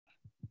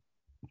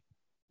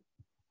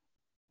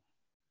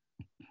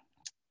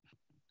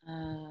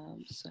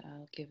So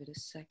I'll give it a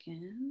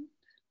second.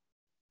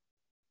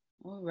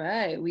 All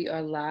right, we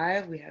are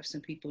live. We have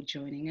some people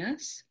joining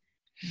us.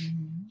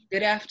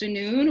 Good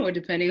afternoon, or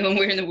depending on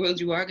where in the world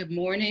you are, good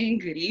morning,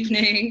 good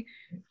evening.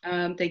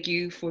 Thank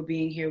you for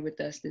being here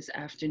with us this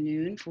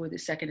afternoon for the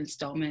second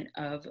installment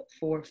of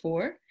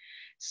 4-4.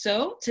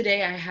 So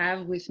today I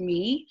have with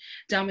me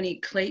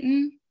Dominique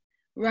Clayton,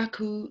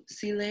 Raku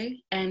Sile,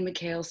 and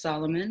Mikhaile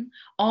Solomon,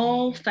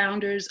 all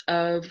founders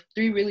of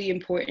three really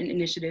important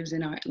initiatives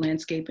in our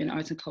landscape and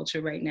arts and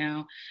culture right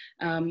now.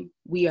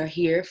 We are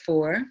here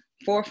for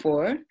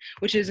 4-4,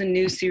 which is a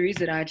new series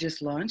that I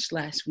just launched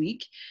last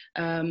week.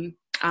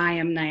 I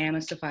am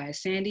Nyama Sophia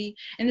Sandy,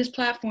 and this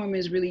platform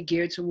is really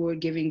geared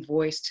toward giving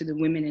voice to the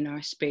women in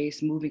our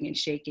space, moving and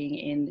shaking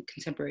in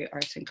contemporary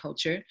arts and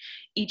culture.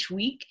 Each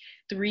week,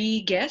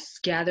 3 guests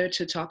gather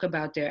to talk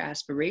about their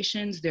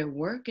aspirations, their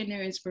work, and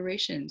their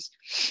inspirations.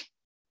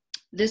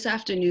 This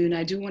afternoon,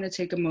 I do want to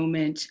take a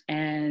moment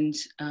and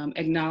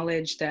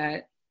acknowledge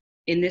that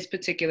in this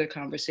particular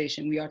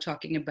conversation, we are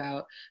talking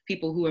about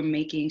people who are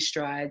making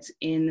strides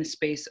in the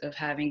space of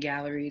having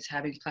galleries,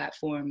 having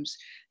platforms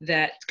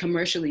that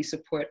commercially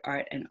support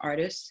art and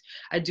artists.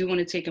 I do want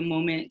to take a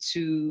moment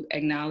to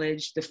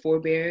acknowledge the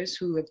forebears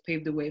who have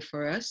paved the way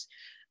for us.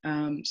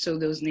 So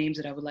those names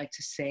that I would like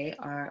to say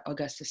are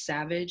Augusta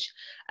Savage,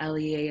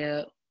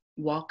 Aliea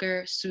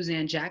Walker,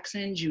 Suzanne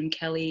Jackson, June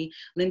Kelly,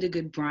 Linda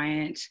Good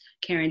Bryant,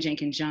 Karen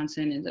Jenkins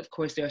Johnson, and of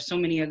course there are so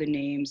many other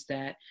names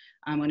that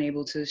I'm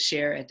unable to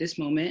share at this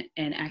moment,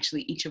 and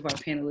actually each of our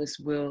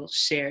panelists will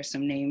share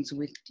some names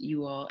with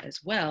you all as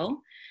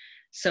well.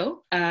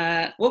 So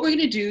what we're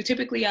gonna do,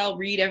 typically I'll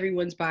read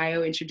everyone's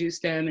bio, introduce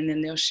them, and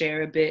then they'll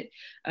share a bit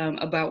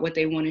about what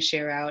they wanna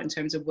share out in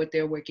terms of what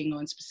they're working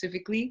on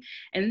specifically.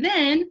 And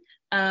then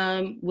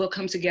we'll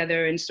come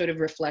together and sort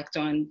of reflect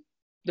on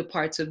the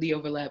parts of the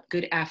overlap.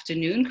 Good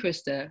afternoon,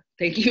 Krista.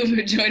 Thank you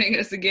for joining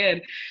us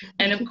again.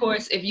 And of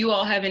course, if you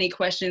all have any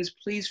questions,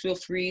 please feel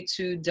free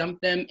to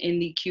dump them in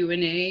the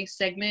Q&A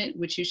segment,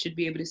 which you should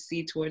be able to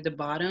see toward the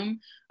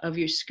bottom of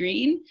your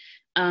screen.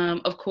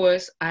 Of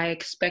course, I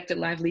expect a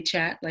lively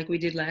chat like we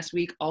did last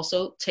week.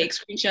 Also, take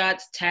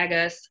screenshots, tag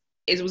us.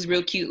 It was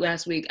real cute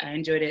last week. I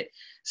enjoyed it.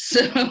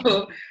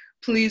 So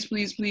please,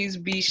 please, please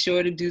be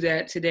sure to do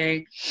that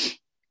today.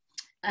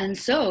 And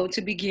so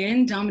to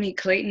begin, Dominique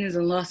Clayton is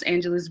a Los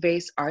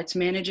Angeles-based arts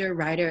manager,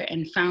 writer,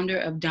 and founder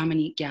of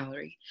Dominique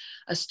Gallery,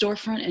 a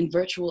storefront and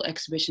virtual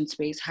exhibition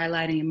space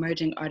highlighting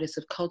emerging artists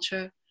of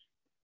color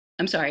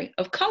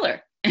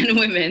and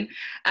women.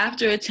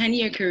 After a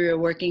 10-year career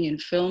working in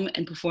film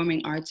and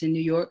performing arts in New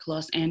York,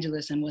 Los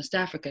Angeles, and West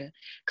Africa,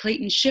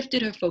 Clayton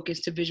shifted her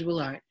focus to visual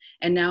art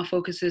and now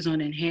focuses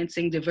on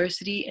enhancing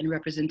diversity and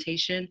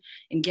representation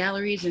in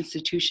galleries,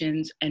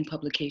 institutions, and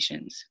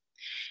publications.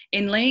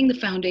 In laying the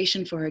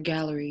foundation for her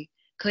gallery,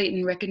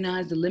 Clayton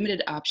recognized the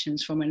limited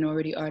options for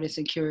minority artists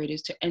and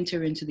curators to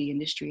enter into the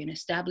industry and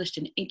established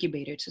an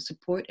incubator to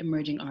support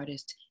emerging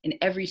artists in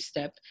every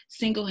step,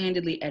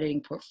 single-handedly editing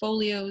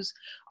portfolios,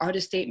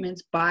 artist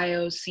statements,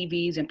 bios,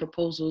 CVs, and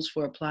proposals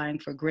for applying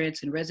for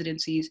grants and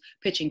residencies,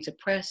 pitching to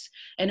press,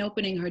 and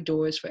opening her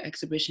doors for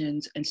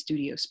exhibitions and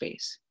studio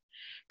space.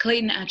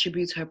 Clayton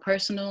attributes her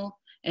personal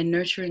and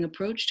nurturing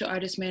approach to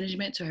artist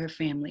management to her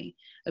family,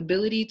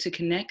 ability to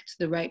connect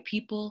the right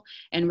people,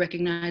 and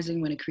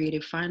recognizing when a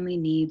creative finally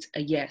needs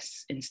a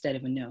yes instead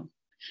of a no.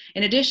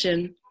 In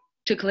addition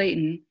to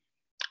Clayton,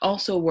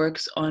 also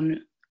works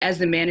as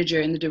the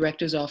manager in the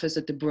director's office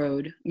at the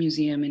Broad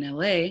Museum in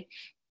LA,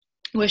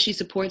 where she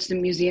supports the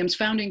museum's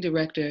founding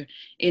director,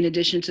 in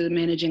addition to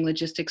managing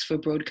logistics for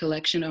Broad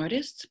collection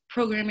artists,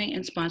 programming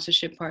and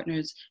sponsorship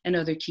partners, and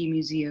other key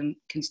museum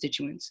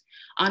constituents.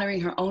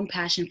 Honoring her own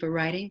passion for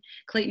writing,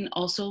 Clayton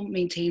also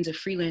maintains a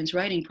freelance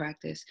writing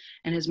practice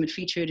and has been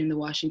featured in the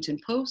Washington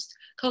Post,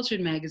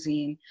 Cultured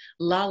Magazine,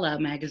 Lala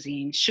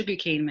Magazine,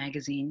 Sugarcane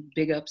Magazine,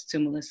 big ups to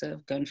Melissa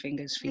of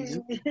Gunfingers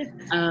Feeding,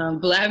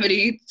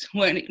 Blavity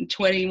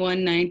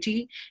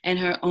 2190, and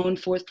her own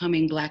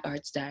forthcoming Black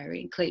Arts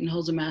Diary. Clayton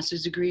holds a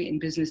master's degree in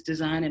business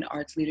design and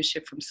arts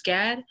leadership from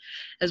SCAD,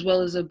 as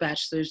well as a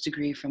bachelor's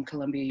degree from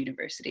Columbia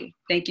University.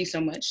 Thank you so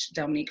much,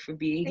 Dominique, for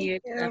being here.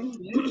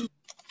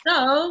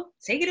 So,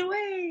 take it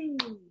away.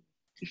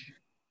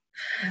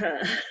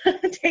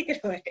 Take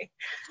it away.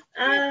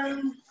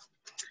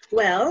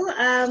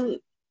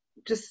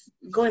 Just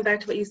going back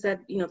to what you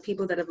said,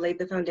 people that have laid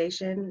the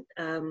foundation,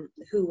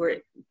 who were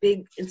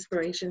big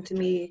inspiration to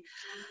me.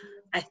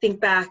 I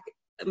think back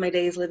my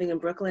days living in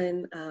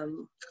Brooklyn,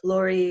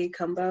 Lori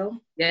Cumbo.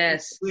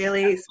 Yes.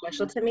 Really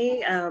special to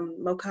me.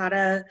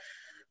 Mokata,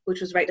 which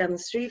was right down the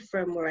street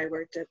from where I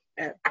worked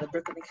at the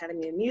Brooklyn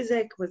Academy of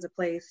Music, was a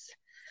place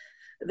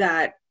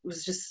that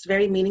was just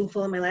very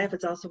meaningful in my life.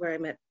 It's also where I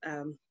met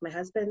my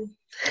husband.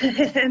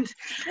 And,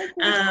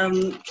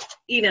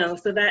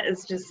 so that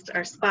is just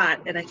our spot.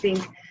 And I think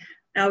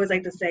I always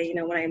like to say,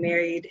 when I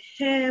married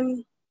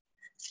him,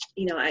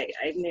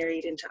 I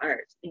married into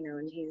art,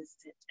 and he's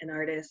an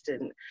artist,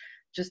 and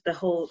just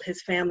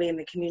his family and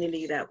the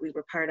community that we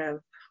were part of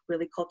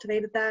really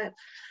cultivated that.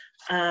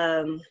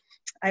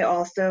 I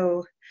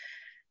also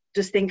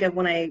just think of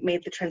when I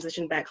made the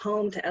transition back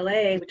home to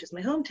LA, which is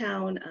my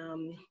hometown,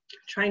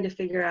 trying to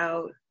figure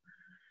out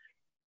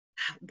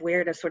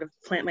where to sort of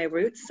plant my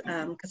roots,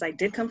 because I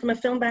did come from a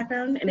film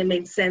background, and it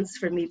made sense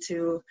for me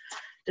to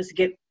just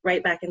get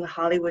right back in the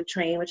Hollywood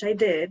train, which I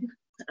did.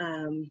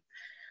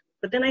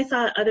 But then I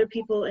saw other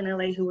people in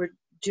LA who were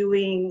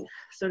doing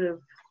sort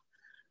of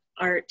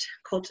art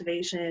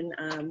cultivation,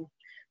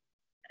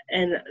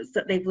 and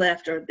so they've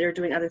left or they're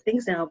doing other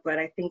things now. But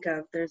I think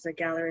there's a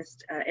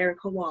gallerist,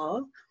 Erica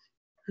Wall,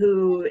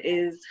 who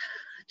is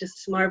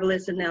just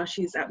marvelous, and now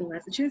she's out in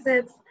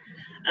Massachusetts.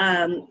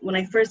 When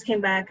I first came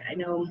back, I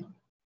know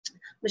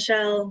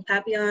Michelle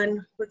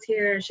Papillon was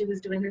here. She was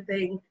doing her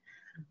thing.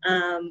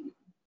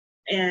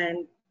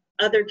 And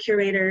other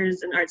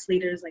curators and arts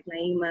leaders like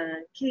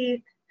Naima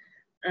Keith.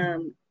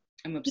 I'm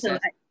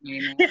obsessed with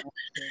Naima.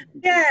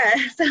 Yeah,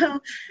 so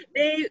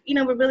they,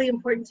 were really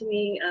important to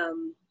me,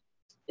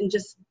 in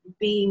just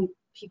being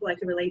people I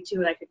could relate to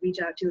and I could reach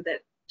out to that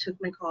took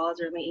my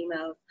calls or my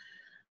emails.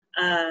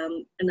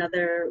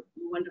 Another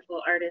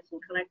wonderful artist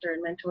and collector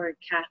and mentor,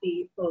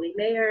 Kathy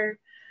Foley-Mayer,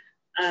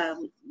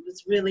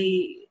 was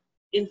really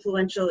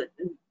influential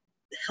in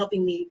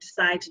helping me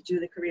decide to do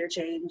the career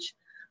change.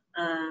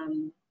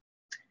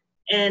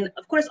 And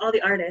of course, all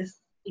the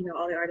artists,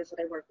 all the artists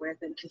that I work with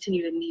and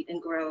continue to meet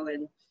and grow.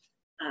 And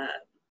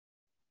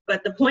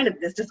but the point of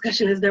this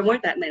discussion is there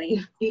weren't that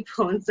many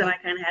people, and so I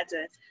kind of had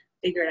to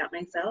figure it out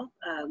myself.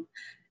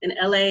 And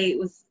LA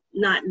was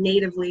not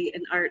natively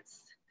an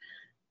arts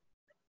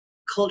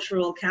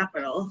cultural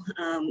capital.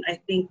 I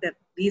think that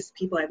these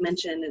people I've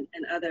mentioned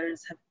and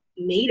others have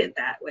made it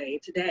that way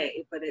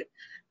today, but it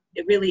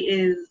really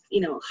is,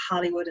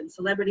 Hollywood and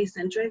celebrity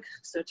centric.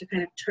 So to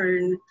kind of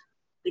turn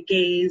the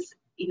gaze,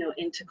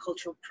 into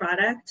cultural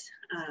product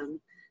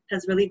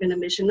has really been a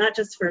mission, not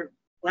just for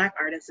Black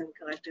artists and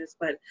collectors,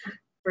 but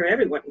for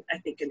everyone, I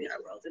think, in the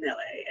art world in LA.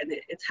 And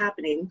it's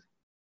happening.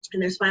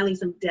 And there's finally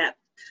some depth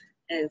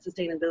and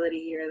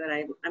sustainability here that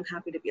I'm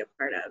happy to be a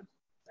part of.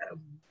 So.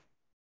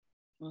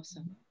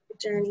 Awesome.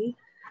 Journey.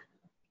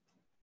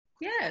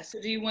 Yeah, so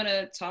do you want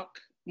to talk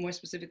more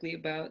specifically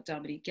about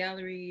Dominique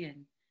Gallery?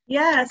 And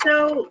yeah,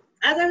 so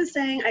as I was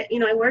saying,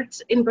 I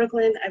worked in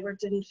Brooklyn. I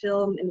worked in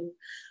film and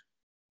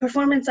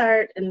performance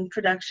art and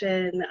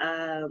production,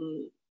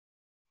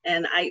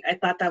 and I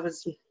thought that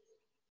was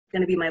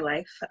going to be my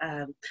life.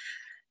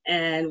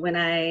 And when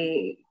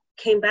I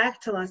came back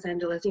to Los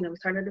Angeles, we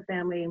started a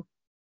family,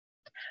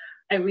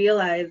 I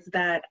realized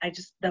that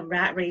the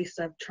rat race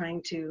of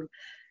trying to,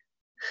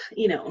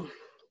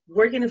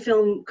 work in a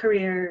film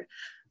career,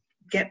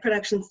 get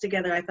productions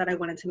together. I thought I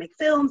wanted to make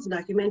films and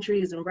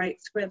documentaries and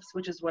write scripts,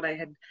 which is what I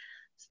had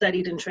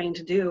studied and trained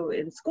to do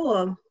in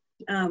school.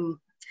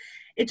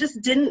 It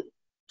just didn't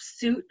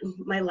suit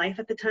my life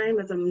at the time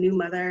as a new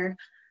mother,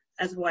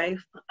 as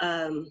wife.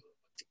 And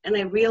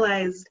I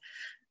realized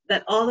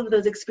that all of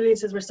those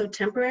experiences were so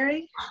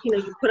temporary.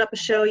 You put up a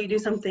show, you do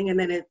something, and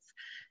then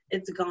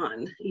it's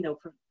gone,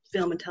 for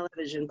film and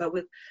television. But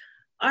with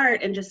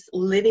art and just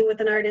living with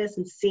an artist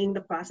and seeing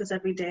the process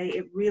every day,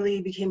 it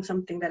really became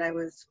something that I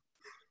was,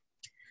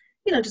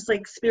 just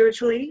like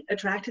spiritually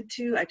attracted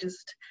to. I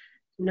just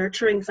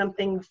nurturing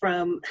something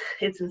from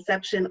its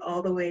inception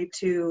all the way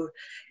to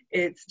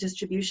its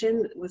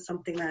distribution was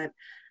something that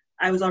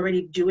I was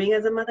already doing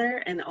as a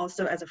mother and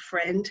also as a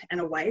friend and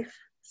a wife.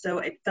 So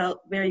it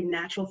felt very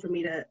natural for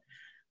me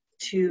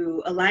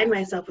to align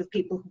myself with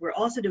people who were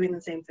also doing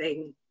the same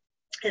thing,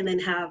 and then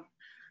have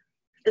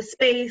the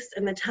space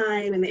and the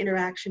time and the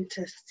interaction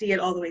to see it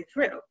all the way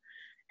through.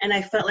 And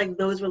I felt like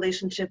those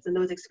relationships and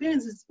those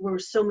experiences were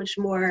so much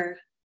more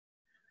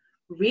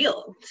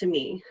real to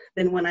me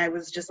than when I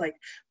was just like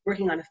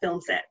working on a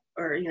film set,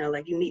 or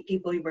like you meet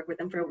people, you work with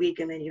them for a week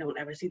and then you don't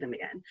ever see them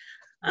again.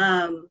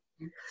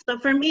 So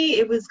for me,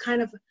 it was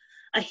kind of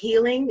a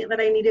healing that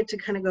I needed to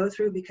kind of go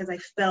through, because I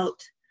felt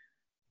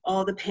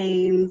all the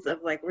pains of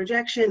like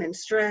rejection and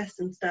stress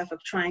and stuff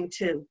of trying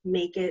to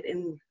make it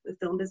in the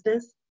film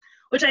business,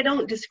 which I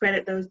don't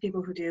discredit those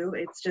people who do.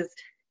 It's just,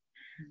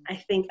 I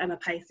think I'm a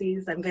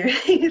Pisces. I'm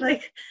very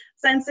like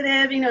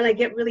sensitive, and I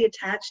get really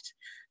attached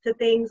to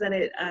things, and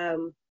it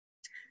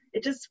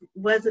just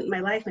wasn't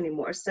my life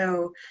anymore.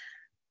 So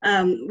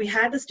we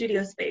had the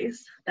studio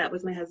space. That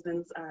was my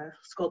husband's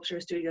sculpture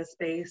studio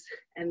space.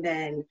 And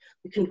then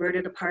we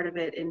converted a part of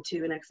it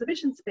into an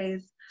exhibition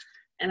space.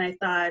 And I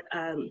thought,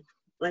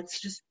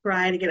 let's just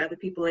try to get other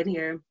people in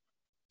here.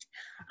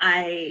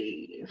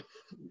 I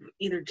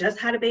either just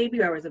had a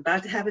baby or I was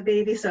about to have a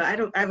baby. So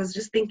I was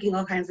just thinking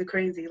all kinds of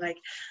crazy, like,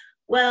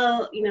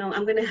 well,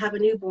 I'm going to have a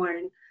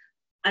newborn.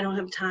 I don't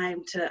have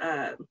time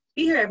to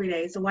be here every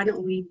day. So why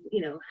don't we,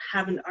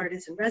 have an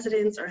artist in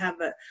residence or have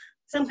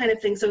some kind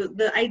of thing. So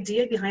the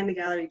idea behind the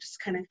gallery just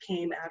kind of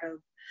came out of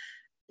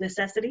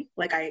necessity.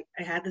 Like I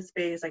had the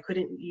space, I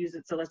couldn't use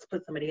it, so let's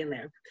put somebody in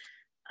there.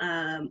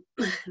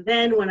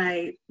 Then when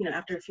I,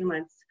 after a few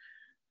months,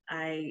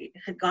 I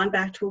had gone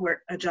back to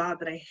a job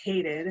that I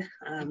hated,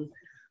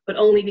 but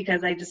only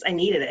because I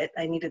needed it.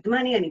 I needed the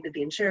money, I needed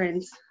the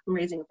insurance, I'm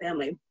raising a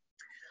family.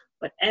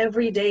 But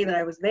every day that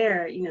I was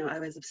there, you know, I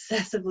was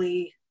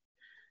obsessively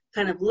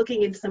kind of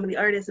looking into some of the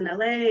artists in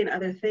LA and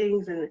other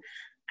things. And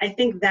I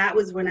think that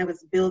was when I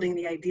was building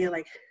the idea,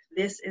 like,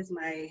 this is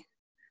my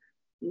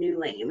new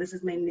lane. This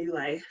is my new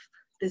life.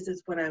 This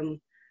is what I'm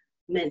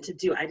meant to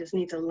do. I just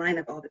need to line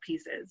up all the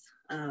pieces.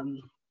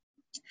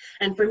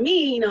 And for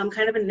me, you know, I'm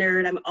kind of a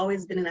nerd. I've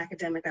always been an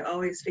academic. I've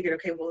always figured,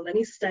 okay, well, let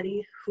me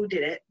study who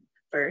did it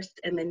first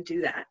and then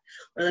do that.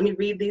 Or let me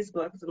read these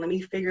books and let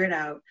me figure it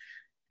out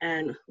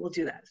and we'll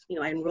do that. You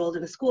know, I enrolled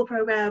in a school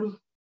program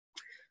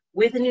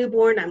with a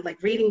newborn. I'm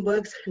like reading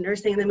books,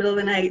 nursing in the middle of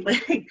the night,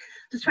 like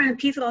just trying to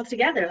piece it all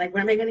together. Like,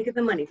 where am I going to get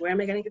the money? Where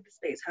am I going to get the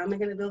space? How am I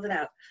going to build it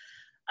out?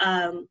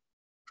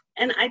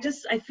 And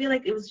I feel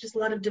like it was just a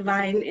lot of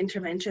divine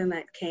intervention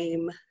that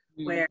came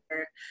where,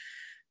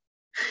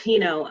 you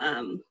know,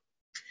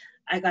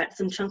 I got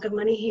some chunk of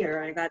money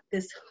here. I got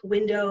this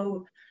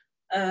window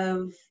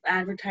of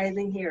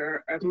advertising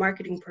here, or a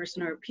marketing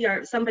person or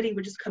PR. Somebody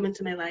would just come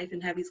into my life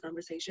and have these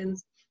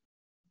conversations.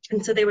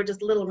 And so they were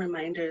just little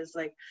reminders,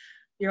 like,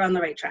 you're on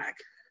the right track.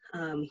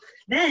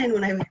 Then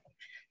when I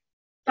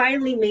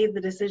finally made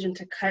the decision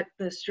to cut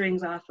the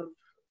strings off of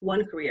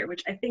one career,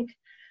 which I think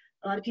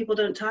a lot of people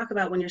don't talk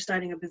about when you're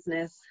starting a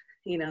business,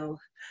 you know,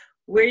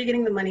 where are you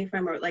getting the money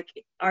from? Or like,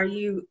 are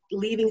you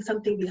leaving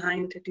something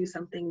behind to do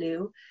something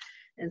new?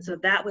 And so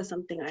that was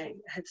something I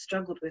had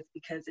struggled with,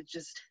 because it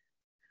just,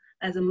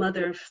 as a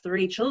mother of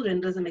 3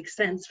 children, doesn't make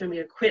sense for me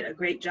to quit a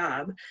great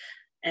job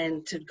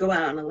and to go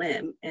out on a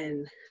limb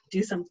and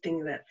do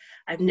something that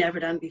I've never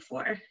done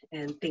before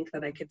and think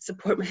that I could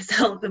support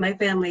myself and my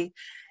family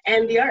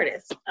and the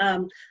artist.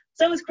 So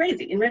it was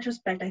crazy. In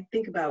retrospect, I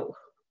think about,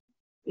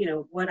 you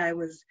know, what I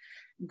was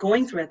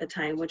going through at the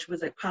time, which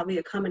was probably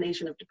a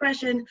combination of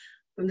depression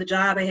from the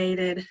job I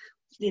hated,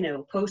 you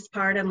know,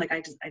 postpartum, like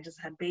I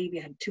just had baby,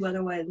 I had 2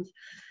 other ones,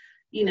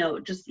 you know,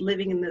 just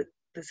living in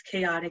this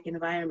chaotic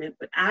environment.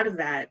 But out of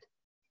that,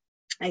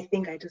 I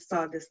think I just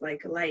saw this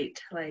like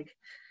light, like,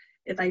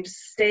 if I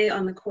just stay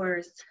on the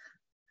course,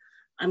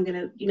 I'm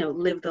gonna, you know,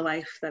 live the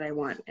life that I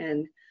want.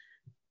 And,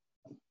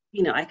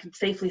 you know, I could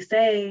safely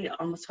say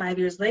almost 5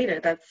 years later,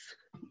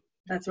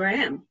 that's where I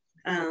am.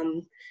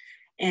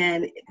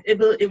 And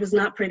it was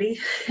not pretty.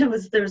 There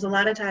was a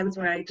lot of times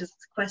where I just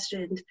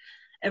questioned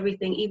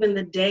everything. Even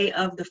the day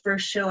of the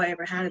first show I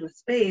ever had in the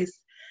space,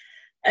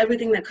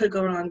 everything that could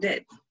go wrong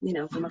did, you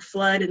know, from a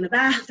flood in the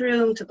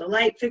bathroom to the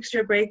light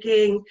fixture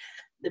breaking,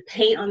 the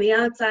paint on the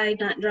outside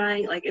not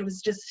drying. Like, it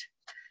was just,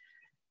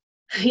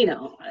 you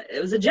know,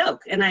 it was a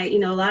joke. And I, you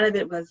know, a lot of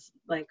it was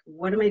like,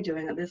 what am I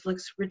doing? This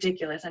looks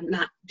ridiculous. I'm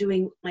not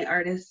doing my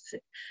artists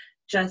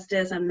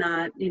justice. I'm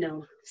not, you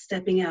know,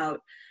 stepping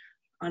out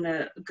on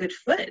a good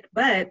foot.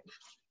 But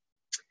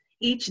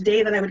each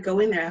day that I would go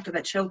in there after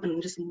that show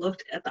and just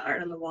looked at the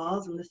art on the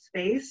walls and the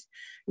space,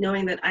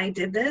 knowing that I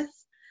did this,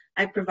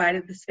 I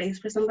provided the space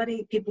for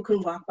somebody, people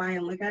can walk by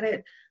and look at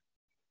it.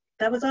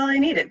 That was all I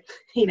needed,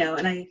 you know.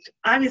 And I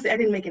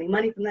didn't make any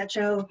money from that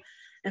show.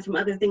 And from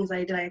other things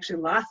I did, I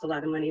actually lost a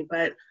lot of money,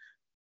 but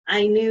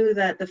I knew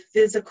that the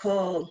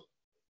physical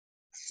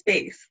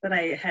space that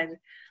I had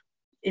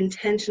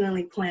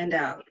intentionally planned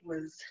out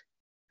was,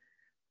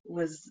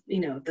 you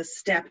know, the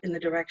step in the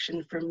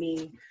direction for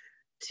me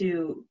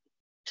to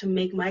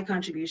make my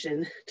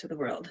contribution to the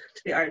world,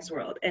 to the arts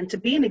world, and to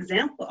be an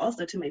example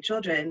also to my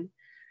children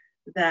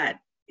that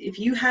if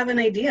you have an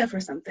idea for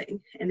something,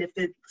 and if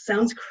it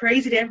sounds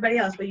crazy to everybody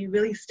else, but you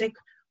really stick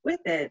with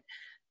it,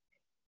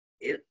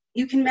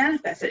 you can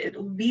manifest it. It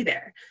will be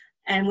there.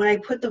 And when I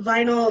put the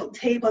vinyl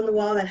tape on the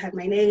wall that had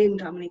my name,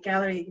 Dominique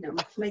Gallery, you know,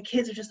 my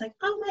kids are just like,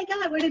 oh my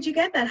God, where did you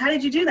get that? How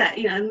did you do that?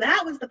 You know, and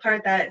that was the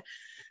part that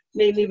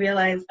made me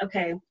realize,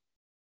 okay,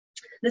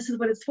 this is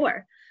what it's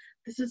for.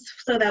 This is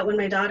so that when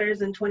my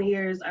daughters in 20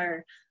 years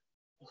are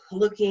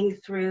looking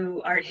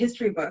through art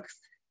history books,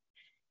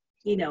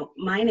 you know,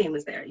 my name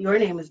is there, your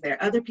name is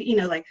there, other people, you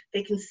know, like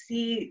they can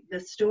see the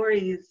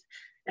stories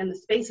and the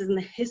spaces and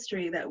the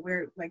history that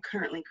we're like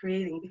currently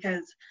creating.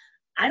 Because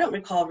I don't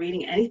recall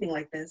reading anything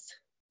like this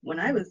when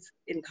I was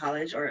in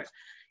college or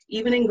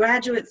even in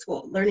graduate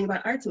school, learning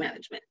about arts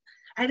management.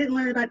 I didn't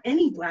learn about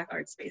any Black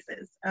art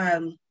spaces.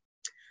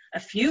 A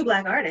few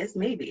Black artists,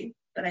 maybe,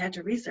 that I had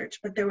to research,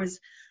 but there was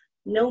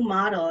no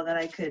model that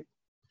I could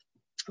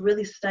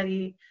really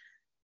study,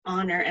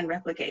 honor, and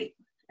replicate.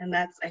 And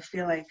that's, I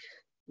feel like,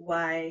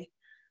 why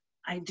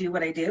I do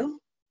what I do.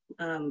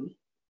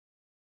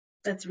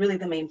 That's really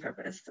the main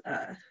purpose,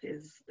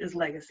 is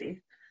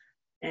legacy,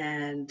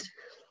 and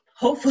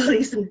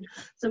hopefully some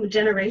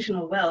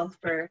generational wealth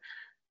for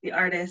the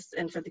artists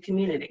and for the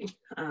community.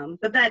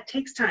 But that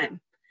takes time.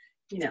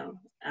 You know,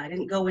 I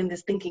didn't go in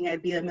this thinking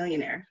I'd be a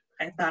millionaire.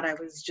 I thought I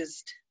was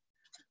just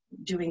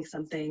doing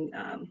something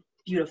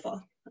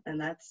beautiful, and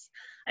that's,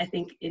 I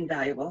think,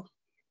 invaluable.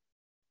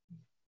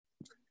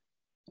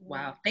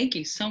 Wow, thank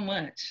you so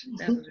much.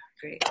 That was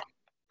great.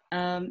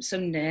 So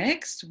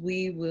next,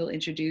 we will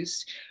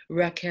introduce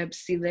Raku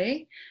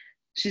Sile.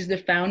 She's the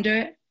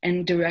founder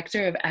and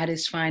director of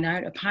Addis Fine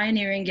Art, a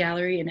pioneering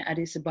gallery in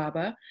Addis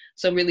Ababa.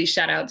 So really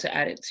shout out to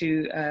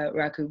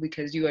Raku,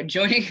 because you are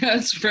joining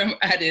us from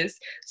Addis.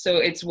 So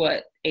it's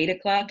what, 8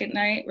 o'clock at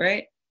night,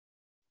 right?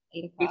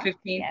 8 o'clock, 8:15.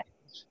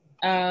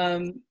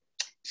 yes.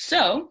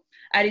 So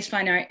Addis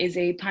Fine Art is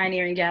a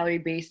pioneering gallery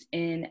based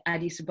in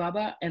Addis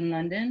Ababa and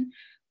London,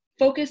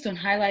 focused on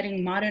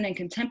highlighting modern and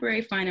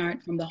contemporary fine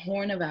art from the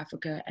Horn of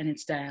Africa and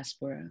its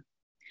diaspora.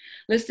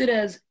 Listed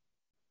as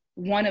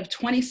one of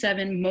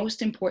 27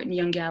 most important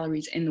young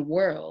galleries in the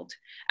world,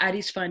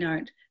 Addis Fine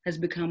Art has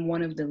become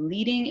one of the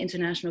leading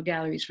international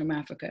galleries from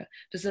Africa,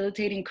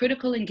 facilitating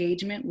critical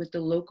engagement with the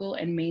local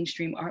and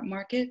mainstream art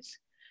markets,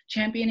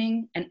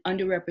 championing an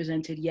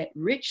underrepresented yet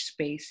rich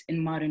space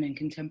in modern and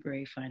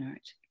contemporary fine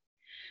art.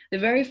 The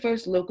very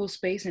first local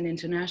space and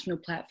international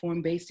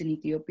platform based in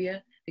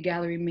Ethiopia, the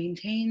gallery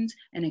maintains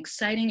an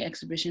exciting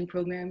exhibition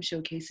program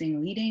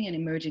showcasing leading and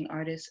emerging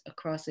artists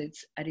across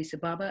its Addis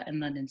Ababa and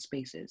London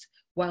spaces,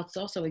 whilst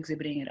also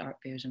exhibiting at art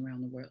fairs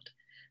around the world.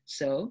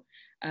 So,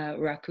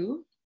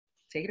 Raku,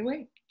 take it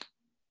away.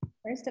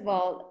 First of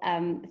all,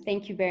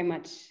 thank you very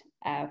much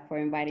for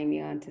inviting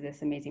me onto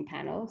this amazing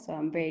panel. So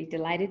I'm very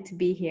delighted to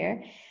be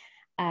here.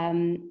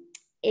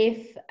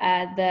 If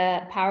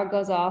the power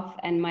goes off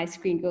and my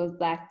screen goes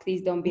black,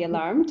 please don't be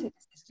alarmed.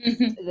 This is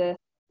just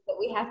what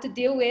we have to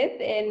deal with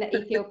in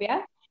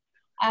Ethiopia.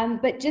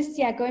 But just,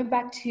 yeah, going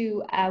back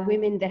to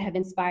women that have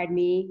inspired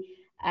me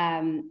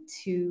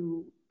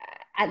to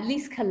at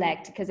least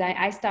collect, because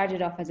I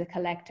started off as a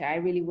collector. I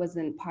really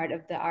wasn't part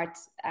of the art,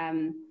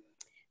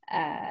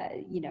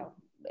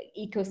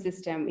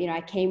 ecosystem. You know,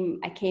 I came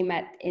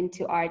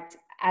into art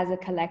as a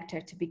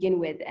collector to begin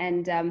with.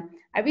 And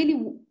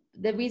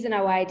the reason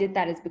why I did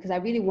that is because I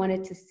really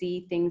wanted to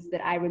see things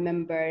that I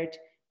remembered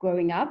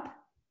growing up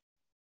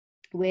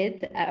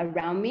with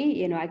around me.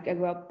 You know, I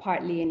grew up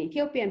partly in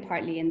Ethiopia and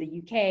partly in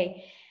the UK.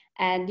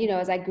 And, you know,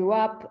 as I grew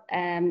up,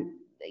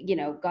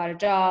 got a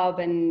job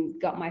and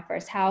got my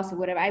first house or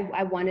whatever,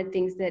 I wanted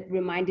things that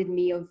reminded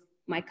me of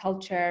my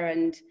culture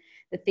and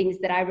the things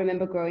that I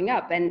remember growing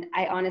up. And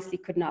I honestly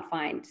could not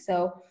find.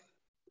 So,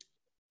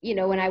 you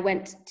know, when I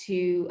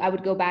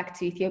would go back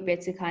to Ethiopia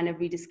to kind of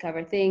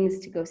rediscover things,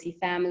 to go see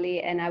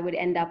family, and I would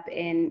end up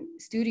in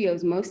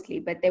studios mostly.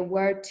 But there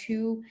were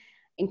two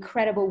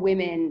incredible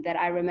women that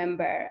I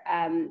remember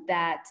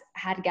that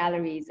had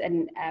galleries,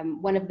 and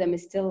one of them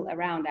is still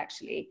around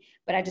actually,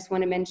 but I just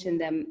want to mention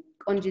them.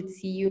 Onjit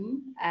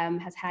Siyum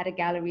has had a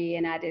gallery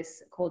in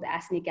Addis called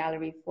Asni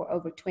Gallery for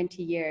over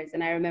 20 years.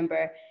 And I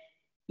remember,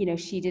 you know,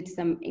 she did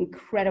some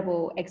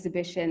incredible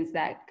exhibitions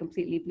that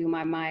completely blew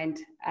my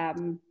mind.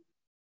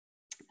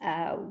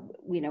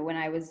 When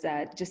I was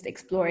just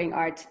exploring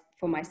art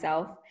for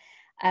myself.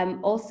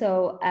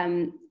 Also,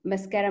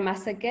 Maskera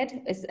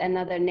Masaged is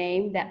another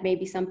name that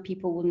maybe some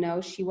people will know.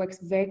 She works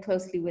very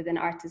closely with an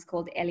artist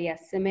called Elia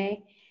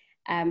Sime.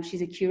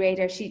 She's a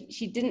curator.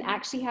 She didn't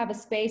actually have a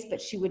space, but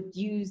she would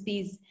use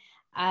these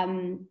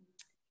kind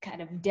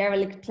of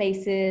derelict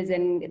places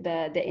and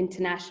the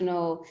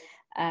international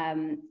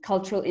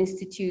cultural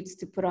institutes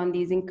to put on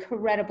these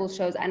incredible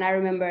shows. And I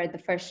remember the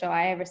first show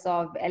I ever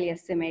saw of Elia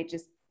Sime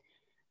just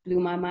blew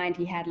my mind.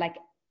 He had like,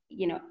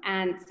 you know,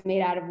 ants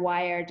made out of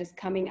wire just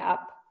coming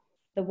up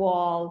the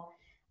wall.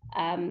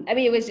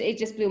 It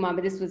just blew my mind,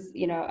 but this was,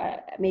 you know,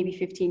 maybe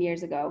 15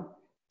 years ago.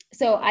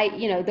 So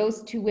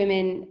those two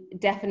women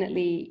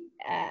definitely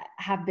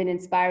have been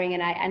inspiring.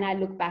 And I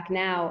look back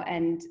now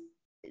and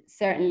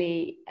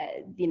certainly,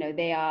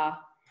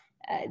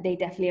 they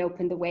definitely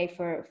opened the way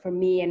for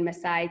me and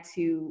Masai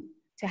to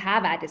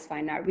have Addis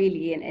Fine Art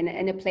really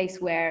in a place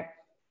where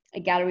a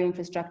gallery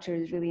infrastructure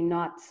is really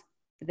not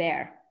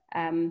there.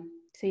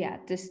 So yeah,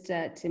 just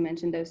to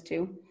mention those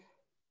two.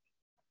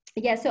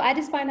 Yeah, so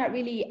Addis Fine Art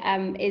really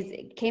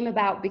came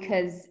about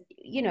because,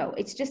 you know,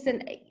 it's just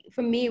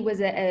for me it was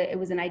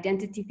an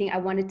identity thing. I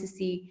wanted to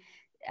see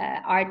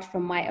art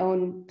from my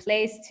own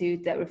place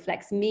that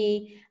reflects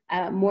me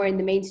more in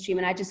the mainstream,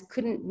 and I just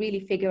couldn't really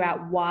figure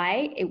out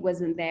why it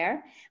wasn't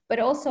there. But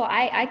also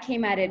I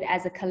came at it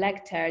as a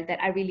collector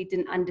that I really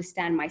didn't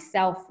understand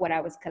myself what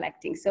I was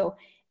collecting. So,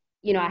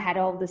 you know, I had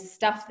all this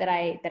stuff that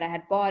I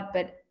had bought,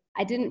 but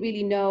I didn't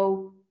really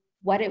know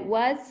what it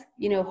was,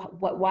 you know,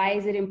 why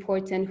is it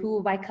important? Who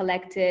have I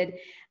collected?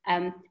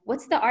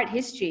 What's the art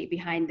history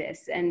behind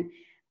this? And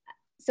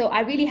so I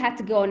really had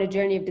to go on a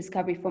journey of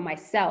discovery for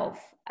myself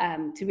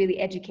to really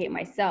educate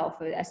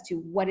myself as to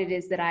what it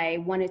is that I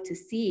wanted to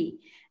see.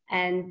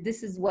 And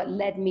this is what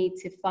led me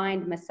to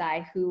find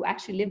Masai, who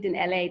actually lived in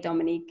LA,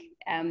 Dominique.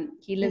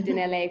 He lived in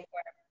LA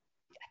for,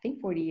 I think,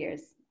 40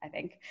 years,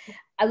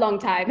 a long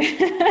time.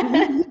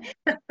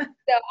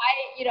 So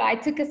I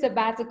took a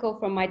sabbatical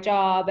from my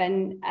job,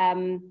 and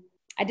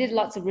I did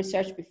lots of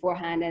research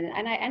beforehand,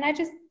 and I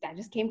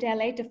just came to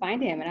LA to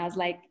find him, and I was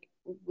like,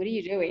 what are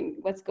you doing?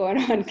 What's going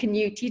on? Can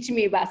you teach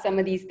me about some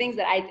of these things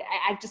that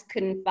I just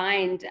couldn't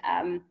find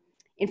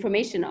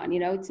information on? You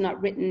know, it's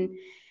not written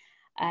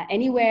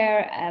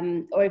anywhere,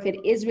 or if it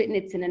is written,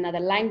 it's in another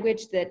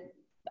language that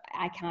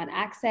I can't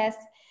access.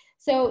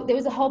 So there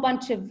was a whole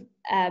bunch of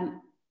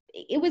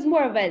it was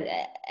more of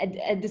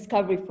a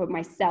discovery for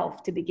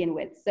myself to begin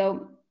with.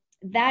 So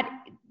that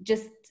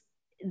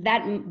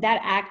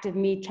act of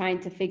me trying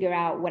to figure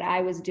out what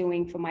I was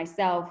doing for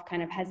myself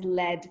kind of has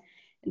led,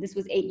 and this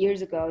was 8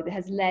 years ago, that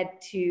has led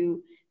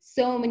to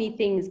so many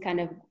things kind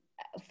of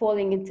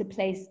falling into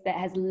place that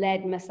has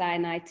led Masai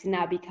and I to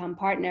now become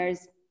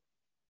partners,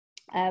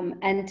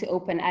 and to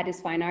open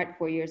Addis Fine Art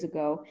 4 years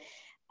ago,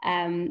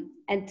 and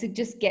to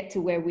just get to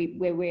where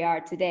we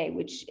are today,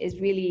 which is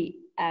really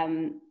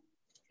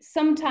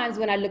sometimes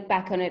when I look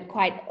back on it,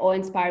 quite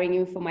awe-inspiring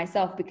even for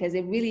myself, because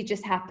it really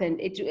just happened.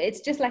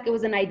 It's just like it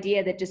was an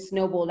idea that just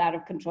snowballed out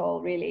of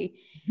control, really.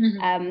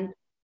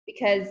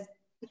 Because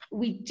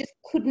we just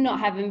could not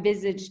have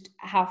envisaged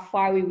how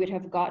far we would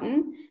have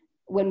gotten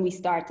when we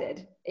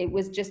started. It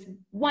was just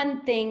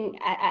one thing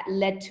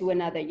led to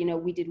another. You know,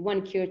 we did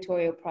one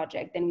curatorial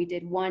project, then we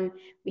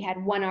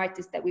had one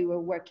artist that we were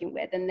working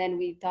with, and then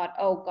we thought,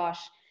 oh gosh,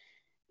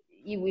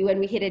 when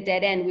we hit a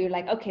dead end, we were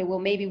like, okay, well,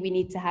 maybe we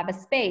need to have a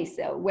space.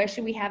 So where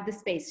should we have the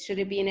space? Should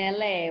it be in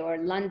LA or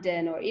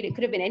London, or it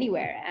could have been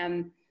anywhere?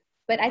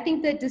 But I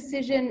think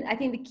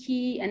the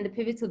key and the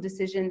pivotal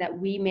decision that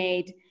we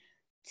made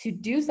to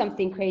do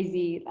something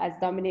crazy, as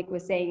Dominique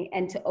was saying,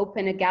 and to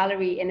open a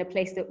gallery in a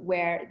place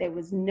where there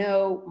was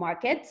no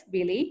market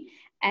really.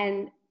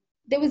 And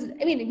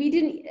we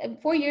didn't,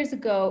 4 years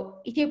ago,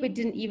 Ethiopia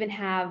didn't even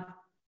have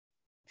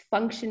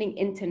functioning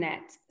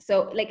internet.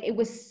 So like, it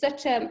was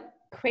such a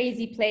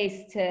crazy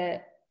place to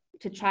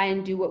try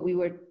and do what we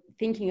were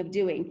thinking of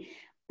doing.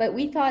 But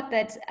we thought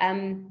that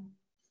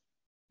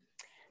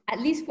at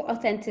least for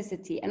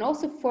authenticity, and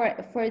also for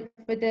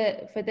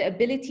the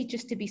ability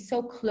just to be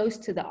so close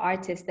to the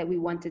artist that we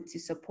wanted to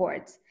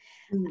support,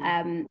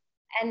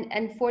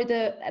 and for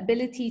the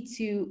ability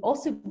to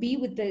also be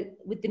with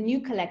the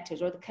new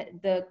collectors, or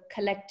the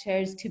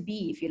collectors to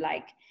be, if you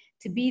like,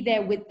 to be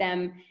there with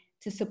them,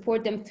 to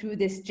support them through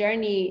this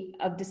journey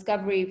of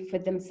discovery for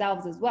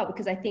themselves as well.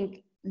 Because I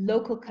think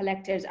local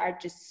collectors are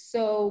just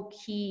so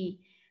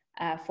key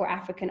for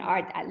African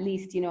art, at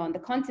least, you know, on the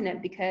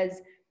continent, because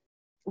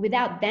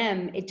without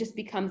them, it just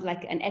becomes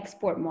like an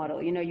export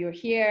model. You know, you're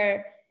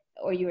here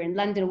or you're in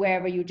London,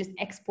 wherever, you're just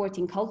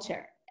exporting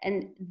culture.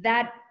 And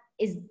that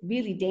is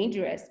really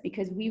dangerous,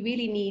 because we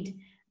really need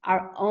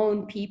our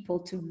own people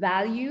to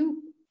value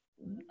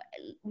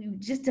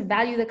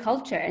the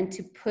culture, and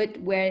to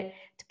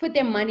put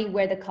their money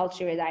where the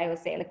culture is, I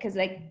always say. Because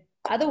like,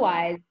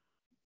 otherwise,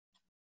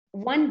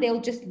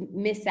 they'll just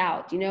miss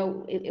out. You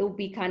know, it'll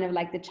be kind of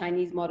like the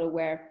Chinese model,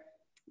 where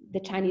the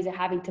Chinese are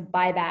having to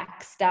buy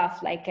back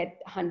stuff like at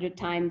 100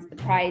 times the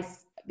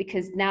price,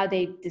 because now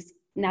they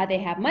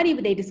have money,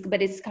 but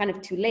it's kind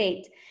of too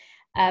late.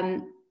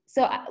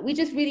 So we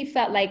just really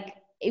felt like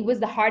it was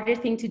the harder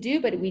thing to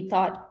do, but we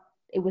thought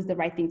it was the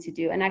right thing to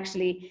do. And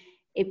actually,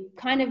 it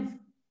kind of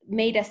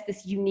made us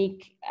this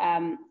unique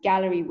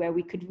gallery where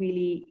we could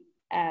really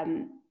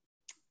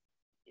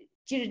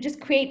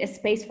just create a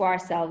space for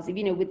ourselves,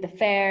 you know, with the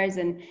fairs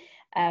and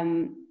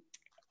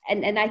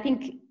I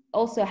think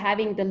also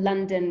having the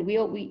London,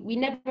 we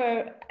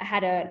never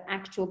had an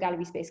actual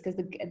gallery space, because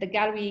the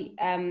gallery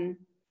in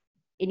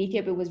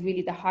Ethiopia was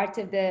really the heart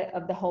of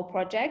the whole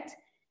project.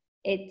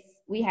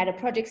 We had a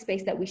project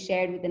space that we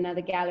shared with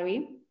another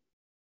gallery.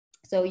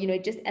 So, you know,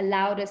 it just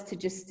allowed us to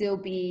just still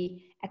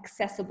be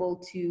accessible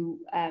to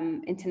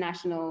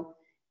international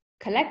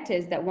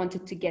collectors that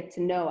wanted to get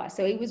to know us.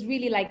 So it was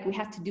really like we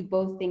had to do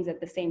both things at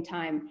the same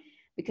time,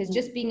 because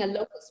just being a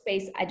local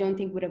space, I don't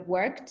think would have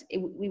worked.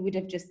 We would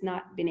have just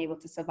not been able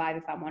to survive,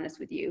 if I'm honest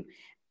with you.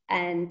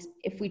 And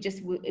if we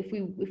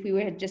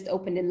had just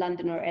opened in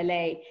London or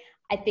LA,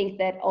 I think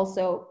that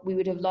also we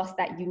would have lost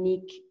that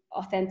unique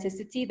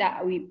authenticity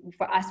that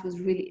for us is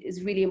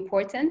really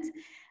important,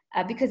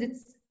 because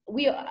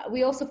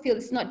we also feel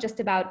it's not just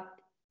about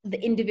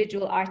the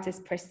individual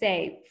artist per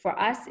se. For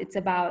us, it's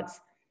about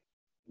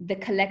the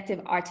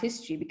collective art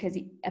history, because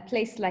a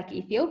place like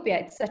Ethiopia,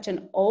 it's such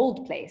an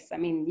old place. I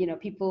mean, you know,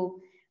 people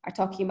are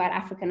talking about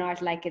African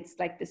art like it's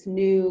like this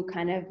new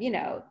kind of, you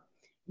know,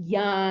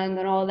 young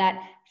and all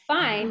that.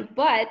 Fine,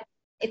 but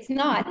it's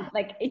not.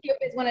 Like,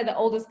 Ethiopia is one of the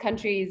oldest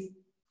countries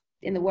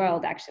in the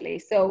world, actually.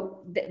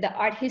 So the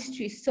art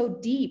history is so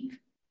deep.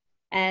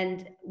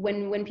 And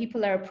when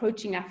people are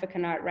approaching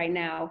African art right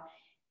now,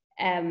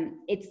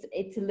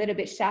 it's a little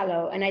bit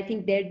shallow. And I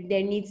think there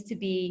needs to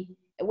be,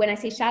 when I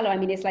say shallow, I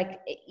mean, it's like,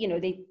 you know,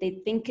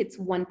 they think it's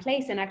one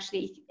place, and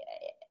actually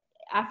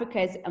Africa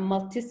is a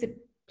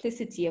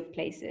multiplicity of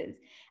places.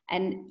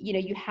 And, you know,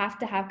 you have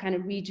to have kind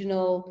of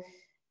regional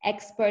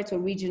experts or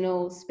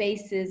regional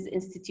spaces,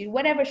 institute,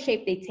 whatever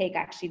shape they take,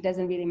 actually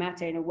doesn't really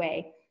matter, in a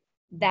way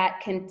that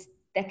can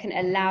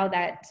allow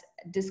that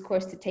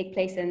discourse to take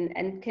place,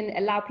 and can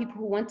allow people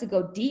who want to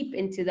go deep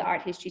into the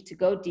art history to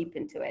go deep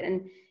into it.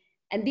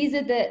 And these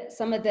are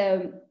some of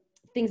the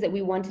things that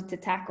we wanted to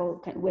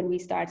tackle when we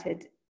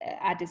started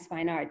Addis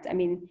Fine Art. I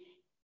mean,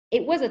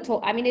 it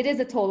is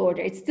a tall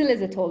order. It still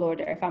is a tall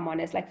order, if I'm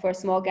honest, like for a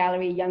small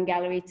gallery, young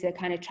gallery, to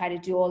kind of try to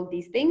do all of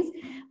these things,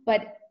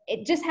 but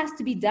it just has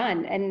to be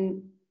done.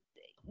 And,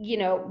 you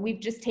know,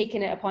 we've just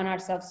taken it upon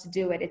ourselves to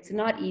do it. It's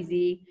not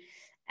easy.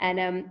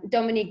 And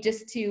Dominique,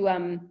 just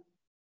to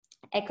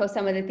echo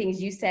some of the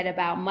things you said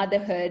about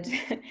motherhood,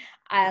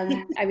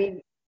 I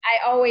mean,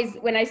 I always,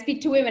 when I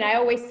speak to women, I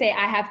always say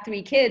I have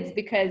 3 kids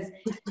because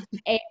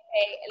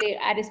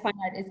Addis Fine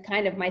Art is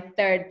kind of my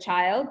third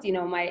child. You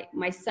know,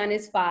 my son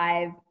is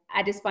 5,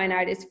 Addis Fine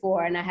Art is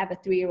 4, and I have a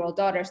 3-year-old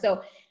daughter.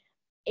 So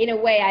in a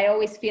way, I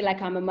always feel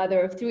like I'm a mother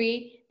of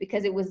 3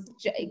 because it was,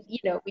 you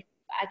know,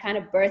 I kind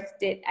of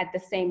birthed it at the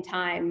same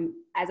time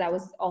as I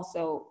was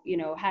also, you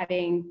know,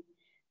 having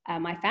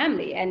my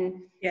family.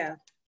 And yeah,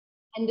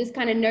 and just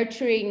kind of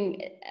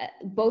nurturing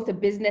both a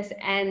business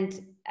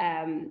and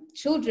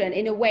children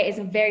in a way is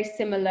a very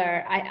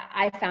similar,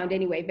 I found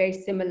anyway, very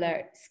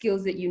similar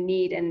skills that you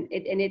need. And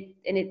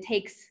it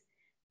takes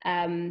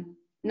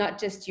not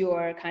just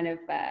your kind of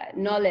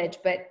knowledge,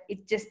 but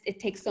it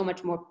takes so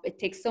much more, it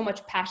takes so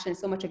much passion,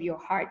 so much of your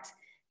heart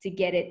to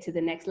get it to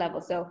the next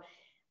level. So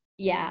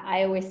yeah,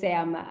 I always say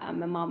I'm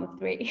a mom of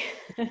 3.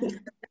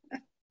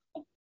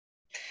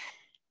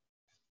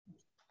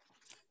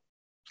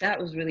 That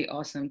was really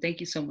awesome. Thank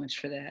you so much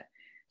for that.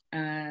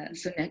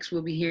 So next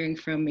we'll be hearing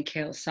from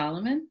Mikhaile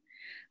Solomon.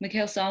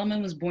 Mikhaile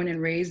Solomon was born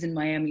and raised in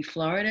Miami,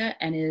 Florida,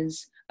 and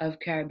is of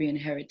Caribbean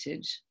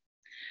heritage.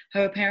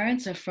 Her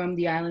parents are from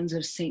the islands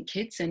of St.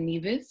 Kitts and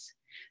Nevis.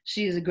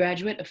 She is a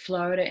graduate of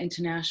Florida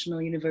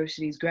International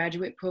University's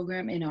graduate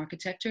program in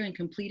architecture and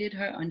completed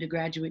her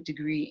undergraduate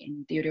degree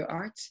in theater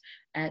arts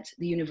at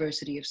the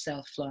University of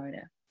South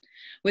Florida.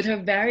 With her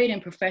varied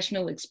and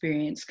professional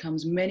experience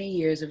comes many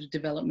years of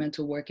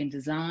developmental work in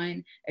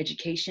design,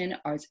 education,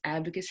 arts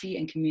advocacy,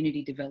 and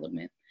community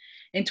development.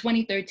 In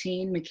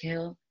 2013,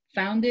 Mikhaile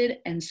founded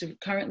and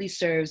currently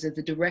serves as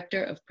the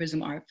director of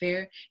PRIZM Art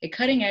Fair, a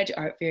cutting-edge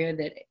art fair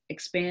that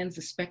expands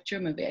the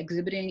spectrum of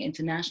exhibiting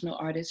international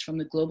artists from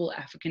the global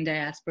African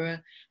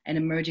diaspora and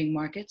emerging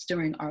markets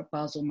during Art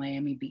Basel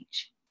Miami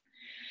Beach.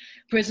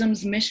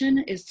 PRIZM's mission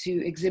is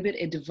to exhibit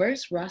a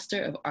diverse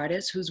roster of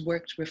artists whose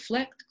works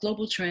reflect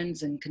global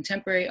trends in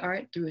contemporary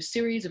art through a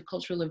series of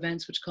cultural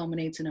events which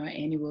culminates in our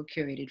annual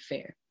curated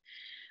fair.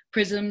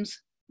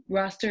 PRIZM's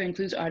roster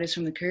includes artists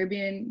from the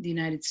Caribbean, the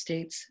United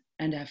States,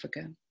 and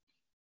Africa.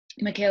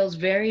 Mikhaile's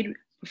varied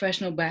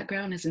professional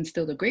background has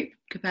instilled a great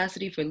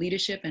capacity for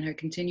leadership and her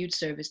continued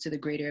service to the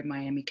greater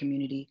Miami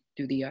community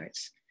through the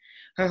arts.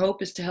 Her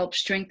hope is to help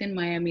strengthen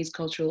Miami's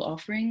cultural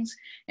offerings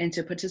and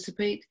to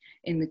participate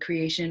in the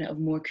creation of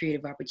more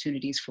creative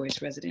opportunities for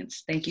its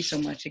residents. Thank you so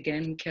much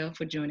again, Mikhaile,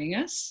 for joining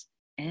us.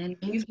 And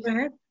please go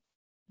ahead.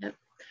 Yep.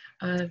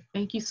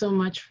 Thank you so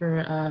much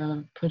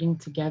for putting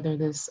together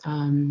this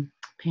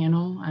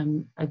panel.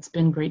 It's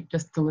been great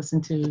just to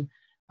listen to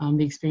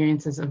the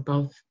experiences of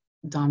both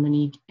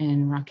Dominique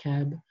and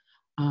Rakeb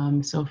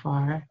so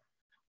far.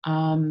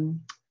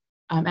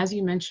 As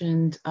you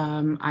mentioned,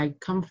 I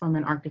come from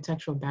an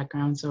architectural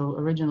background, so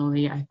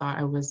originally I thought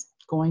I was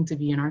going to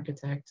be an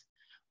architect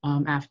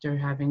after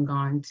having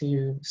gone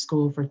to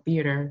school for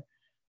theater.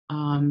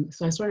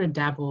 So I sort of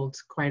dabbled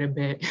quite a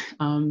bit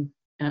in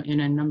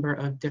a number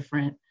of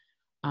different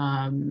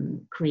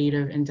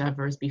creative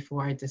endeavors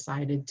before I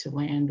decided to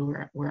land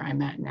where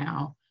I'm at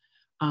now.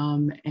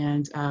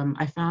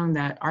 I found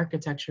that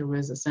architecture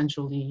was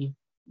essentially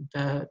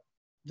the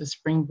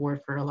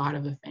springboard for a lot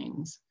of the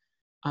things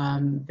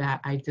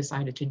that I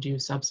decided to do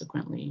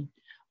subsequently.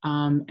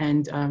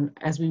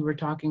 As we were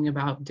talking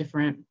about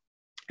different,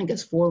 I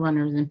guess,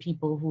 forerunners and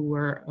people who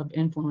were of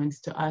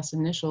influence to us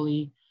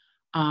initially,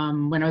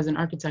 when I was in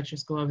architecture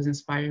school, I was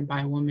inspired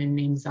by a woman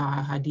named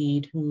Zaha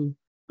Hadid, who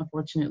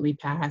unfortunately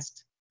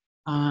passed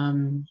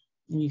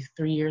maybe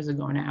 3 years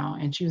ago now.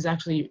 And she was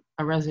actually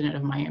a resident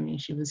of Miami.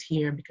 She was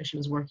here because she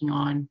was working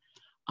on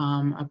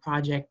a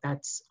project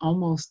that's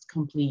almost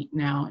complete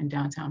now in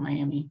downtown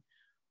Miami.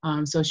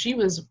 So she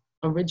was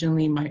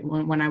originally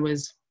when I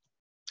was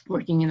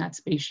working in that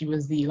space, she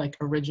was the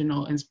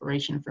original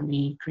inspiration for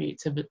me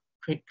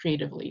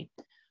creatively.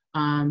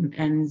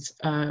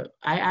 I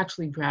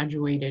actually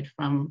graduated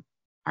from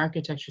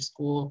architecture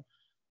school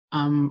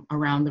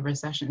around the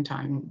recession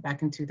time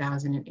back in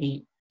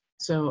 2008.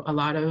 So a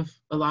lot of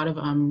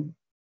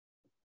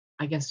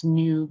I guess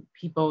new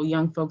people,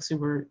 young folks who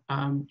were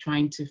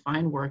trying to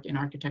find work in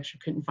architecture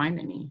couldn't find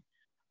any.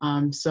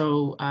 I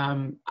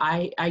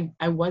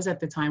was at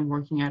the time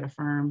working at a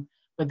firm,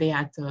 but they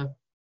had to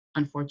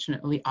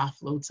unfortunately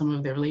offload some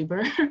of their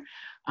labor.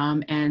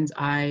 And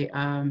I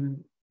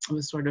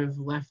was sort of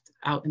left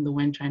out in the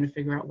wind trying to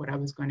figure out what I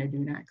was going to do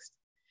next.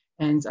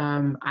 And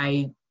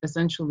I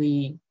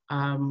essentially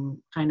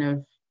kind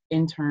of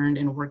interned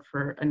and worked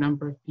for a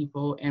number of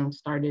people and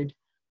started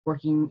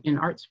working in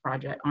arts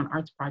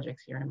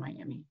projects here in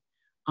Miami.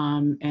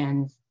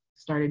 And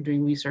started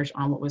doing research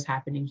on what was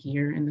happening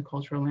here in the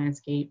cultural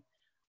landscape.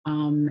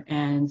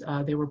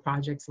 There were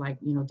projects like,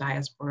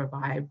 Diaspora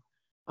Vibe,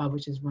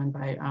 which is run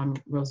by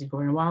Rosie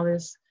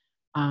Gordon-Wallace,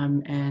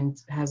 and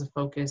has a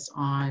focus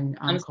on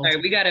I'm sorry,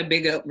 we got to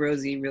big up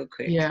Rosie real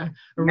quick. Yeah,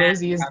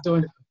 Rosie is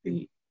doing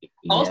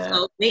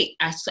also, wait,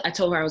 I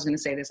told her I was going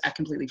to say this. I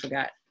completely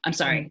forgot. I'm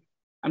sorry.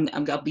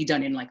 I'll be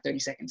done in like 30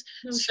 seconds.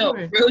 No, so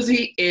sure.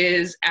 Rosie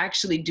is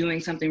actually doing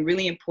something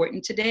really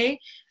important today.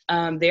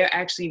 They're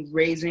actually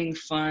raising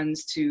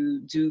funds to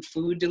do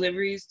food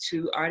deliveries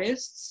to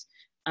artists.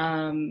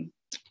 I'm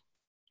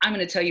going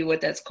to tell you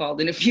what that's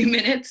called in a few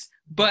minutes,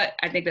 but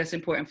I think that's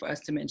important for us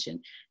to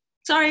mention.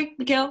 Sorry,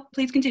 Mikhaile,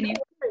 please continue.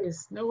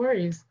 No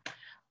worries.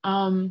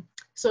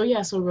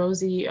 So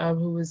Rosie,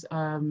 who was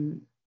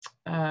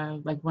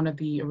like one of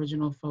the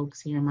original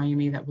folks here in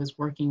Miami that was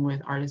working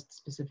with artists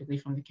specifically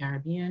from the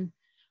Caribbean.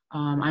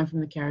 I'm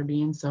from the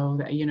Caribbean, so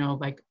that, you know,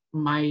 like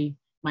my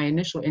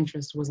initial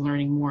interest was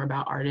learning more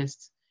about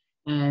artists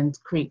and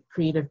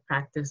creative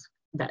practice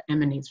that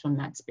emanates from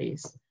that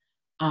space.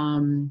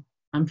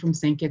 I'm from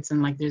St. Kitts,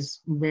 and like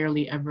there's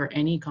rarely ever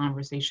any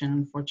conversation,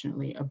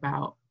 unfortunately,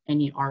 about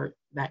any art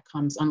that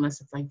comes,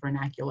 unless it's like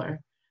vernacular,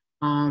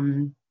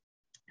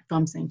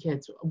 from St.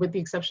 Kitts, with the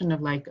exception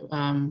of like,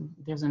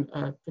 there's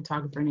a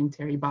photographer named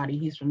Terry Body.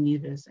 He's from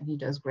Nevis and he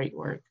does great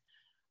work.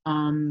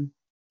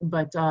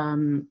 Like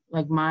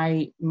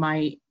my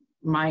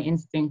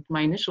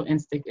initial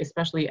instinct,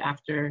 especially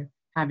after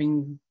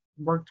having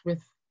worked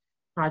with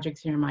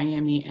projects here in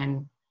Miami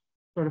and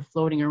sort of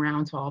floating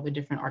around to all the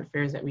different art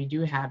fairs that we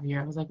do have here,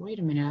 I was like, wait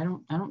a minute,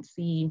 I don't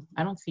see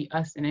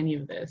us in any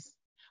of this.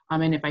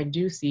 And if I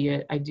do see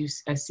it, I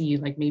see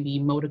like maybe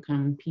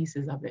modicum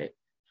pieces of it.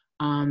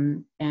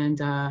 And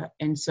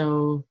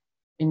so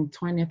in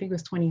I think it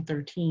was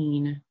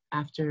 2013,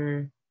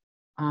 after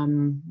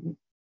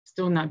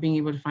still not being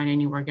able to find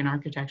any work in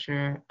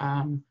architecture,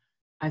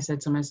 I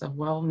said to myself,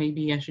 well,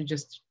 maybe I should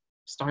just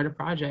start a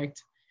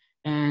project.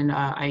 And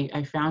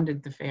I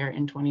founded the fair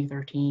in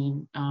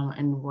 2013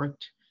 and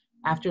worked,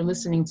 after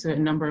listening to a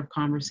number of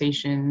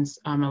conversations.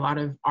 A lot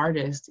of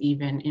artists,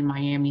 even in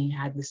Miami,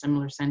 had the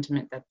similar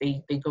sentiment that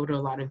they go to a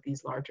lot of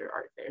these larger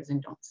art fairs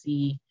and don't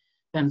see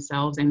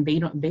themselves, and they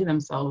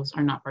themselves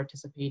are not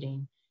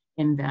participating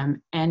in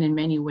them. And in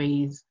many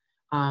ways,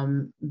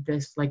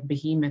 this like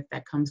behemoth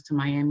that comes to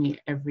Miami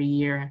every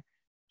year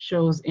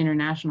shows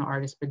international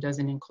artists, but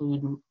doesn't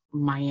include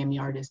Miami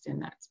artists in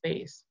that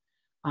space.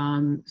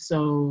 My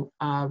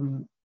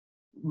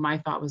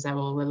thought was that,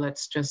 well,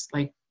 let's just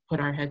like put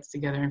our heads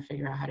together and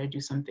figure out how to do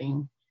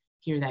something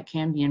here that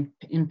can be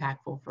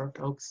impactful for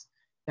folks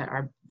that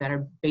are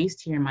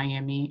based here in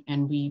Miami.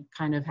 And we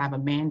kind of have a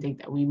mandate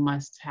that we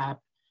must have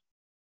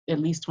at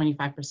least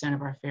 25%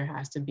 of our fair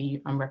has to be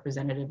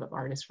representative of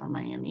artists from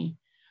Miami.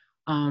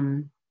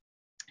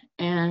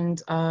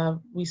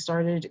 We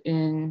started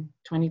in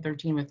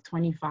 2013 with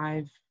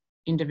 25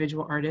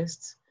 individual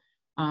artists,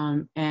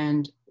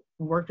 and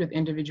worked with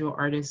individual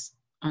artists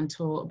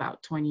until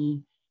about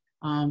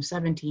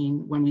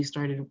 2017, when we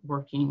started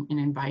working and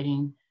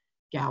inviting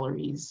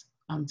galleries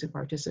to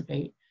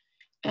participate.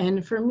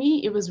 And for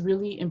me, it was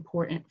really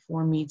important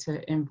for me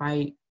to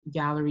invite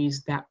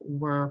galleries that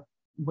were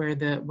where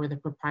the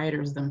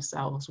proprietors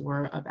themselves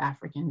were of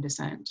African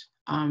descent,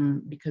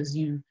 because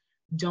you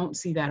don't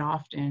see that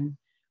often.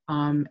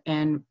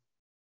 And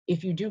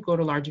if you do go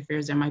to larger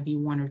fairs, there might be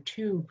one or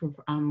two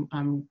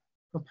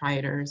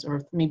proprietors,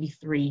 or maybe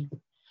three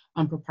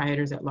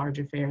proprietors at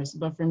larger fairs.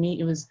 But for me,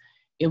 it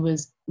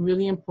was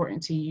really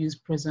important to use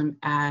PRIZM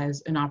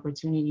as an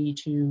opportunity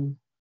to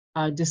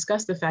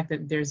discuss the fact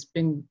that there's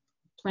been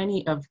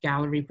plenty of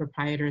gallery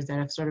proprietors that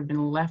have sort of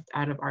been left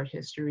out of art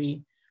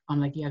history.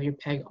 Like you have your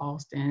Peg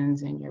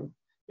Alstons and your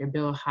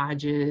Bill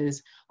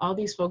Hodges. All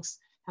these folks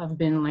have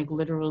been like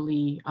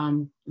literally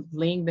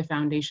laying the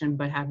foundation,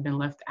 but have been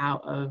left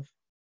out of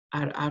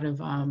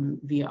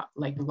the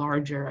like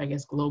larger, I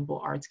guess,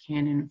 global arts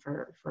canon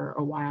for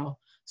a while.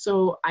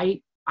 So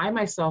I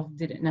myself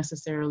didn't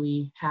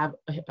necessarily have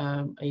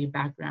a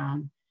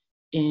background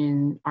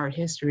in art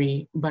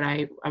history, but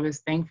I was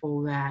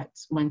thankful that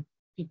when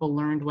people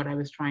learned what I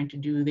was trying to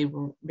do, they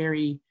were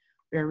very,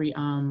 very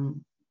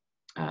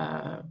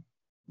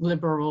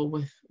liberal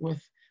with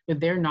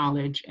their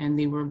knowledge, and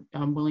they were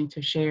willing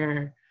to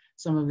share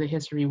some of the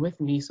history with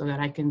me so that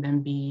I can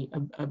then be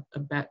a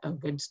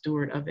good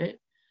steward of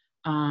it.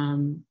 A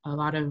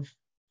lot of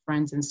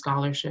friends in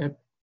scholarship.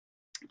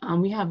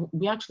 We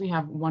actually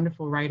have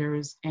wonderful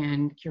writers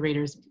and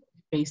curators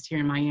based here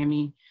in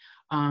Miami,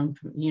 from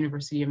the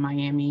University of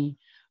Miami.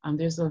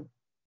 There's a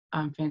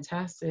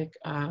fantastic,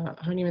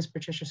 her name is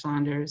Patricia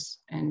Saunders,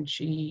 and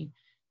she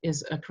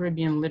is a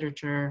Caribbean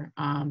literature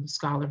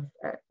scholar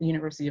at the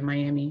University of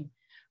Miami.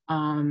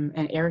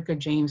 And Erica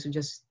James, who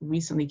just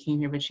recently came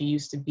here, but she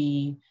used to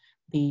be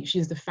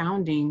she's the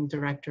founding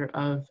director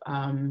of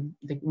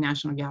the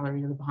National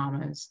Gallery of the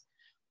Bahamas.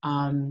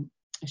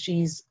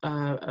 She's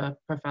a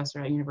professor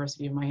at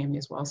University of Miami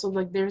as well. So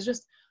like there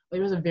was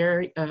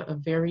a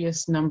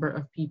various number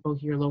of people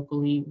here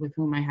locally with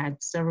whom I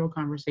had several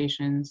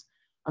conversations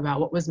about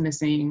what was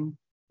missing,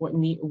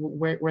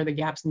 where the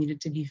gaps needed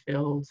to be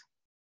filled.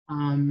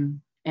 And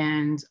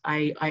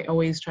I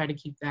always try to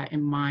keep that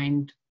in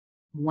mind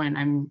when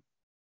I'm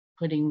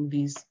putting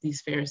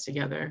these fairs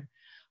together.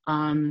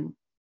 And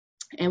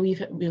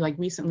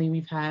recently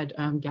we've had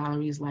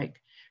galleries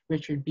like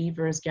Richard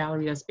Beaver's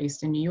gallery that's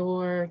based in New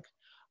York,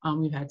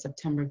 We've had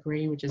September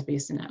Gray, which is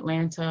based in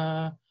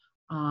Atlanta.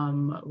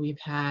 We've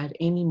had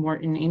Amy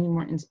Morton. Amy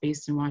Morton's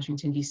based in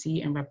Washington,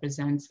 D.C. and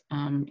represents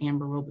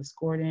Amber Robles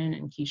Gordon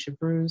and Keisha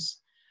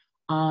Bruce.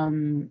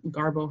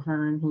 Garbo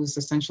Hearn, who's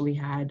essentially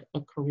had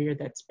a career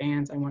that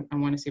spans, I want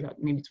to say about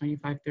maybe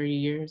 25, 30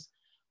 years.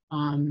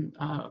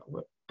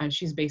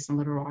 She's based in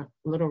Little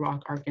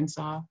Rock,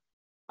 Arkansas.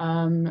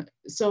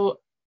 So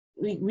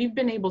we've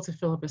been able to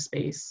fill up a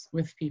space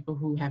with people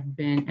who have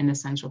been an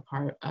essential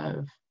part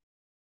of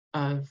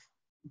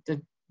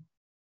the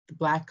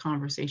Black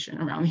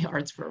conversation around the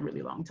arts for a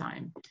really long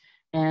time.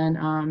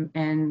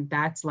 And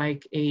that's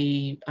like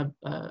the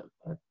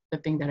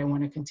thing that I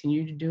want to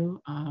continue to do.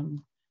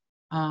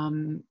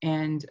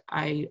 And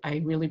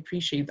I really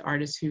appreciate the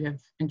artists who have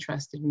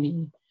entrusted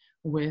me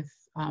with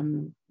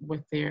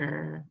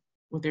their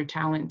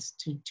talents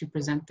to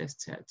present this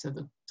to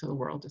the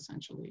world,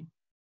 essentially.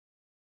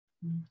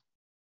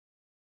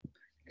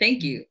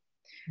 Thank you.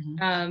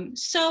 Mm-hmm.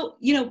 So,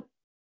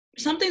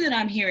 something that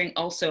I'm hearing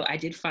also, I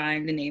did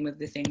find the name of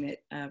the thing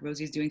that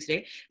Rosie's doing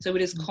today. So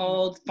it is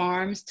called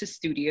Farms to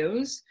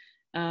Studios.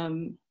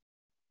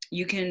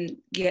 You can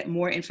get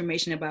more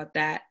information about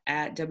that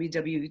at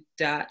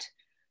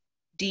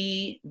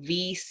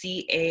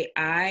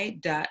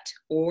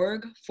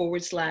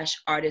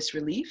www.dvcai.org/artist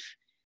relief.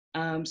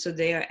 So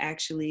they are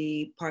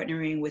actually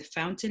partnering with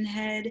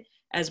Fountainhead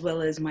as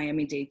well as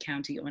Miami-Dade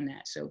County on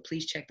that. So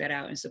please check that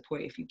out and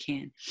support if you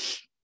can.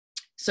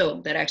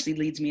 So that actually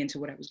leads me into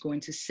what I was going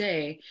to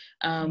say.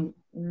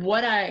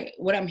 What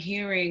I'm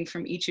hearing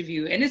from each of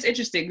you, and it's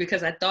interesting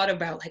because I thought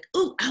about like,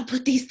 oh, I'll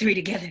put these three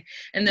together.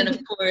 And then of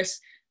course,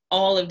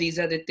 all of these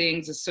other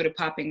things are sort of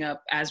popping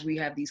up as we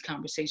have this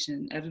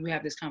conversation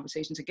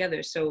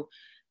together. So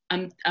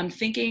I'm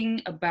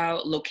thinking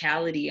about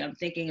locality. I'm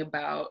thinking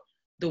about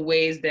the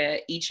ways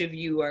that each of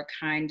you are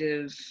kind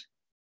of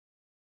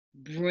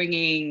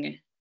bringing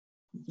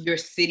your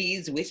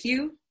cities with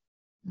you.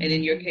 And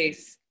in your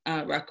case,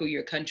 Raku,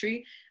 your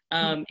country.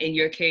 In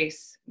your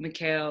case,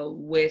 Mikhaile,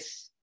 with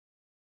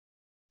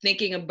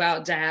thinking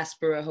about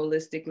diaspora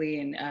holistically.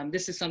 And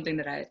this is something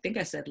that I think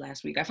I said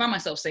last week. I find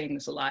myself saying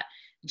this a lot.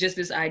 Just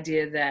this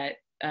idea that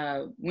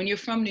when you're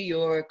from New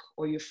York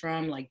or you're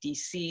from like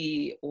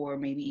DC or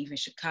maybe even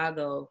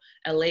Chicago,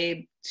 LA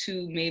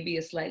to maybe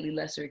a slightly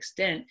lesser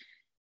extent,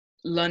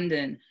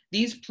 London,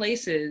 these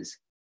places,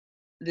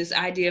 this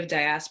idea of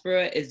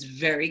diaspora is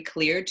very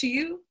clear to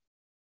you.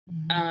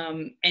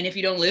 And if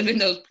you don't live in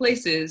those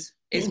places,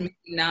 it's maybe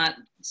not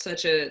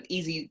such an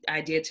easy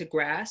idea to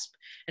grasp,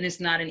 and it's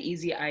not an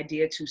easy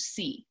idea to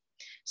see.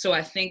 So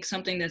I think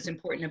something that's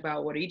important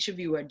about what each of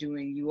you are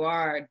doing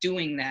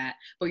that,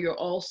 but you're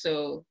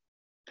also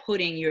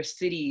putting your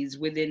cities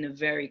within the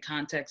very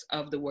context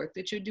of the work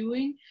that you're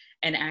doing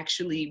and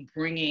actually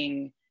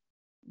bringing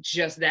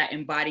just that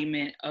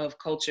embodiment of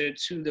culture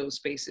to those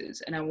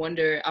spaces. And I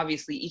wonder,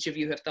 obviously, each of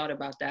you have thought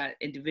about that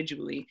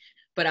individually,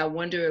 but I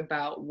wonder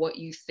about what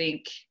you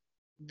think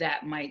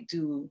that might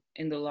do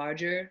in the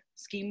larger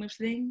scheme of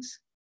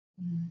things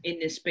in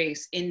this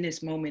space, in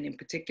this moment in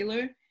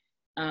particular,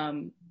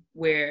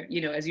 where,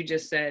 as you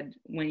just said,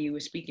 when you were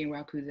speaking,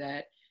 Raku,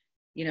 that,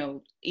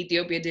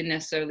 Ethiopia didn't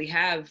necessarily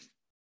have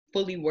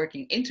fully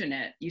working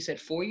internet. You said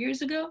 4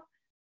 years ago?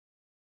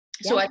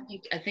 Yeah. So I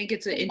think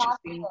it's an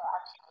interesting...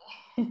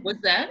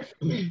 What's that?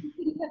 We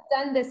could have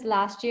done this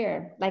last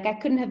year. Like I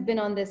couldn't have been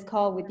on this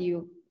call with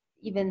you,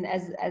 even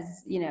as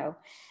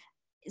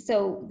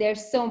so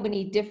there's so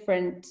many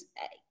different,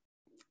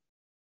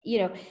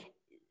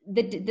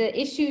 the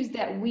issues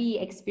that we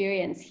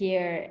experience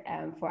here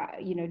for,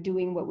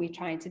 doing what we're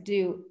trying to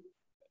do.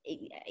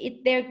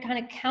 There are kind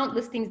of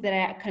countless things that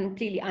are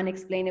completely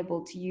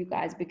unexplainable to you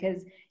guys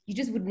because you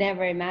just would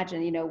never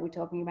imagine, we're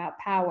talking about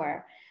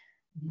power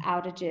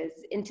outages.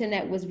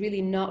 Internet was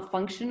really not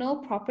functional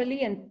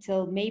properly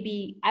until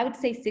maybe, I would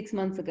say 6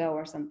 months ago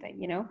or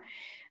something,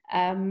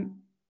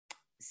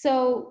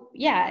 So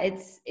yeah,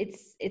 it's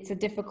a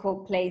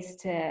difficult place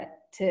to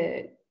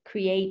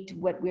create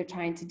what we're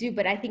trying to do.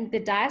 But I think the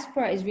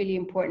diaspora is really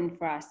important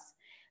for us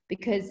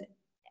because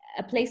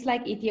a place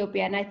like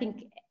Ethiopia, and I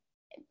think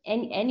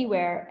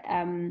anywhere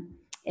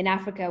in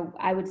Africa,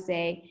 I would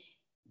say,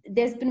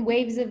 there's been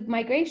waves of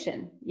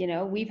migration.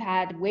 We've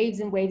had waves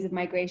and waves of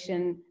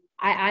migration.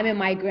 I'm a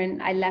migrant.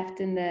 I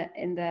left in the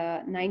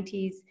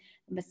 90s.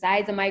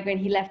 Besides a migrant,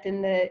 he left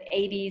in the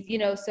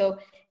 80s, so,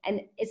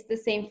 and it's the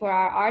same for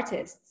our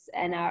artists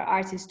and our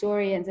art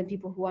historians and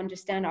people who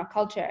understand our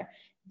culture.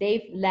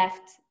 They've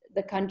left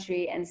the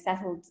country and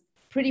settled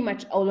pretty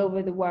much all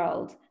over the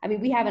world. I mean,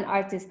 we have an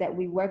artist that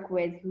we work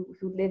with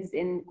who lives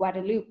in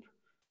Guadeloupe,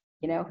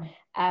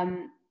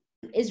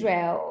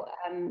 Israel,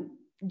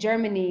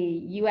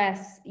 Germany,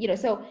 US,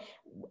 so,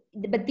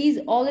 but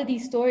all of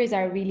these stories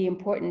are really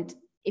important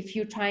if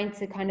you're trying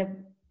to kind of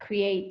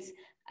create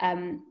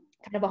kind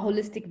of a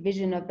holistic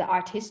vision of the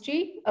art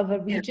history of a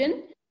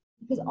region,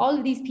 because all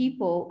of these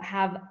people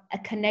have a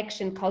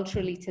connection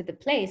culturally to the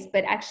place.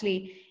 But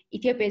actually,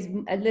 Ethiopia is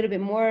a little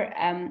bit more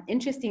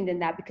interesting than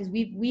that because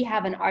we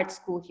have an art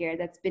school here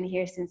that's been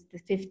here since the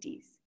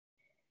 50s.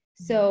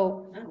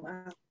 So oh,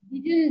 wow.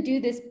 we didn't do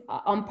this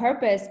on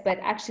purpose, but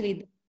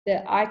actually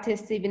the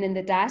artists, even in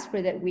the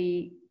diaspora that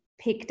we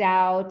picked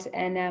out,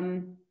 and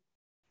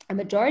a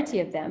majority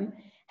of them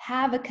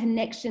have a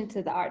connection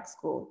to the art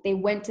school. They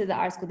went to the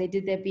art school, they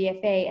did their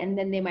BFA, and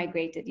then they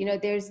migrated. You know,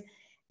 there's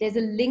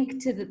a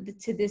link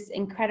to this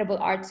incredible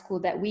art school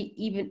that we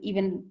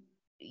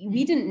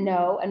we didn't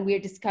know, and we're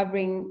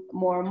discovering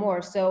more and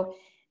more. So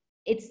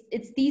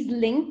it's these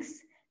links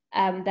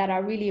that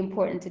are really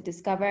important to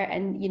discover,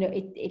 and you know,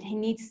 it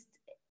needs,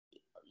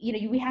 you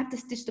know, we have to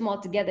stitch them all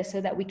together so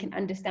that we can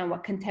understand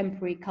what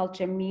contemporary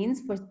culture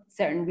means for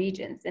certain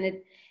regions,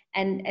 and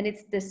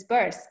it's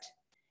dispersed.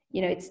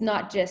 You know, it's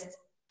not just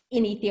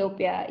in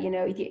Ethiopia. You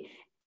know,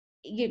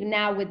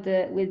 now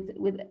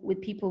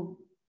with people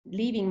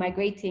leaving,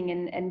 migrating,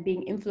 and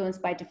being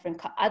influenced by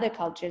different other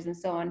cultures and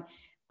so on,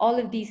 all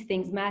of these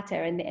things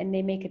matter, and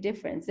they make a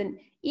difference. And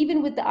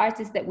even with the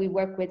artists that we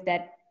work with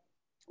that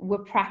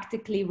were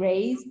practically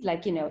raised,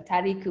 like, you know,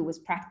 Tariku was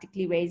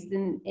practically raised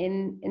in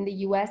the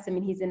US. I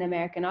mean, he's an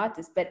American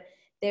artist, but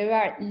there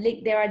are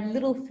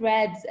little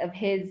threads of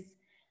his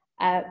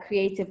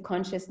creative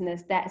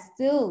consciousness that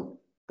still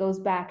goes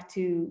back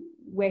to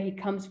where he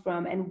comes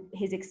from and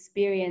his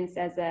experience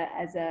as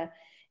a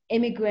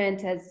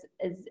immigrant, as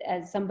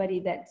somebody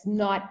that's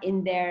not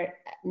in their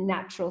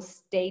natural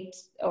state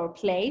or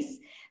place.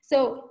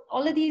 So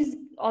all of these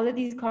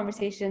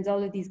conversations,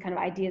 all of these kind of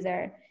ideas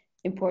are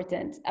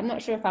important. I'm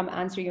not sure if I'm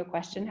answering your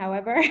question,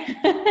 however,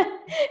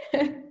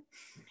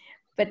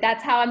 but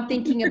that's how I'm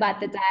thinking about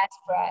the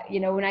diaspora. You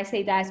know, when I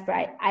say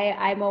diaspora,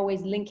 I'm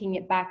always linking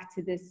it back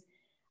to this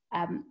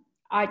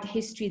art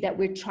history that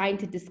we're trying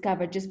to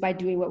discover just by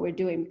doing what we're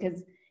doing,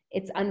 because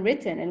it's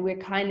unwritten and we're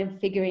kind of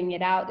figuring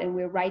it out and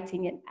we're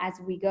writing it as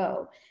we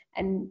go.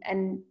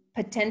 And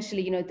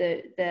potentially, you know,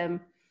 the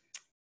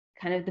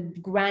kind of the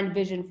grand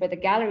vision for the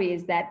gallery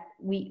is that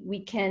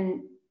we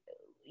can,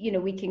 you know,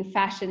 we can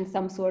fashion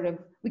some sort of,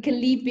 we can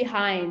leave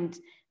behind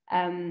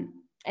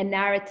a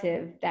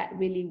narrative that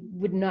really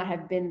would not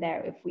have been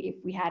there if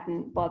we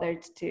hadn't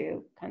bothered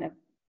to kind of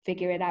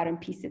figure it out and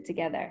piece it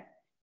together.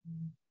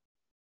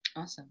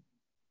 Awesome.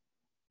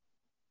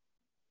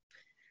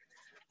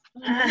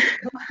 I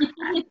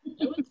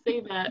would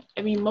say that,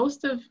 I mean,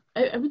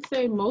 I would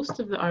say most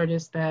of the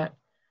artists that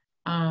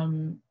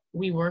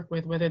we work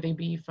with, whether they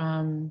be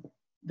from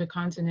the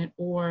continent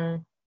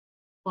or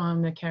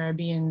from the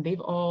Caribbean, they've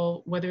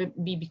all, whether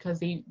it be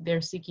because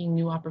they're seeking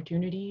new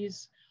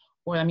opportunities,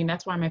 or, I mean,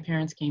 that's why my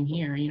parents came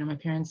here. You know, my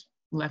parents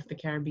left the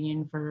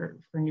Caribbean for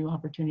new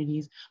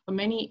opportunities. But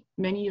many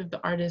of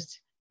the artists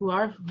who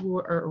are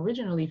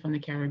originally from the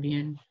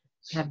Caribbean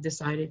have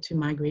decided to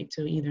migrate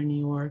to either New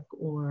York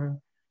or,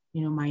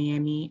 you know,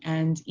 Miami.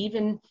 And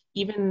even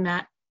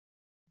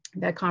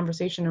that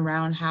conversation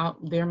around how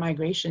their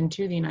migration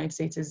to the United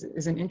States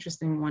is an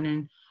interesting one,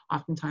 and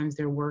oftentimes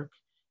their work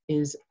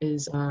is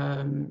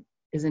an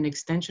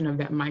extension of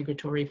that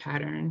migratory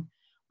pattern,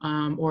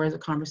 or is a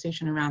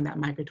conversation around that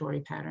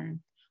migratory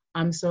pattern.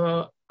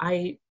 So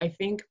I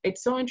think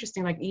it's so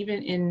interesting, like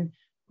even in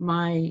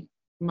my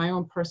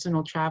own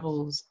personal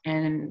travels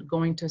and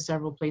going to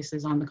several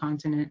places on the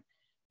continent,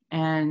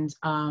 and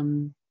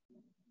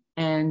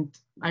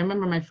I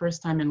remember my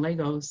first time in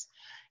Lagos,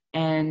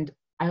 and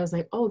I was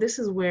like, oh, this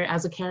is where,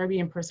 as a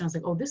Caribbean person, I was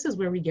like, oh, this is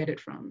where we get it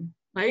from.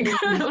 Like,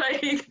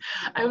 like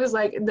I was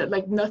like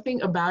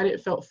nothing about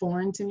it felt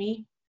foreign to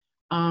me.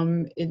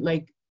 It,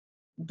 like,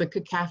 the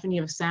cacophony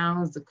of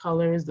sounds, the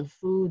colors, the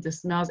food, the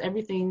smells,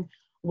 everything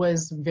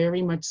was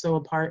very much so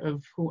a part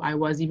of who I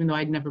was, even though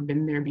I'd never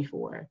been there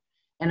before.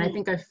 And I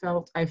think I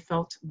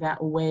felt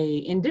that way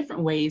in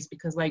different ways,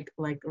 because like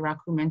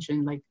Raku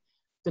mentioned, like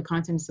the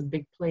continent's a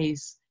big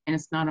place and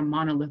it's not a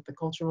monolith. The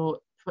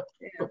cultural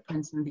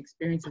footprints and the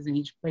experiences in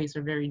each place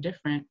are very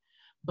different.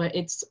 But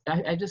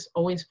I just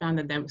always found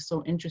that was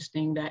so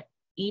interesting, that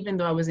even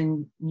though I was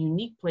in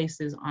unique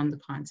places on the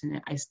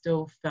continent, I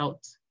still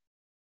felt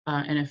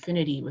an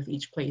affinity with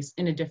each place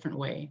in a different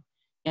way.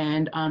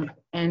 And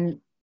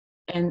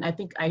I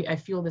think I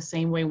feel the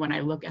same way when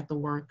I look at the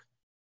work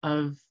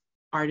of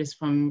artists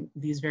from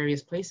these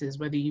various places,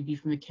 whether you be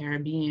from the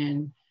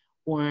Caribbean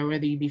or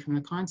whether you be from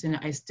the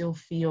continent. I still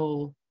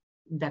feel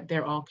that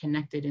they're all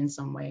connected in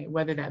some way,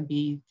 whether that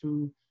be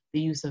through the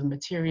use of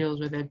materials,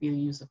 whether that be the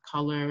use of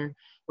color,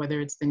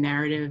 whether it's the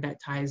narrative that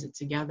ties it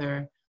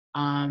together.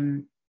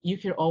 You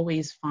can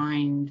always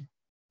find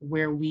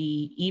where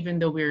we, even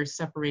though we're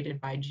separated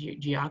by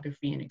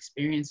geography and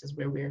experiences,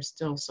 where we're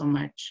still so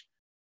much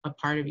a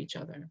part of each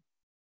other.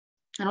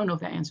 I don't know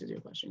if that answers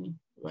your question,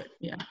 but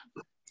yeah.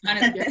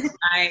 Honestly,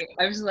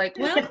 I was like,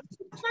 well,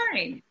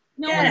 fine.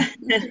 No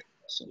one.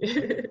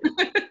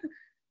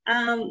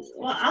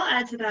 Well, I'll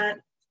add to that.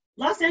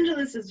 Los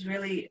Angeles is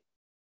really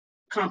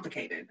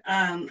complicated.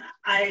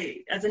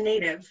 As a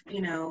native,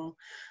 you know,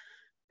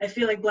 I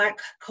feel like Black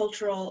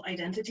cultural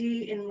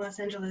identity in Los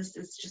Angeles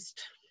is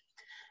just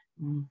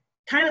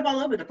kind of all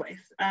over the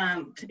place.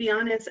 To be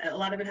honest, a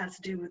lot of it has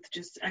to do with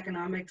just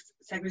economics,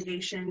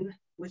 segregation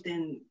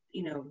within,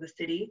 you know, the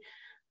city.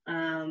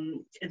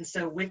 And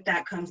so with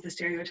that comes the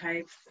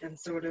stereotypes and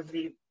sort of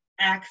the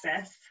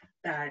access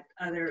that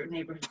other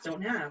neighborhoods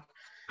don't have.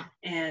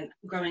 And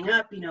growing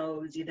up, you know,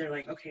 it was either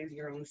like, okay,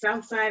 you're on the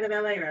south side of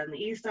LA or on the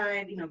east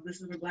side, you know,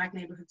 this is where Black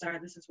neighborhoods are,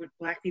 this is what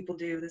Black people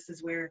do, this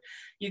is where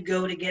you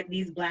go to get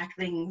these Black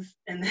things,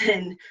 and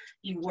then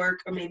you work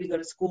or maybe go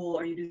to school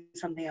or you do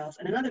something else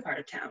in another part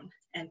of town,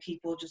 and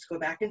people just go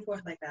back and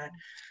forth like that.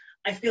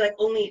 I feel like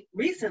only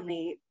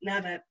recently,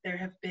 now that there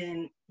have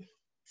been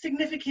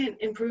significant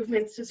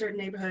improvements to certain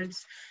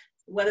neighborhoods,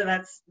 whether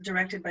that's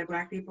directed by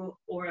Black people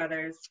or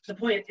others,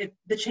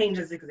 the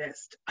changes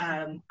exist.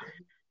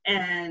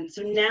 And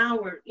so now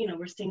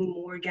we're seeing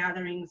more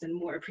gatherings and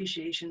more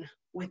appreciation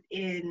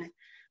within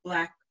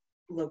Black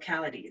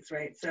localities,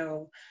 right?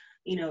 So,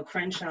 you know,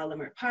 Crenshaw,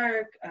 Leimert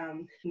Park,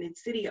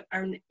 Mid-City,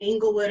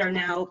 Inglewood are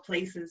now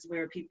places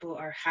where people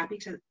are happy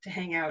to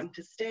hang out and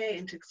to stay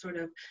and to sort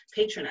of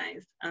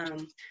patronize.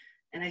 And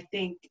I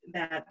think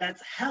that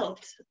that's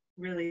helped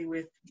really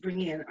with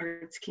bringing an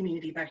arts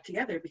community back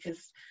together,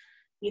 because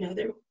you know,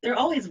 there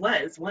always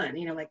was one,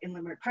 you know, like in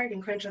Leimert Park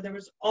and Crenshaw, there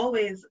was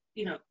always,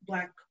 you know,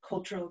 Black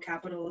cultural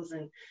capitals.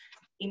 And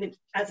even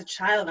as a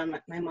child,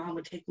 my mom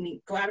would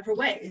go out of her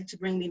way to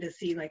bring me to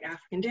see like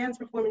African dance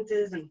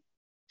performances and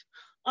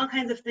all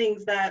kinds of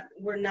things that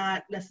were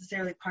not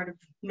necessarily part of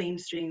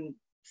mainstream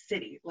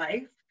city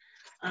life.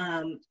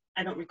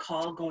 I don't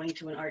recall going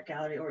to an art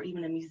gallery or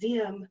even a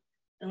museum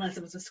unless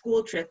it was a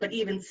school trip, but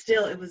even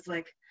still, it was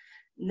like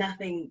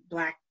nothing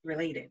Black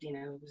related, you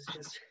know, it was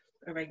just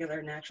a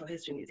regular natural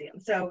history museum.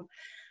 So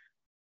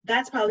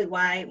that's probably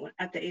why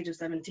at the age of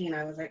 17,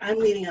 I was like, I'm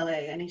leaving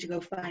LA, I need to go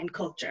find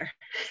culture.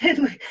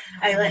 And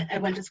I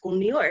went to school in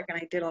New York and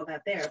I did all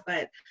that there.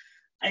 But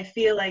I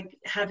feel like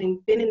having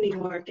been in New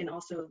York and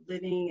also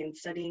living and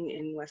studying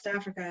in West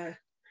Africa,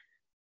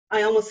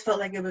 I almost felt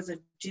like it was a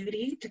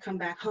duty to come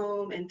back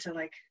home and to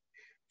like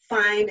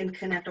find and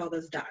connect all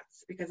those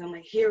dots, because I'm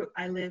like, here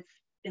I live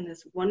in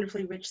this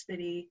wonderfully rich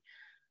city.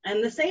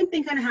 And the same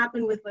thing kind of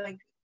happened with like,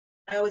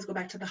 I always go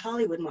back to the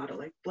Hollywood model,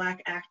 like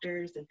Black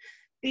actors and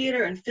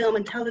theater and film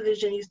and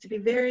television used to be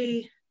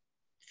very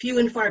few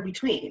and far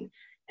between.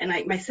 And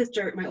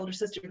my older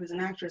sister, who's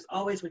an actress,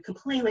 always would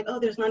complain like, oh,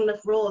 there's not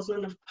enough roles, not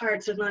enough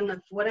parts, there's not enough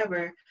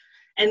whatever.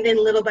 And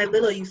then little by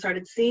little, you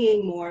started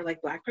seeing more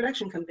like Black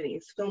production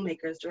companies,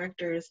 filmmakers,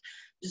 directors,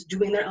 just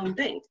doing their own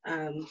thing.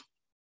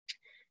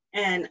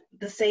 And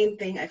the same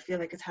thing I feel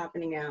like is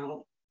happening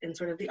now in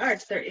sort of the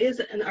arts. There is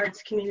an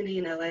arts community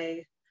in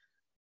LA.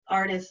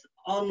 Artists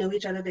all know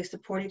each other, they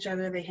support each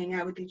other, they hang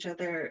out with each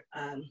other,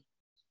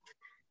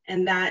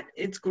 and that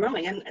it's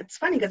growing. And it's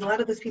funny because a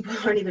lot of those people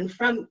aren't even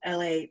from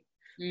LA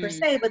per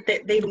se, but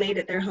they've made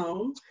it their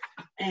home.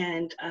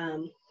 And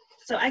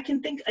so I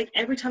can think like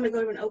every time I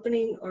go to an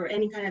opening or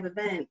any kind of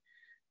event,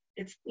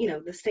 it's, you know,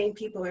 the same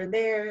people are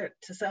there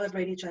to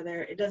celebrate each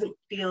other. It doesn't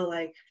feel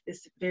like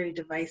this very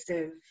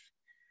divisive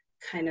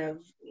kind of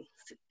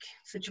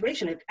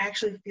situation. It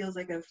actually feels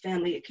like a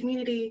family, a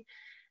community.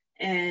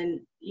 And,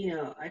 you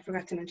know, I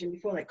forgot to mention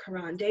before, like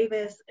Karan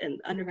Davis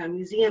and Underground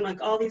Museum,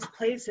 like all these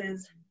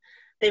places,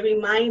 they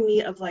remind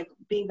me of like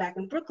being back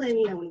in Brooklyn,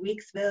 you know, when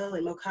Weeksville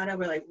and Mokata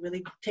were like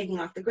really taking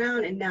off the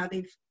ground, and now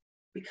they've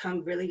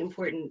become really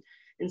important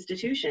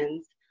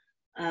institutions.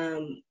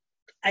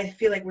 I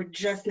feel like we're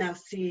just now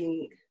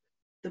seeing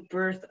the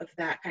birth of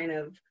that kind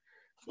of,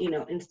 you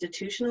know,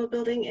 institutional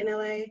building in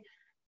LA.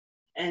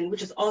 And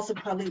which is also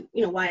probably,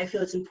 you know, why I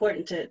feel it's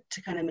important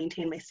to kind of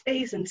maintain my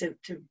space and to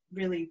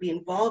really be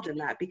involved in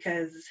that,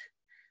 because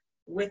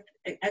with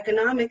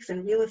economics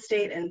and real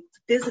estate and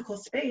physical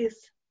space,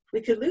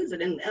 we could lose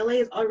it. And LA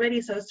is already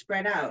so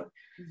spread out.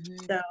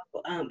 So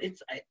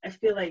I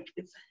feel like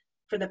it's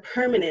for the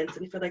permanence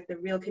and for like the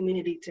real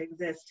community to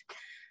exist.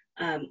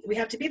 We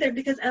have to be there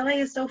because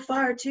LA is so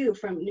far too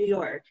from New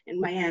York and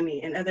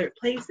Miami and other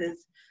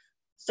places.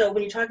 So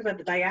when you talk about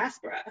the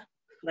diaspora,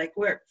 like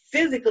we're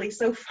physically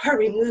so far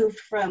removed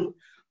from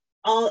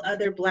all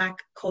other Black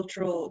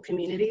cultural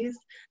communities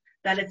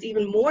that it's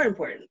even more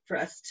important for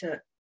us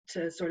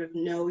to sort of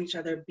know each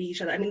other, be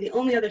each other. I mean, the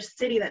only other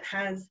city that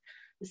has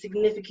a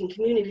significant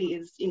community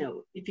is, you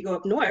know, if you go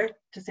up north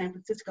to San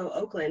Francisco,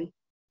 Oakland,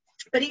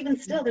 but even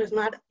still, there's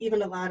not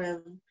even a lot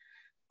of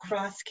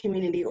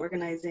cross-community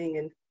organizing,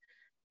 and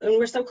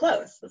we're so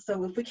close.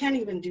 So if we can't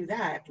even do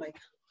that, like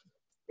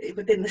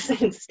within the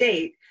same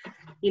state,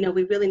 you know,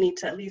 we really need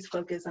to at least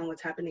focus on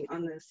what's happening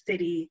on the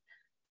city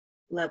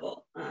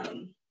level.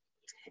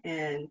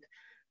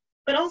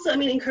 But also, I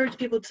mean, encourage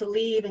people to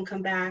leave and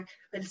come back,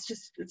 but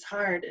it's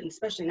hard, and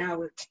especially now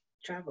with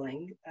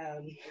traveling,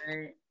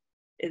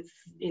 it's,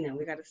 you know,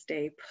 we got to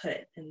stay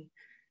put. And,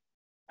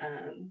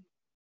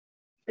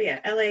 but yeah,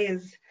 LA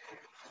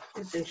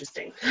it's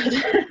interesting.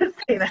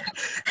 Say that.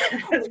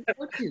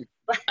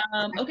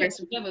 Okay,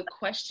 so we have a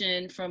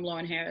question from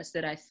Lauren Harris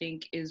that I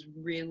think is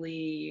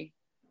really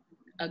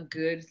a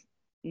good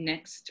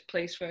next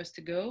place for us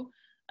to go.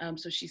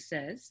 So she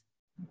says,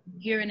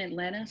 here in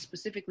Atlanta,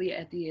 specifically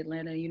at the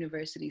Atlanta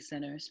University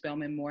Center,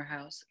 Spelman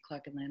Morehouse,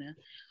 Clark, Atlanta,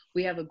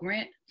 We have a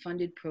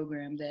grant-funded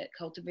program that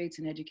cultivates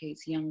and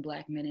educates young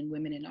Black men and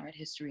women in art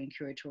history and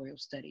curatorial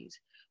studies.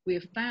 We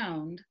have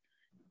found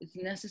it's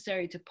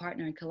necessary to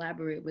partner and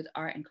collaborate with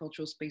art and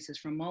cultural spaces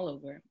from all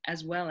over,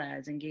 as well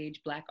as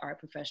engage Black art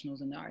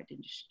professionals in the art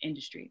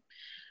industry.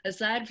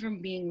 Aside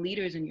from being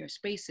leaders in your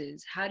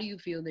spaces, how do you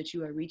feel that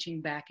you are reaching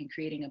back and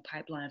creating a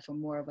pipeline for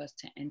more of us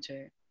to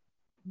enter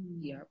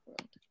the art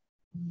world?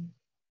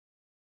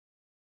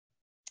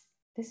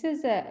 This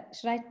is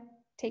should I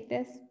take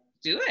this?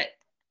 Do it.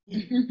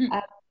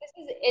 This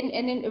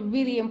is a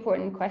really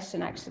important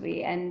question,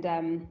 actually,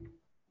 and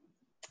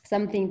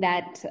something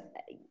that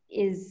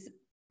is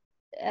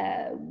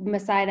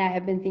Masai and I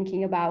have been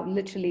thinking about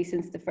literally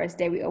since the first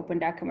day we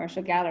opened our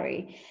commercial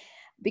gallery.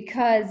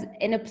 Because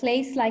in a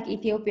place like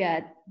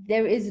Ethiopia,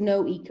 there is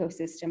no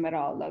ecosystem at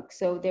all. Look,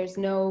 so there's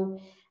no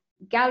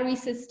gallery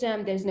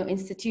system, there's no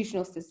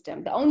institutional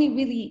system. The only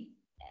really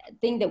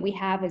thing that we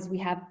have is we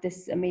have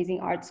this amazing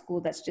art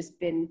school that's just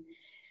been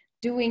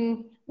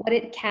doing what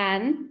it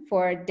can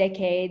for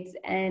decades,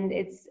 and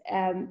it's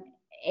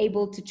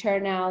able to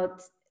churn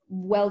out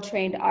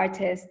well-trained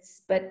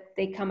artists, but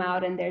they come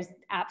out and there's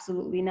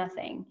absolutely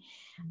nothing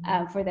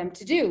for them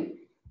to do.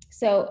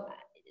 So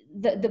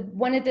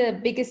one of the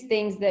biggest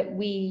things that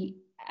we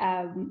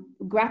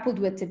grappled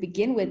with to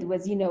begin with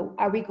was, you know,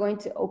 are we going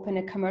to open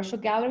a commercial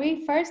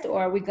gallery first,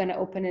 or are we going to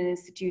open an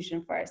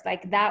institution first?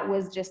 Like, that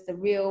was just the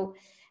real,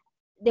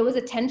 there was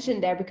a tension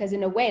there, because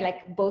in a way,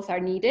 like, both are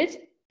needed,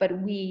 but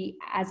we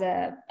as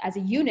a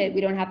unit,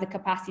 we don't have the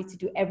capacity to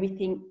do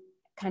everything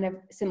kind of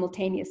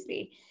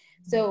simultaneously.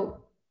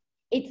 So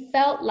it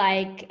felt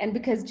like, and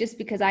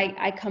because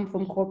I come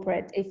from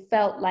corporate, it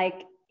felt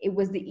like it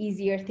was the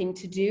easier thing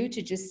to do,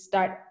 to just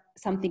start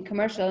something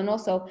commercial. And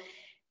also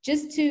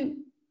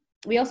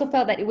we also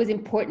felt that it was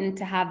important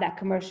to have that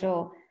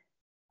commercial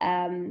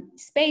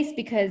space,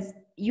 because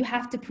you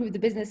have to prove the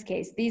business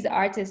case. These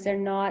artists are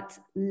not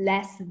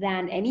less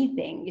than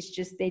anything. It's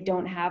just they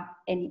don't have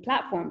any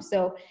platform.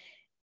 So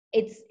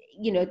it's,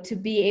 you know, to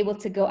be able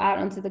to go out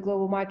onto the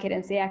global market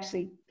and say,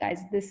 actually,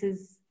 guys, this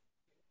is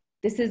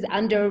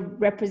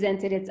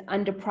underrepresented, it's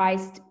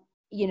underpriced.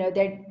 You know,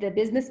 the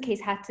business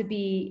case had to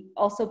be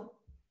also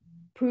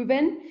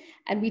proven,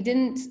 and we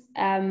didn't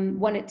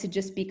want it to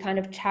just be kind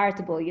of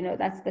charitable. You know,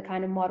 that's the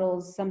kind of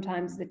models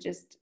sometimes that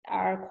just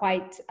are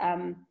quite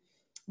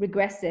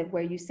regressive,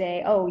 where you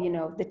say, oh, you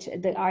know,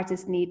 the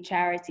artists need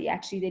charity.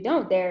 Actually, they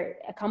don't. They're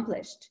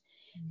accomplished.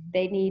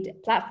 They need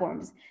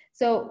platforms.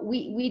 So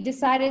we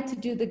decided to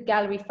do the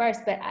gallery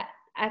first, but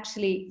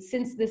actually,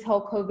 since this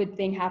whole COVID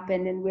thing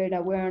happened and we're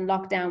on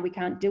lockdown, we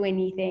can't do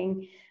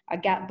anything.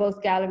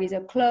 Both galleries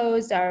are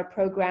closed. Our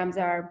programs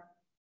are,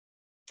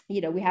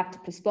 you know, we have to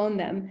postpone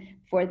them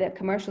for the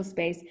commercial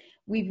space.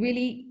 We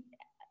really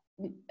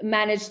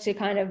managed to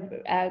kind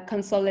of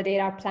consolidate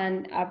our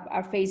plan,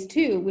 our phase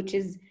 2, which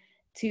is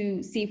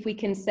to see if we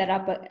can set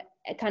up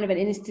a kind of an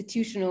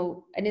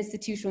institutional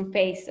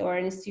face or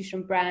an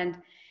institution brand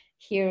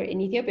here in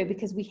Ethiopia,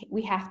 because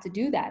we have to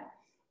do that.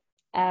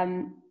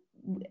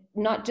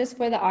 Not just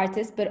for the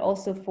artists, but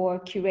also for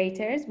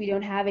curators. We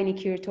don't have any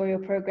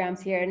curatorial programs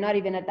here, not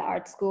even at the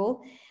art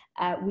school.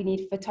 We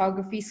need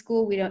photography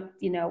school. We don't,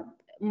 you know,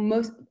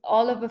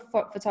 all of the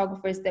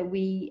photographers that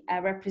we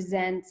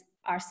represent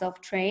are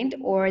self-trained,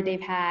 or they've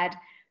had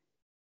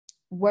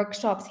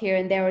workshops here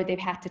and there, or they've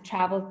had to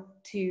travel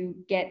to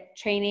get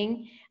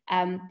training.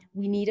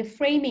 We need a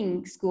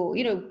framing school,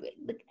 you know,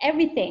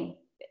 everything,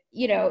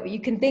 you know, you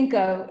can think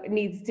of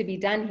needs to be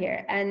done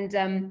here. And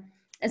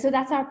so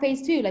that's our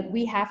phase 2. Like,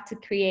 we have to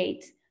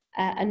create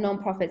a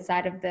nonprofit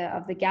side of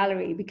the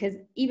gallery, because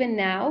even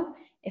now,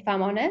 if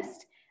I'm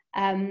honest,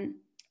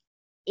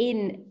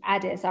 in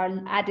Addis,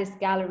 our Addis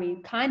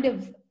gallery kind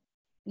of,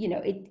 you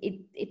know,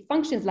 it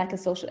functions like a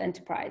social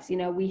enterprise. You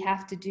know, we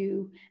have to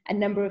do a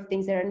number of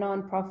things that are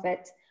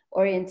nonprofit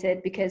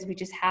oriented, because we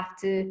just have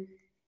to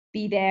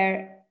be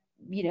there.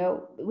 You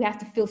know, we have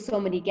to fill so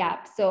many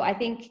gaps. So I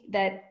think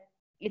that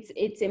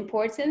it's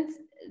important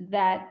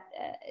that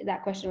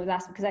that question was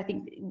asked, because I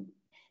think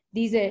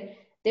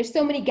there's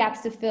so many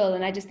gaps to fill,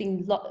 and I just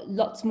think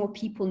lots more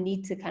people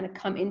need to kind of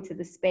come into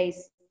the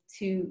space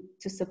to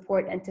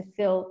support and to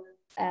fill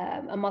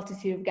a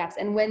multitude of gaps.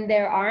 And when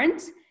there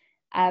aren't,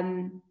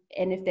 and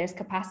if there's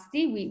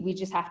capacity, we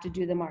just have to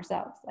do them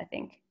ourselves, I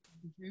think.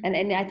 Mm-hmm.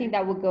 And I think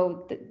that will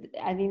go.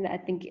 I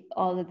think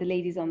all of the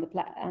ladies on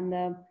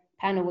the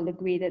panel will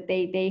agree that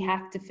they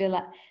have to fill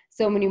up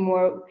so many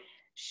more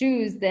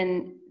shoes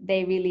than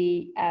they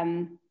really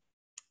ought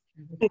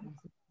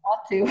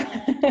to.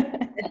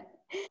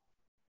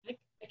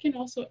 I can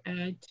also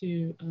add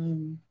to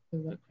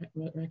what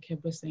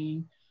Rakib was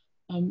saying.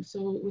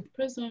 So with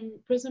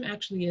PRIZM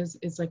actually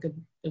is like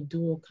a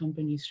dual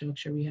company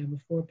structure. We have a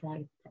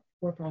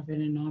for-profit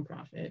and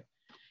nonprofit,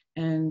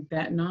 and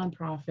that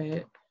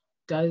nonprofit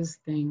does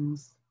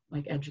things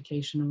like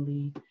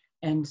educationally.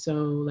 And so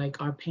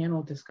like our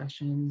panel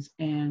discussions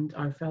and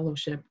our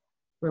fellowship,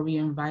 where we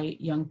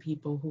invite young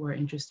people who are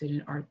interested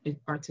in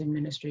arts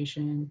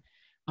administration,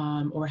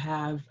 or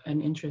have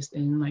an interest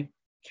in like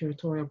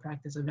curatorial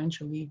practice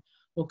eventually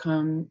will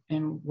come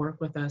and work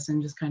with us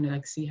and just kind of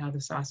like see how the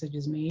sausage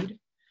is made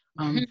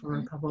for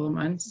a couple of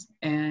months.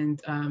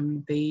 And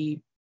they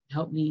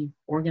help me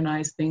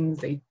organize things.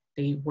 They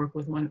work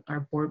with one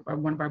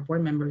of our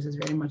board members is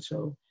very much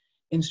so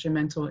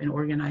instrumental in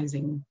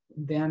organizing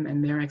them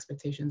and their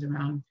expectations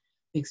around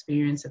the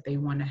experience that they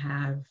want to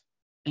have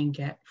and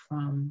get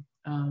from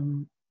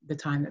the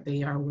time that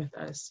they are with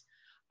us.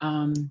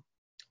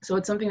 So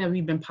it's something that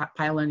we've been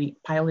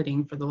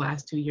piloting for the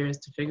last 2 years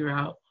to figure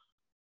out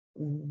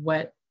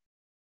what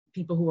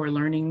people who are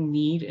learning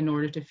need in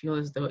order to feel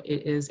as though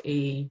it is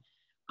a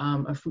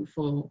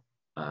fruitful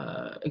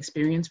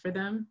experience for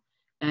them.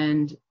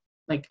 And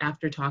like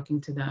after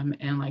talking to them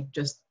and like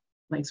just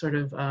like sort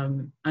of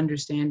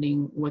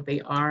understanding what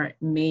they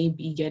may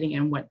be getting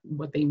and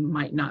what they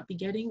might not be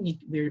getting,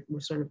 we're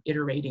sort of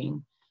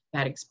iterating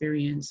that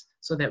experience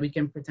so that we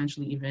can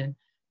potentially even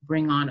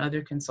bring on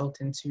other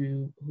consultants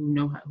who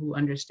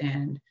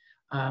understand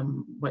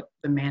what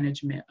the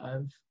management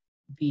of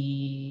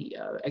the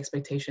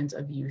expectations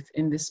of youth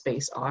in this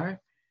space are.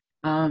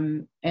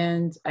 And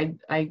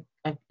I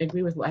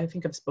agree with, I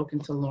think I've spoken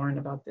to Lauren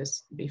about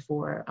this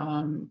before.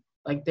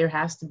 Like there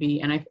has to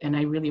be, and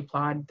I really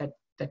applaud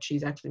that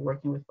she's actually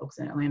working with folks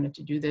in Atlanta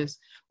to do this.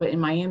 But in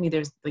Miami,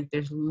 there's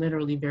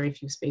literally very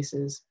few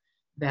spaces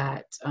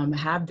that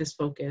have this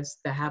focus,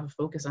 that have a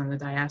focus on the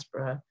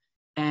diaspora,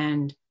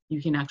 and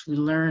you can actually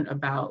learn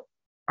about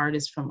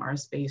artists from our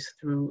space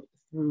through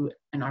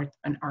an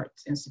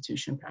arts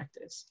institution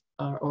practice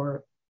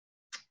or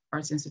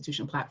arts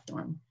institution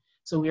platform.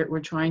 So we're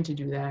trying to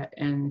do that,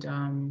 and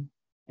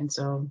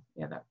so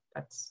yeah,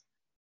 that's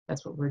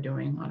what we're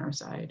doing on our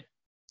side.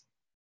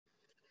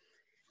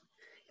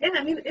 Yeah,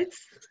 I mean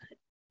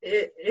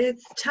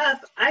it's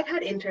tough. I've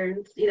had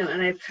interns,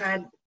 and I've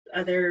had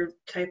other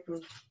type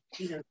of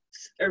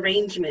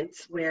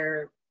arrangements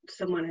where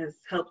someone has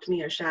helped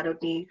me or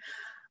shadowed me.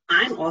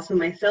 I'm also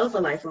myself a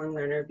lifelong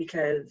learner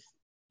because,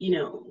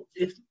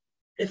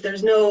 if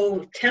there's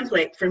no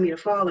template for me to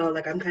follow,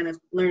 like I'm kind of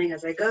learning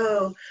as I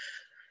go,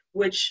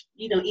 which,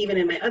 even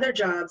in my other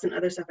jobs and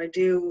other stuff I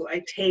do,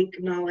 I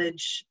take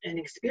knowledge and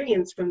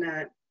experience from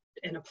that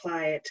and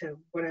apply it to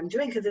what I'm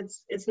doing,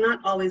 because it's not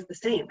always the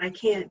same. I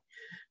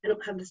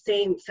don't have the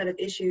same set of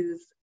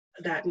issues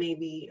that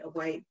maybe a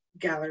white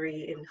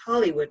gallery in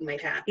Hollywood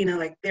might have,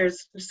 like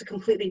there's just a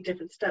completely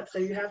different stuff. So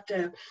you have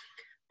to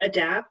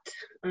adapt.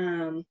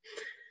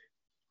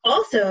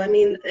 Also, I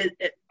mean,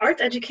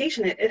 arts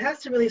education, it has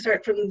to really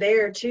start from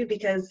there too,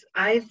 because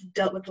I've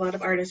dealt with a lot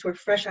of artists who are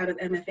fresh out of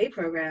MFA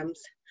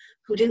programs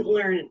who didn't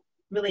learn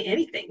really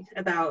anything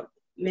about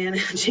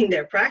managing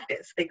their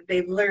practice.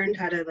 They've learned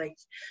how to like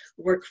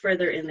work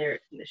further in their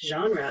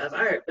genre of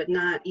art, but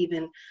not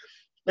even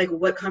like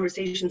what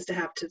conversations to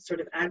have to sort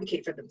of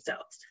advocate for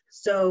themselves.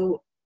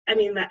 So, I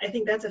mean, I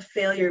think that's a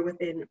failure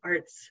within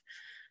arts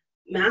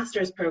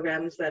master's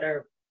programs that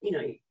are,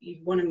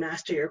 you want to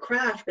master your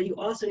craft, but you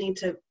also need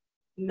to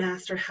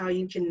master how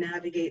you can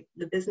navigate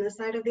the business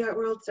side of the art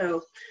world.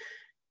 So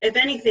if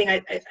anything, I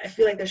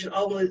feel like there should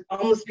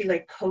almost be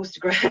like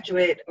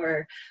postgraduate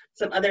or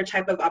some other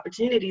type of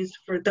opportunities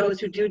for those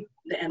who do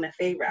the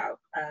MFA route,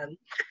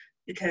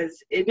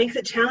 because it makes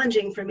it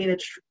challenging for me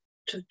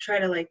to try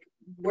to like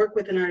work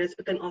with an artist,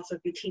 but then also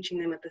be teaching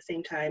them at the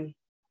same time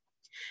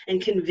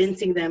and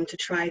convincing them to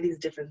try these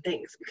different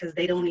things, because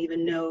they don't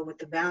even know what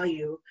the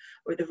value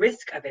or the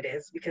risk of it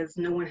is, because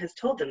no one has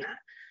told them that.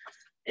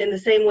 In the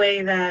same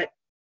way that,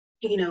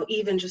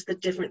 even just the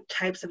different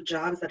types of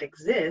jobs that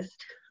exist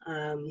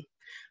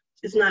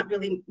is not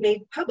really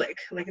made public,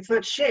 like it's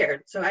not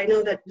shared. So I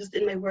know that just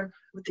in my work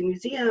with the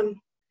museum,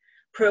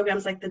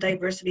 programs like the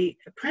Diversity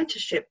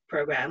Apprenticeship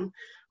Program,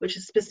 which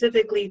is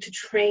specifically to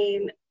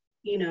train,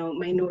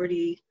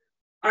 minority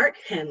art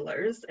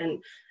handlers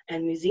and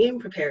museum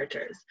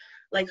preparators.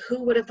 Like,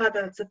 who would have thought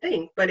that's a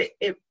thing? But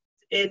it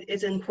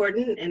is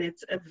important, and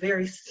it's a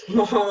very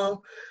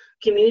small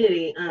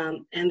community,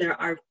 and there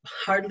are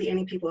hardly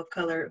any people of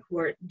color who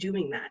are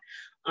doing that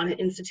on an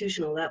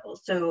institutional level.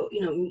 So,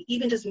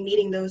 even just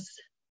meeting those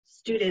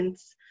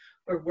students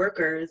or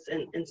workers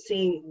and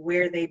seeing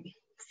where they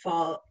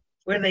fall,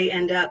 where they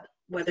end up,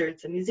 whether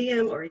it's a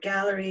museum or a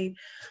gallery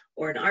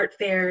or an art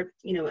fair,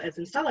 as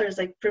installers,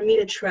 like for me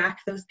to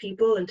track those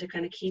people and to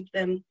kind of keep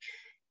them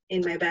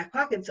in my back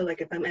pocket. So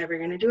like if I'm ever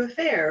going to do a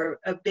fair or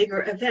a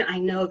bigger event, I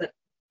know that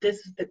this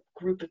is the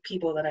group of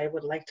people that I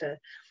would like to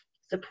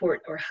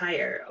support or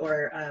hire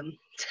or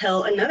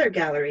tell another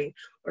gallery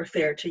or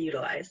fair to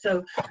utilize.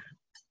 So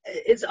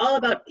it's all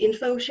about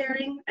info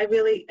sharing. I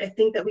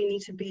think that we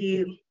need to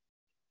be,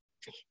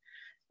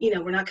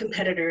 we're not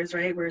competitors,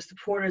 right? We're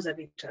supporters of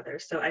each other.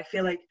 So I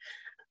feel like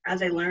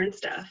as I learn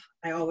stuff,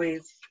 I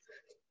always,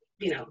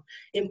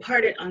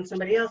 impart it on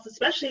somebody else,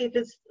 especially if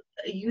it's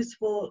a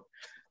useful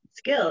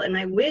skill. And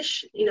I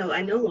wish,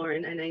 I know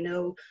Lauren and I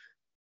know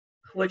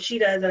what she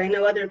does, and I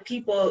know other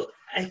people.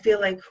 I feel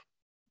like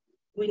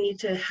we need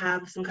to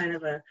have some kind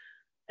of a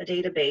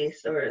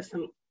database or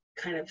some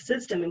kind of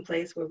system in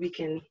place where we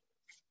can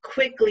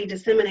quickly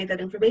disseminate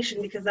that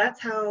information, because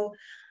that's how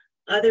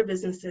other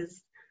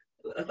businesses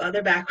of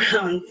other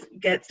backgrounds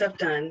get stuff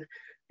done.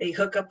 They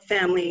hook up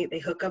family, they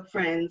hook up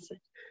friends,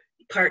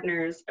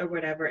 partners, or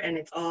whatever, and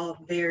it's all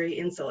very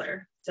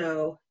insular.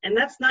 So, and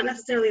that's not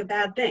necessarily a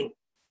bad thing.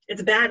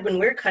 It's bad when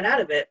we're cut out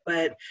of it,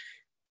 but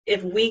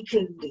if we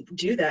can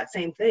do that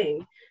same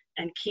thing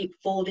and keep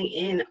folding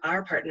in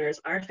our partners,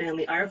 our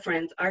family, our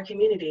friends, our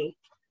community,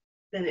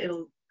 then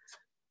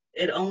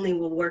it only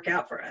will work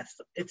out for us.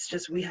 It's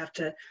just we have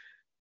to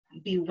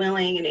be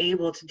willing and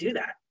able to do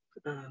that,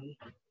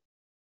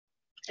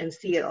 and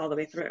see it all the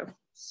way through.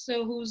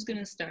 So who's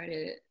gonna start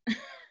it?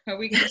 Are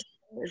we gonna?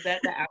 Is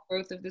that the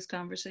outgrowth of this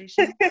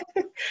conversation?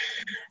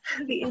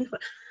 The info.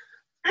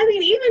 I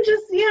mean, even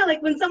just, yeah,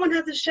 like when someone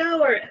has a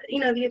show or,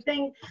 the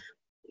thing,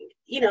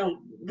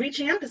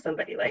 reaching out to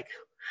somebody like,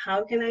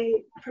 how can I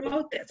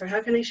promote this? Or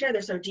how can I share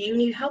this? Or do you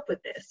need help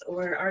with this?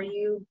 Or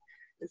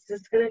is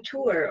this going to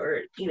tour?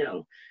 Or,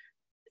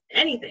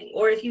 anything.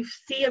 Or if you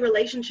see a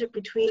relationship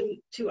between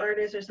two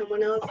artists or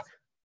someone else,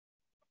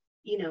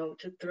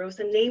 to throw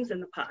some names in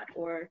the pot.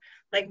 Or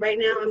like right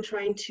now, I'm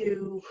trying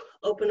to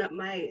open up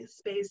my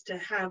space to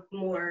have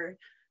more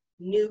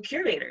new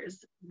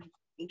curators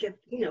get,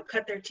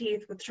 cut their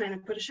teeth with trying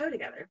to put a show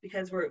together,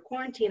 because we're at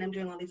quarantine. I'm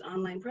doing all these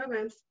online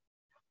programs.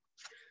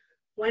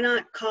 Why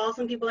not call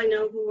some people I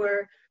know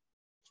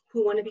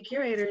who want to be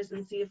curators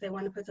and see if they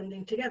want to put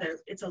something together?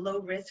 It's a low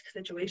risk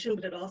situation,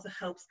 but it also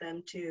helps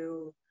them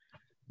to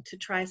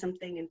try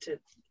something and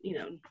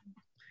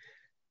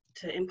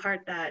to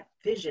impart that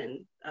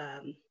vision,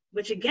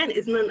 which again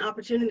isn't an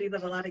opportunity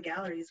that a lot of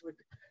galleries would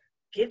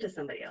give to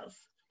somebody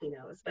else,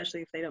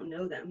 especially if they don't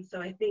know them. So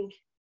I think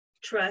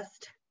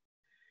trust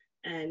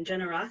and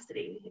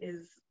generosity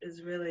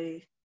is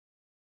really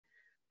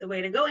the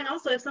way to go. And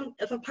also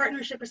if a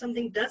partnership or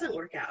something doesn't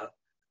work out,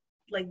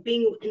 like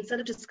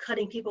instead of just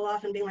cutting people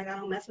off and being like, I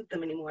don't mess with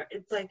them anymore,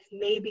 it's like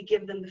maybe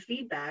give them the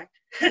feedback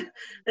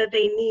that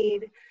they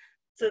need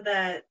so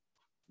that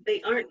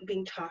they aren't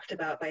being talked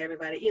about by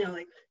everybody,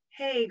 like,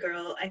 hey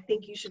girl, I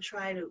think you should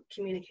try to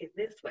communicate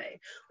this way,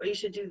 or you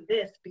should do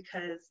this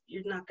because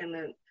you're not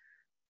gonna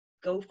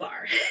go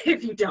far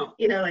if you don't,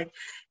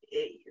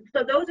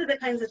 so those are the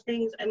kinds of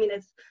things. I mean,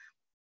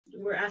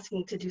 we're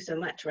asking to do so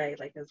much, right?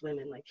 Like as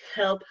women, like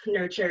help,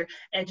 nurture,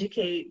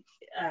 educate,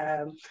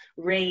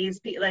 raise,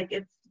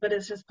 but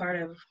it's just part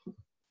of,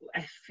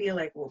 I feel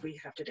like, what we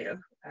have to do.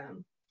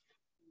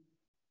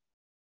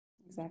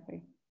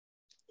 Exactly.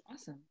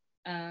 Awesome.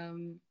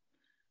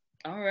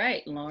 All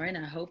right, Lauren,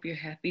 I hope you're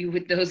happy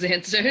with those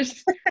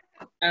answers.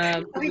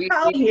 We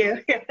called you.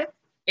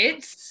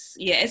 It's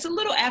a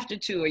little after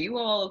 2. Are you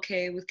all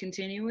okay with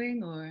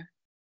continuing, or?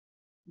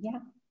 Yeah.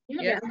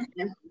 Yeah.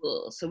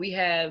 Cool. So we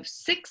have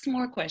 6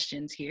 more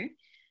questions here.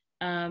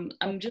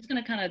 I'm just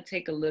gonna kind of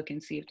take a look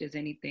and see if there's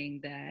anything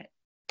that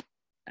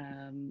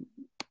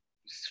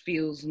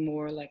feels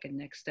more like a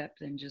next step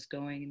than just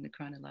going in the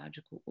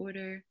chronological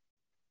order.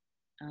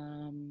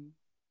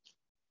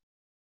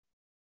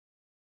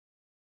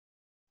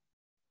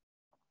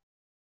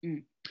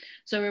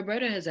 So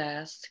Roberta has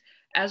asked,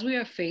 as we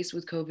are faced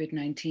with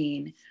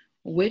COVID-19,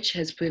 which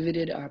has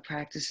pivoted our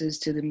practices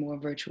to the more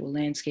virtual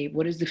landscape,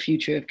 what is the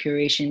future of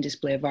curation,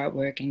 display of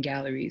artwork, and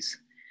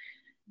galleries?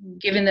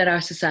 Given that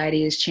our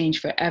society has changed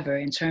forever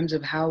in terms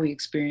of how we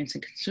experience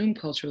and consume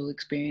cultural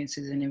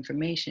experiences and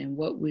information,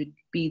 what would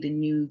be the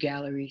new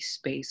gallery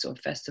space or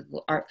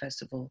art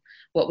festival?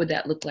 What would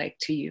that look like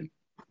to you?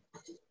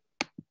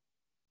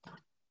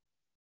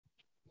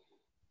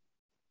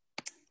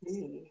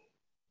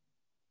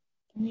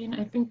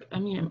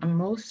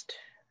 Most,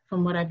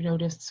 from what I've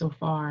noticed so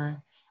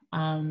far,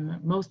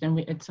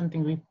 it's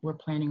something we're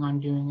planning on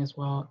doing as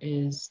well,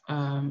 is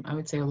I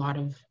would say a lot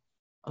of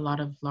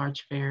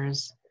large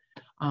fairs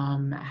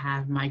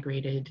have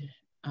migrated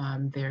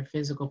their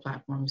physical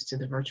platforms to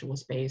the virtual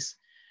space,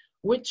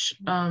 which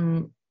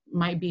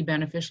might be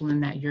beneficial in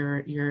that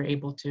you're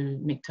able to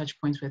make touch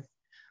points with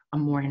a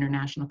more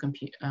international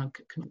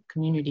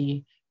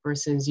community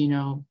versus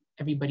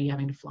everybody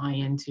having to fly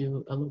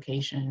into a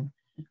location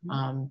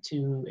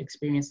to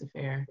experience the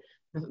fair.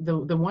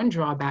 The one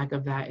drawback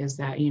of that is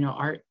that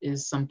art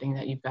is something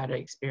that you've got to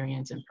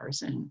experience in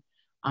person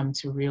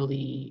to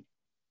really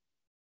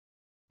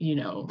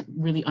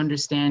really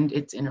understand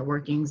its inner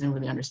workings and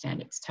really understand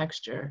its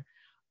texture.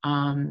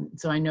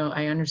 So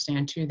I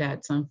understand too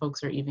that some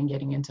folks are even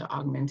getting into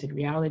augmented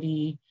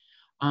reality,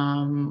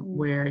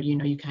 where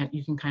you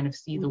can kind of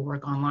see the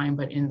work online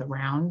but in the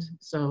round,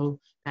 so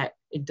that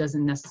it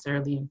doesn't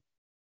necessarily,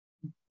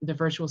 the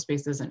virtual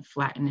space doesn't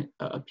flatten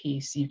a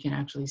piece. You can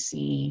actually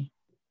see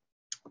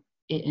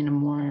it in a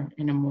more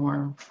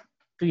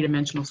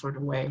three-dimensional sort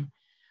of way.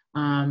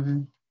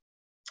 I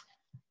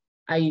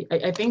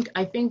think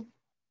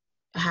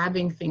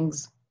having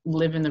things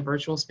live in the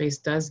virtual space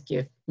does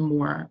give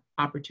more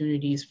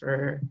opportunities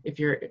for, if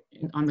you're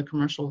on the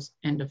commercial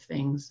end of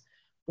things,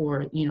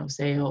 for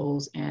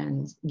sales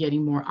and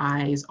getting more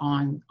eyes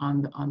on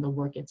the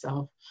work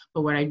itself.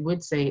 But what I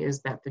would say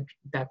is that the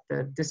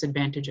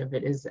disadvantage of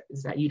it is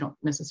that you don't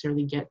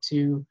necessarily get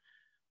to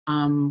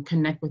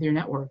connect with your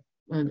network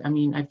I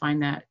mean, I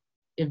find that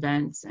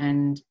events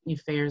and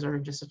fairs are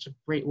just such a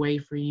great way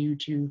for you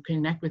to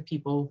connect with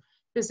people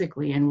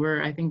physically. And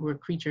I think we're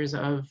creatures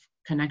of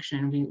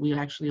connection. We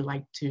actually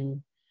like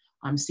to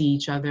see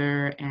each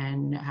other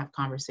and have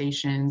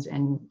conversations.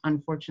 And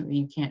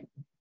unfortunately,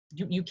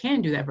 you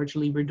can do that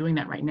virtually. We're doing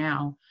that right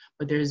now,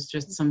 but there's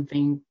just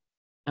something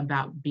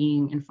about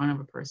being in front of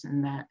a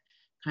person that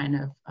kind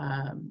of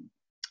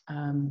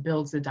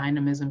builds the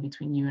dynamism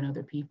between you and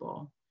other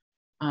people.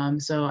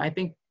 So I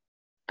think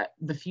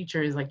the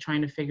future is like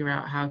trying to figure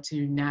out how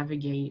to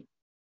navigate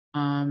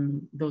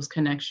those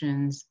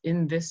connections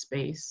in this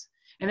space.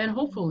 And then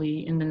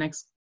hopefully in the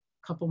next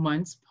couple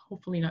months,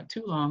 hopefully not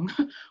too long,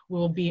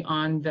 we'll be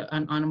on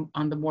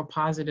the more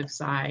positive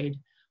side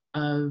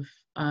of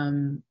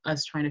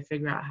us trying to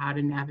figure out how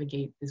to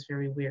navigate this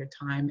very weird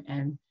time.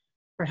 And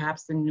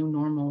perhaps the new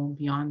normal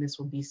beyond this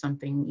will be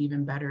something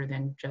even better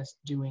than just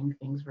doing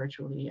things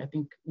virtually. I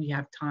think we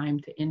have time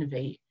to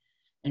innovate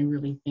and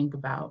really think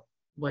about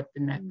what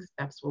the next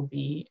steps will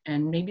be.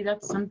 And maybe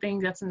that's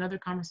another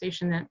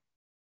conversation that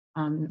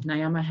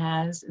Nyama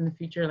has in the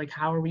future. Like,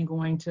 how are we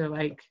going to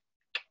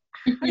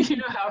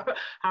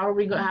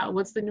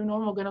what's the new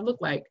normal going to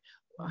look like?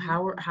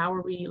 How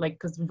are we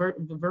because the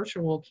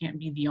virtual can't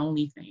be the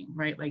only thing,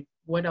 right? Like,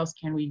 what else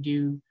can we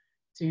do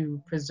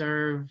to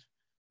preserve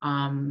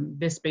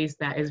this space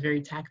that is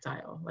very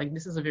tactile? Like,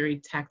 this is a very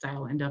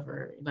tactile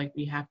endeavor. Like,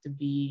 we have to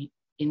be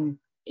in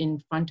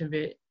front of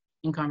it,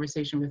 in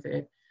conversation with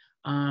it.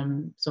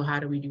 So how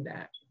do we do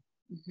that?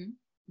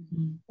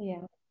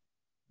 Yeah.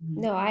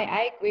 No,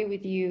 I agree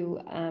with you.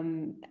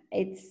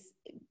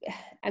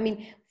 I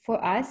mean,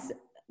 for us,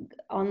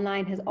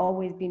 online has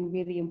always been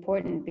really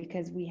important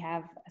because we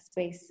have a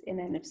space in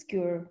an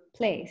obscure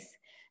place.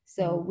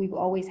 So we've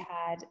always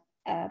had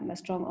a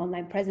strong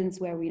online presence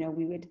where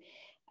we would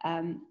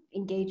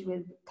engage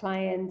with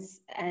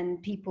clients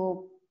and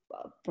people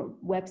from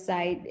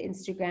website,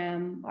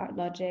 Instagram,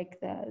 ArtLogic,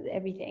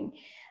 everything.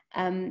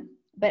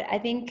 But I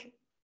think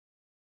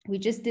we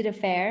just did a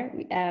fair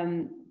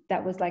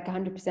that was like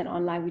 100%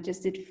 online. We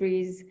just did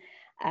Frieze.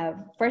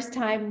 First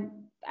time,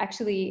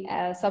 actually,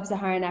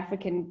 Sub-Saharan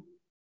African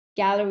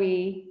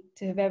gallery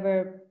to have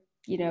ever,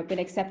 been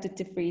accepted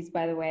to Frieze,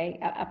 by the way,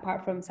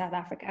 apart from South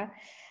Africa.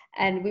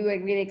 And we were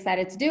really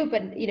excited to do it,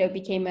 but, it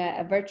became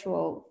a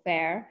virtual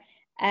fair.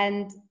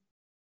 And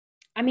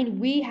I mean,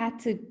 we had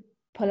to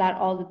pull out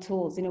all the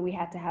tools. We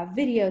had to have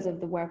videos of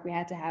the work. We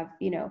had to have,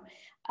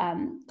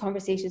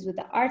 conversations with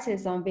the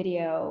artists on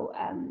video,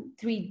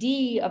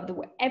 3D of the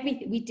work,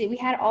 everything. We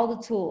had all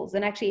the tools,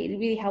 and actually it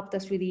really helped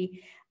us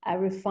really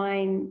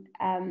refine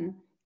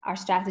our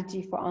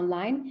strategy for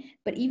online.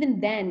 But even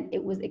then,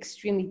 it was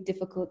extremely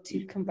difficult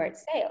to convert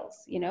sales,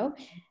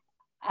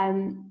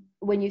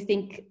 when you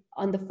think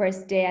on the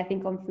first day, I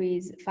think on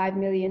Frieze, $5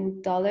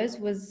 million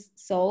was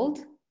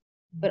sold,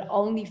 but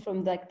only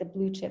from like the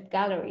blue chip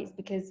galleries,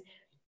 because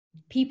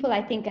people,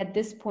 I think at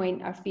this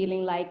point, are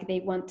feeling like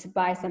they want to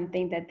buy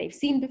something that they've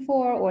seen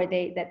before, or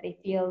that they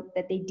feel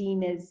that they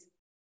deem as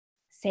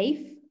safe,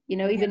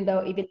 even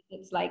if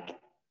it's like,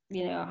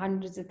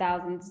 hundreds of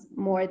thousands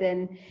more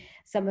than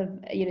some of,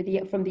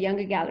 from the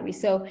younger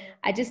galleries. So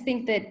I just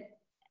think that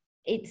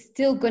it's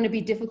still going to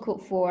be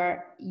difficult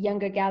for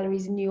younger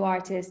galleries, new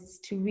artists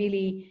to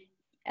really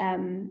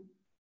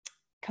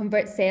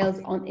convert sales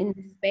in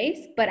the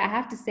space. But I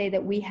have to say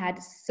that we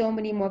had so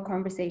many more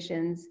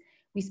conversations.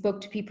 We spoke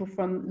to people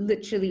from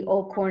literally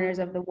all corners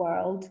of the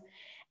world.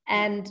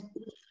 And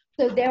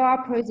so there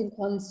are pros and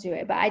cons to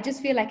it, but I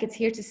just feel like it's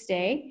here to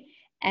stay.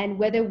 And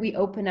whether we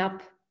open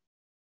up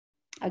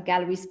a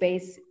gallery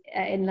space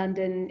in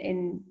London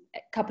in a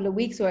couple of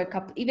weeks, or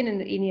even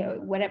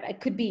in whatever, it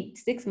could be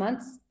 6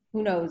 months,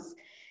 who knows?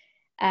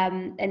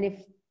 And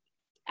if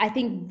I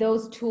think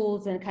those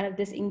tools and kind of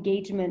this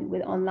engagement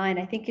with online,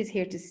 I think is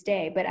here to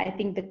stay, but I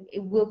think that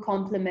it will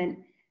complement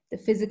the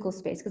physical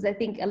space. Because I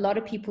think a lot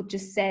of people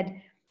just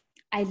said,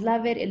 I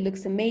love it, it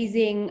looks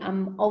amazing,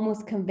 I'm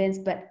almost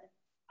convinced, but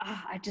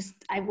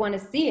I want to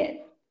see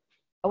it.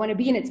 I want to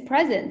be in its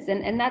presence.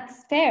 And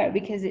that's fair,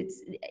 because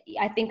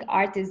I think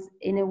art is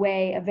in a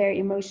way a very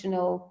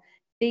emotional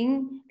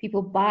thing.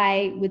 People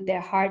buy with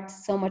their heart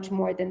so much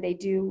more than they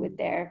do with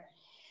their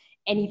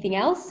anything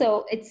else.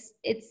 So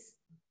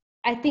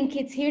I think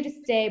it's here to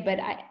stay, but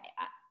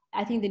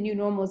I think the new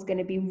normal is going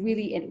to be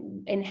really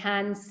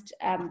enhanced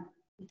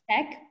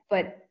tech,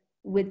 but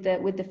with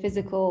the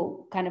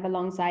physical kind of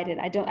alongside it.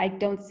 I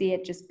don't see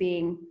it just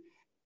being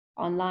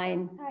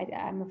online.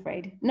 I'm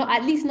afraid, no,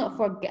 at least not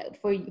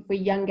for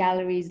young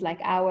galleries like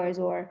ours,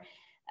 or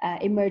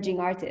emerging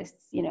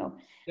artists. Yeah.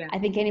 I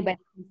think anybody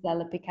can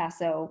sell a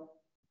Picasso.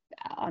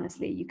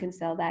 Honestly, you can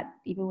sell that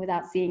even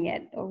without seeing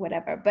it or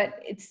whatever, but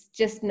it's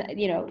just,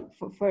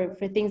 for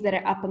things that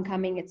are up and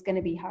coming, it's going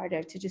to be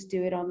harder to just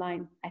do it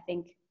online, I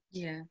think.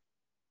 Yeah.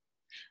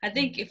 I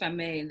think, if I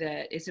may,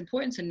 that it's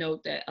important to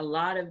note that a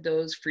lot of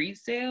those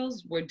Frieze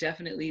sales were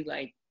definitely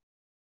like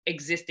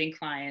existing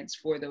clients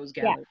for those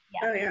galleries.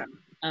 Yeah. Oh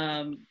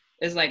yeah.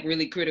 It's like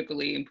really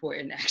critically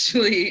important,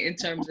 actually, in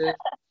terms of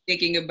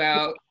thinking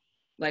about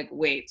like,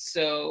 wait,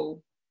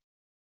 so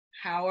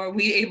how are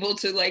we able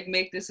to like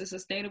make this a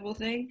sustainable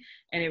thing?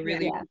 And it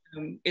really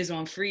is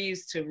on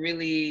Frieze to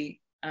really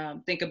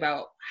think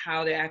about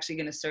how they're actually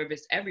going to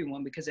service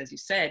everyone, because as you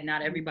said,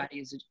 not everybody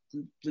is a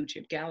blue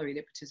chip gallery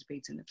that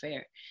participates in the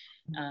fair.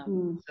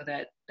 So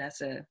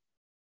that's a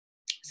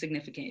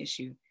significant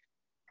issue.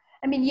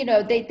 I mean, you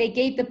know, they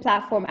gave the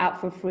platform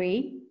out for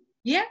free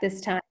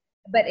this time,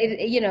 but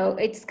it, you know,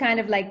 it's kind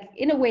of like,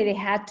 in a way they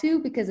had to,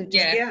 because of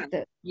just they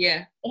had.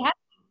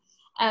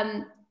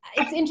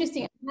 It's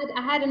interesting.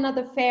 I had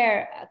another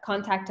fair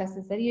contact us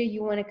and said, "Yeah,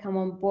 you want to come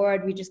on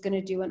board? We're just going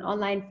to do an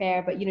online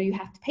fair, but you know, you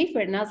have to pay for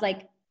it." And I was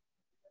like,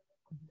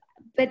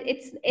 "But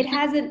it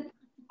hasn't.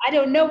 I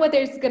don't know whether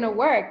it's going to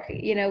work.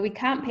 You know, we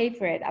can't pay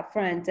for it up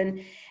front."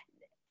 And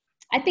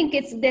I think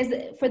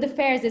for the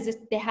fairs,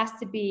 there has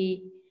to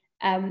be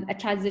a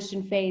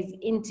transition phase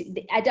into.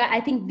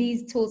 I think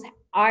these tools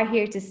are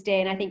here to stay,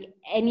 and I think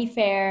any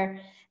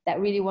fair that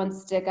really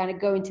wants to kind of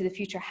go into the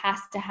future has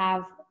to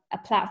have a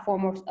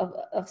platform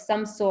of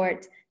some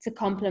sort to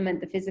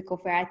complement the physical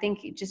fair. I think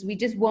we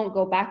just won't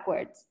go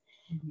backwards.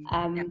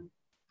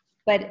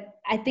 But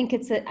I think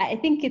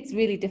it's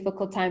really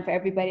difficult time for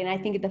everybody, and I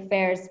think the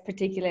fairs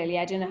particularly.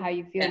 I don't know how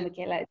you feel,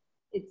 Mikhaile.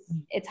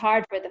 It's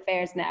hard for the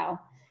fairs now.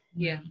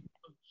 Yeah,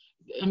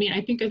 I mean, I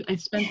think I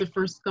spent the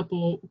first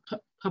couple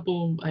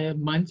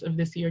months of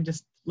this year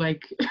just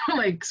like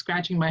like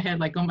scratching my head,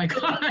 like, oh my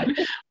God,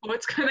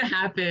 what's gonna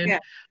happen?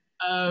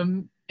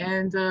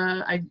 And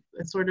I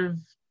sort of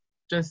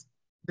just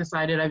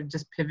decided I'd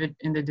just pivot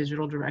in the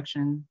digital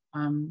direction,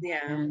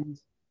 and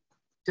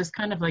just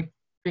kind of like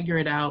figure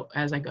it out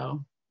as I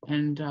go.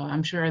 And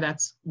I'm sure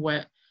that's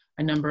what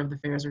a number of the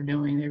fairs are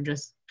doing. They're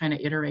just kind of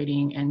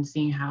iterating and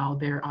seeing how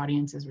their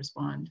audiences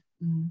respond.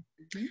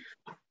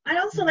 I'd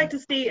also like to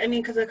see, I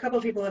mean, because a couple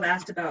of people have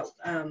asked about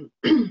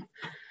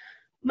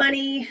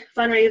money,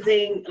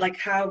 fundraising, like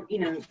how, you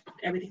know,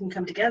 everything can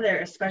come together,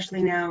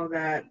 especially now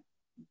that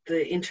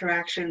the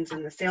interactions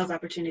and the sales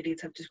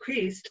opportunities have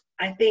decreased.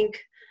 I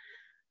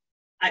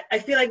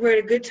feel like we're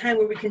at a good time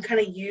where we can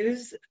kind of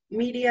use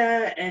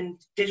media and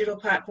digital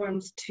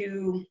platforms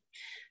to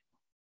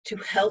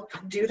help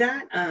do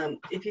that.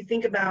 If you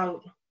think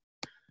about,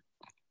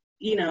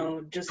 you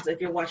know, just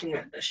if you're watching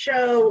a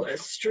show, a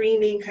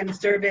streaming kind of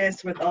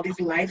service with all these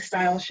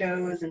lifestyle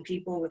shows and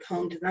people with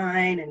home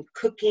design and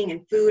cooking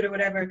and food or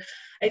whatever,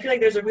 I feel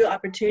like there's a real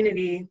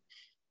opportunity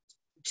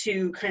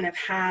to kind of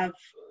have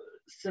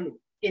some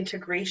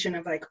integration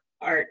of like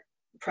art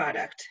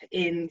product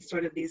in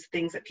sort of these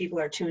things that people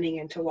are tuning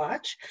in to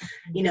watch.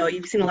 You know,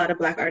 you've seen a lot of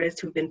Black artists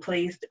who've been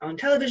placed on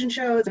television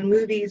shows and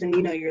movies, and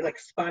you know, you're like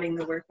spotting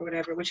the work or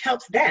whatever, which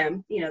helps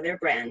them, you know, their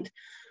brand.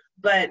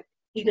 But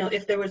you know,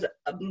 if there was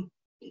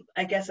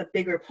I guess a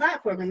bigger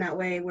platform in that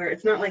way, where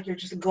it's not like you're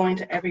just going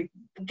to every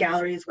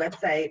gallery's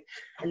website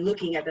and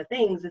looking at the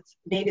things, it's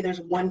maybe there's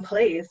one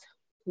place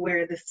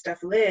where this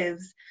stuff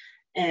lives,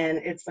 and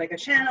it's like a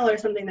channel or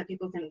something that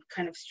people can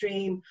kind of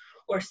stream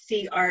or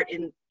see art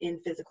in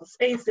physical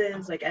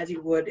spaces, like as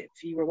you would if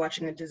you were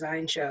watching a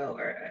design show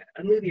or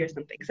a movie or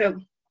something. So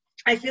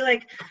I feel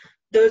like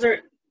those are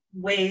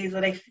ways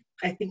that I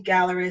think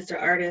gallerists or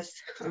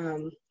artists,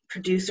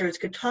 producers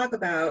could talk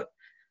about.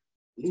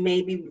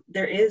 Maybe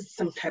there is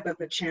some type of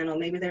a channel,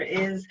 maybe there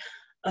is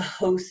a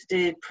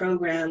hosted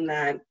program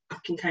that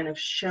can kind of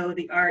show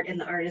the art and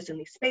the artists in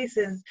these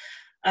spaces,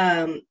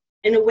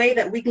 in a way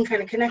that we can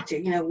kind of connect to,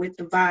 you know, with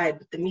the vibe,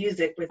 with the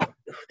music, with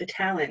the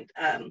talent,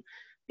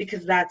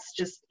 because that's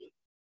just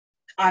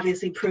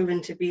obviously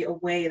proven to be a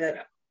way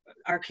that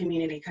our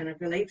community kind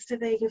of relates to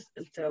things.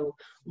 And so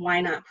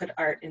why not put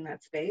art in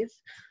that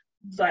space?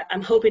 So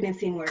I'm hoping to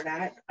see more of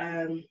that.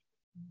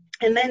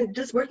 And then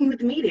just working with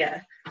the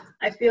media.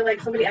 I feel like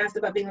somebody asked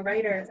about being a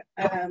writer.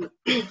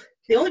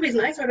 The only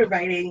reason I started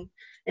writing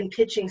and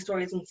pitching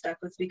stories and stuff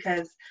was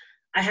because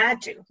I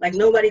had to. Like,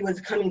 nobody was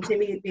coming to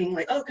me being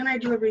like, oh, can I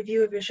do a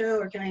review of your show,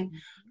 or can I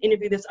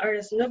interview this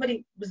artist?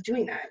 Nobody was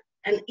doing that.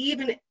 And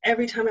even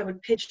every time I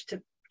would pitch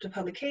to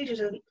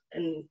publications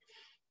and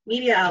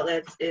media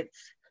outlets, it's,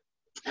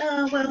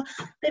 oh, well,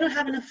 they don't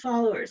have enough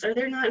followers, or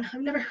they're not,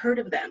 I've never heard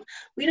of them.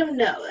 We don't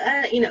know,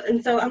 you know.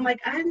 And so I'm like,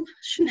 I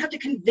shouldn't have to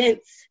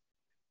convince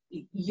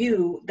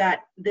you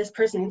that this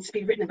person needs to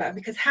be written about,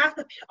 because half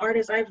the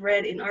artists I've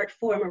read in art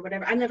form or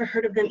whatever, I've never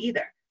heard of them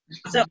either.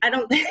 So I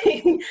don't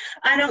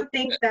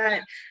think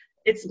that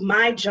it's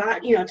my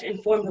job, you know, to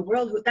inform the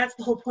world. That's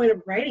the whole point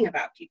of writing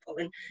about people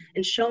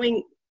and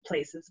showing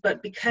places.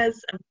 But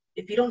because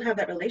if you don't have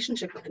that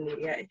relationship with the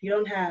media, if you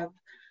don't have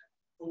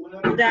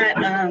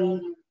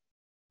that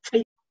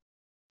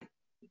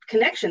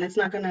connection, it's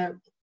not gonna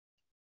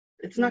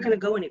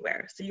go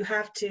anywhere. So you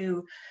have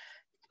to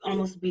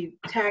almost be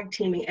tag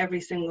teaming every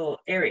single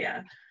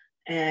area,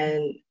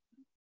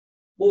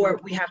 or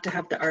we have to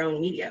have our own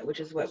media, which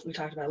is what we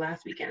talked about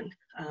last weekend.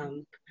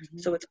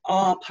 So it's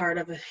all part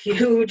of a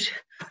huge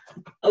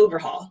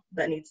overhaul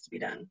that needs to be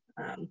done.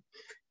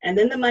 And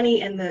then the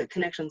money and the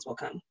connections will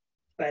come,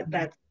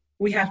 but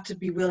we have to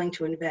be willing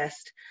to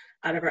invest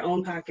out of our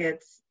own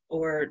pockets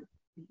or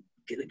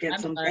get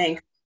some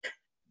bank.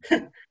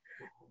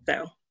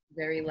 So.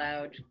 Very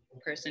loud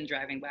person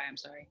driving by, I'm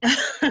sorry.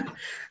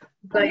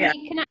 But yeah.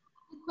 Can I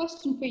ask a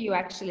question for you,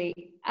 actually?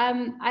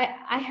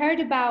 I heard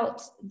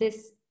about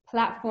this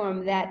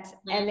platform that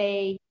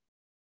LA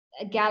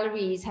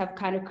galleries have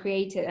kind of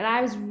created, and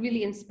I was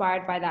really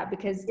inspired by that,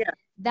 because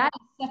that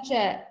is such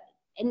a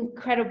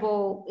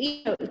incredible,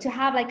 you know, to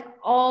have like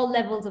all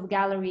levels of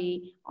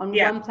gallery on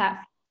one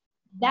platform.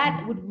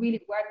 That would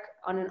really work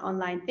on an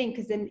online thing,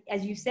 because then,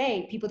 as you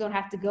say, people don't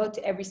have to go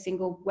to every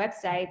single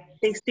website.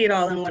 They see it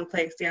all in one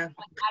place. Yeah.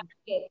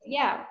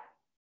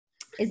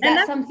 Is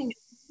that something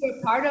you're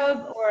a part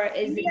of, or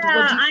is it?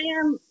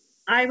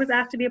 I was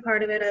asked to be a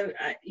part of it.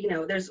 You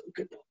know, there's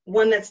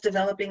one that's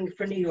developing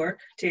for New York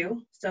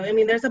too. So, I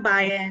mean, there's a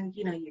buy-in,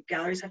 you know, your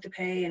galleries have to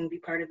pay and be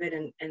part of it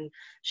and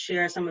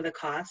share some of the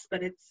costs,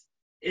 but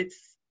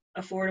it's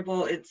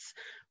affordable, it's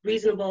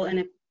reasonable.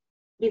 And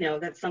you know,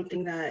 that's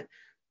something that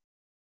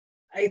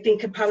I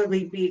think could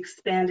probably be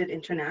expanded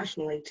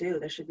internationally too.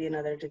 There should be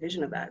another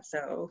division of that.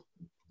 So,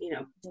 you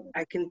know,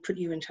 I can put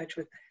you in touch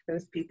with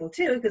those people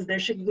too, because there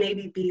should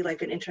maybe be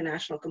like an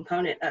international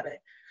component of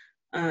it.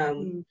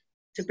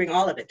 To bring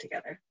all of it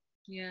together.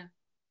 Yeah,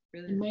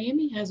 really.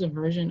 Miami has a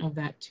version of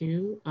that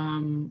too.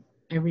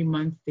 Every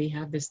month they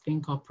have this thing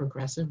called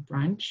Progressive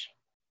Brunch,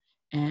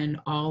 and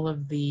all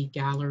of the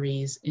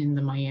galleries in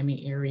the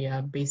Miami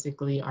area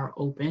basically are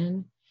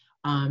open.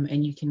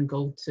 And you can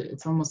go to,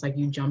 it's almost like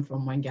you jump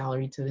from one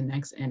gallery to the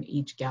next, and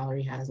each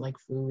gallery has like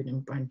food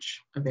and brunch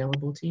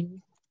available to you.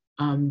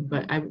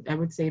 But I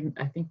would say,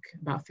 I think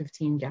about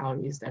 15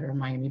 galleries that are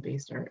Miami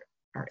based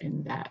are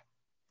in that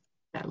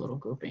little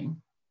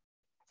grouping.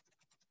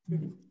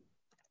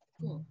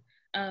 Cool.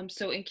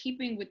 So in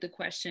keeping with the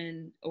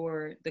question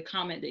or the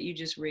comment that you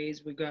just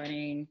raised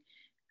regarding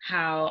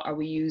how are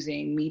we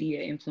using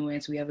media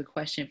influence, we have a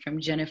question from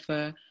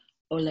Jennifer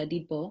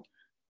Oladipo.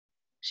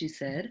 She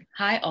said,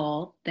 "Hi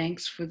all,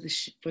 thanks for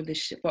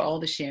all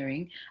the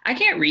sharing." I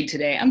can't read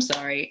today. I'm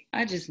sorry.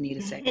 I just need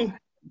a second.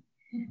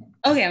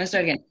 Okay, I'm gonna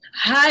start again.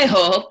 "Hi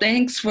all,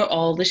 thanks for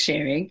all the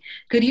sharing.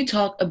 Could you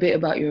talk a bit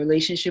about your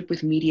relationship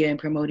with media and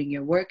promoting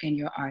your work and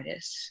your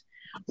artists?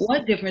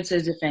 What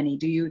differences, if any,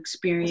 do you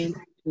experience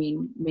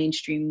between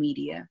mainstream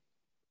media?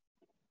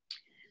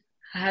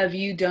 Have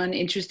you done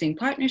interesting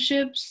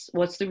partnerships?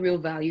 What's the real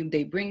value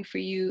they bring for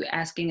you?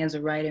 Asking as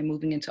a writer,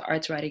 moving into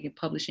arts writing and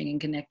publishing, and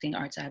connecting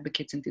arts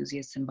advocates,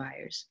 enthusiasts, and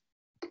buyers."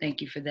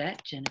 Thank you for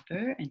that,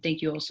 Jennifer. And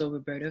thank you also,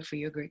 Roberta, for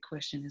your great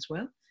question as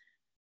well.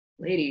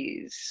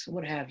 Ladies,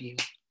 what have you?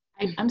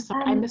 I'm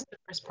sorry, I missed the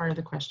first part of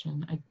the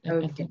question.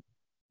 Okay.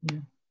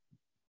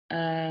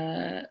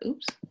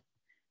 Oops.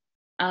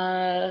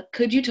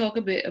 Could you talk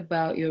a bit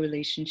about your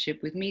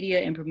relationship with media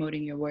and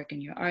promoting your work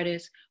and your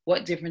artists?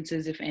 What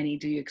differences, if any,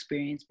 do you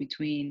experience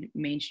between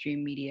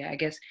mainstream media? I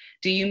guess,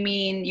 do you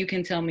mean, you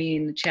can tell me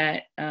in the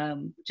chat,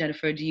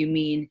 Jennifer, do you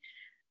mean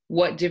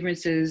what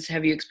differences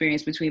have you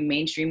experienced between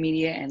mainstream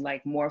media and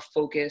like more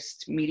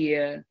focused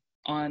media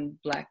on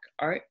Black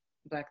art,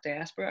 Black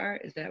diaspora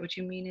art? Is that what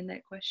you mean in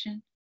that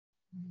question?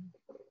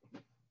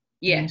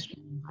 Yeah.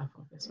 Mainstream, Black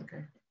focus,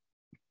 okay.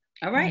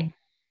 All right.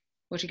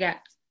 What you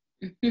got?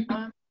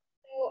 So,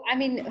 I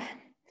mean,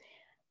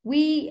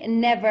 we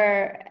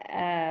never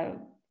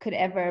could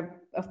ever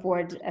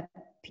afford a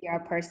PR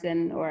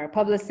person or a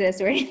publicist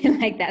or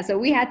anything like that. So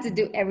we had to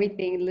do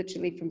everything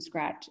literally from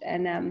scratch.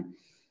 And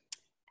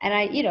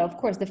I, you know, of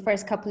course, the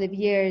first couple of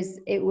years,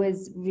 it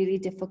was really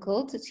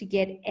difficult to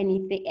get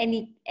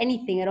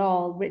anything at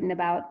all written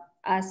about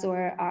us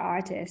or our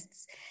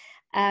artists.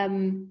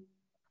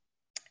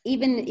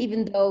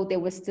 Even though there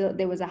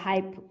was a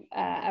hype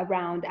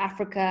around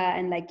Africa,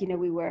 and like, you know,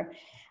 we were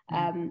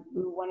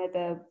one of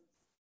the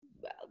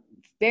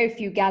very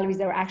few galleries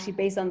that were actually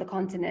based on the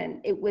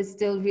continent, it was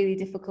still really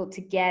difficult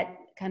to get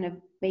kind of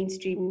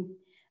mainstream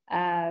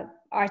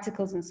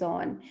articles and so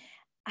on.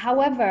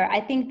 However, I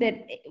think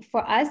that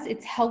for us,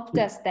 it's helped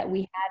us that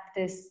we had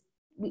this,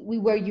 we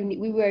were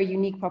a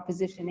unique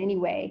proposition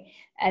anyway.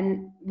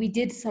 And we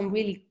did some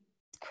really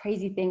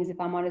crazy things,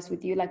 if I'm honest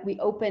with you. Like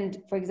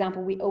for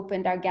example, we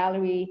opened our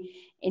gallery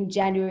in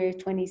January of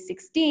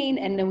 2016,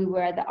 and then we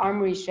were at the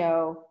Armory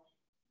show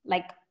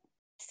like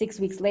 6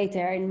 weeks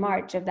later in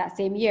March of that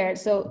same year.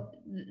 So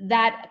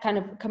that kind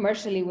of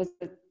commercially was,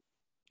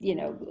 you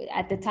know,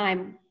 at the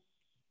time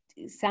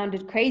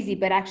sounded crazy,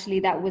 but actually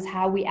that was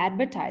how we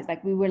advertised.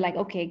 Like we were like,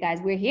 okay guys,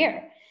 we're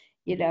here,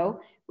 you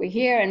know, we're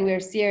here and we're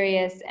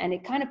serious, and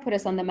it kind of put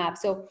us on the map.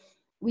 So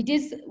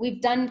we've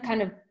done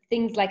kind of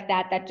things like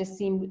that just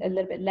seemed a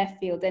little bit left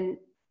field, and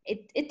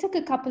it took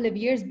a couple of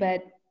years,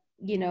 but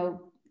you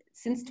know,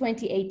 since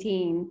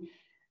 2018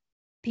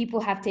 people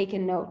have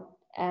taken note.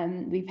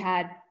 We've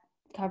had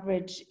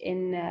coverage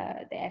in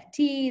the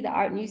FT, the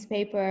art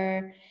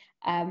newspaper.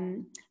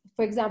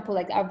 For example,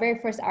 like our very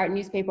first art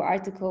newspaper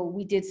article,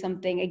 we did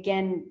something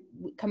again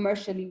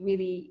commercially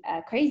really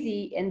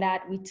crazy, in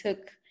that we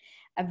took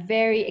a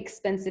very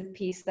expensive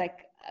piece, like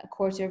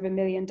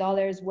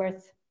 $250,000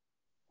 worth,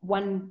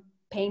 one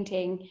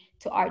painting,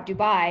 to Art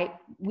Dubai.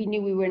 We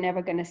knew we were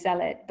never going to sell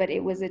it, but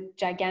it was a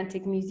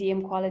gigantic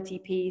museum quality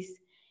piece.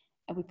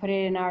 we put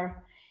it in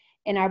our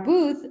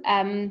booth,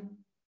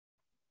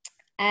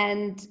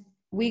 and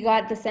we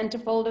got the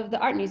centerfold of the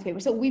art newspaper.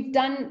 So we've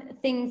done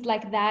things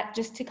like that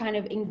just to kind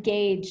of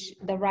engage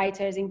the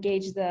writers,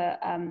 engage the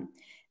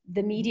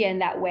media in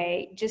that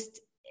way,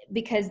 just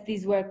because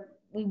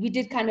we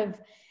did kind of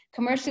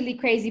commercially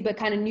crazy but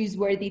kind of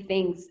newsworthy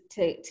things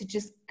to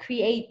just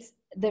create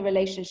the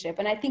relationship.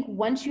 And I think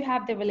once you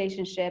have the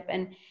relationship,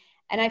 and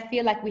I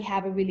feel like we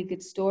have a really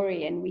good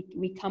story, and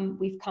we've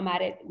come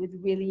at it with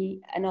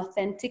really an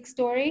authentic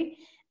story,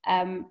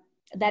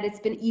 that it's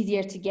been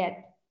easier to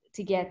get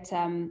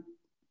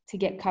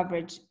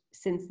coverage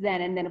since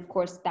then. And then of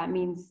course that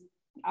means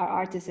our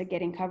artists are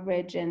getting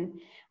coverage, and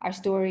our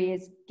story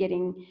is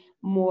getting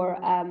more,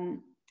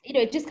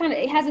 it just kind of,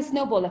 it has a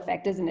snowball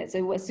effect, doesn't it?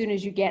 So as soon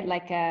as you get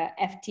like a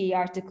FT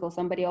article,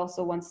 somebody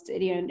also wants to,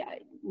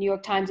 New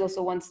York Times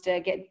also wants to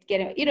get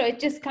it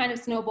just kind of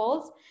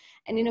snowballs.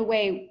 And in a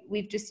way,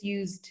 we've just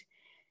used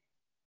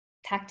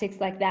tactics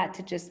like that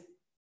to just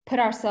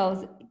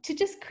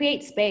just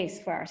create space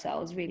for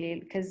ourselves, really,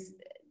 because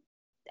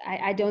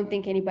I don't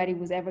think anybody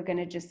was ever going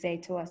to just say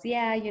to us,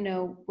 yeah,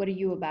 what are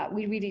you about?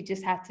 We really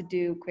just had to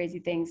do crazy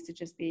things to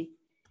just be,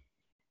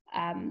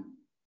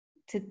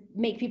 to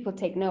make people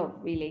take note,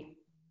 really.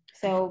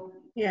 So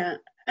yeah,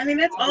 I mean,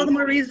 that's all the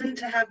more reason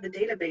to have the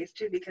database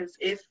too, because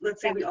if,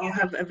 let's say, we all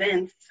have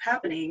events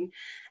happening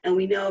and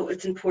we know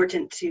it's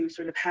important to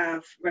sort of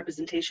have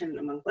representation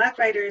among Black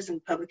writers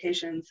and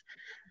publications,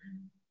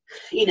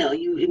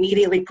 you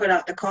immediately put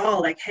out the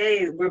call like,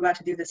 hey, we're about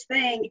to do this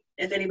thing.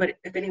 If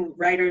any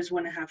writers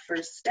want to have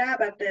first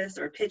stab at this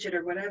or pitch it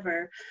or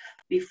whatever,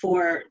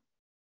 before,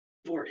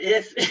 or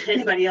if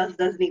anybody else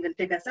doesn't even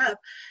pick us up,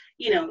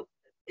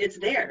 it's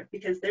there,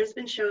 because there's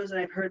been shows that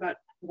I've heard about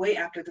way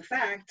after the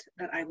fact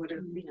that I would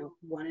have,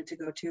 wanted to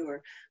go to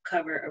or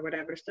cover or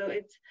whatever. So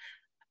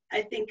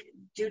I think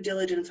due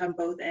diligence on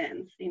both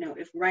ends.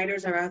 If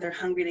writers are out there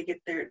hungry to get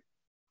their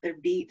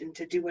beat and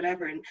to do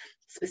whatever, and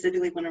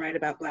specifically want to write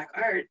about Black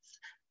arts,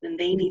 then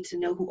they need to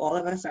know who all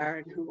of us are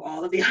and who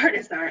all of the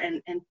artists are,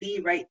 and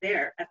be right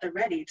there at the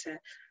ready to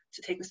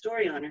take a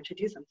story on or to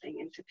do something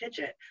and to pitch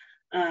it.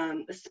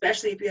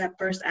 Especially if you have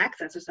first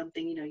access or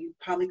something, you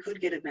probably could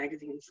get a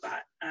magazine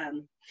spot.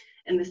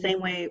 And the same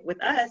way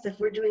with us, if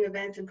we're doing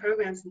events and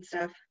programs and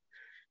stuff,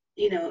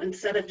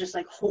 instead of just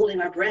like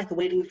holding our breath,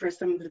 waiting for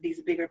some of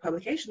these bigger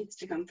publications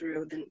to come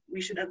through, then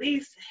we should at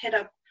least hit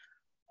up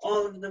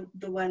all of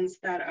the ones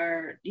that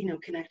are,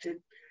 connected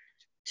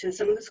to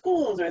some of the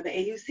schools or the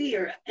AUC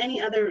or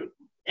any other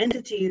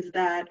entities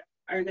that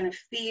are going to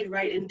feed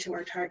right into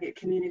our target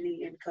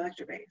community and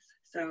collector base.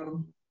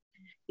 So,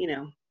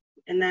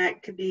 and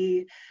that could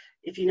be,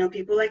 if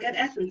people like at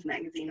Essence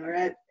Magazine or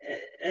at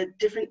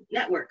different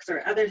networks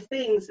or other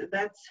things,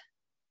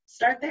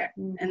 start there.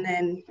 And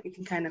then you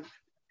can kind of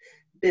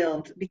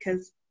build,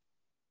 because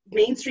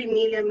mainstream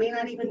media may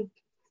not even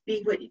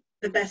be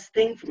the best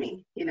thing for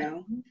me,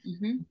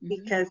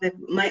 because if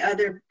my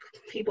other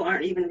people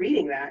aren't even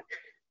reading that,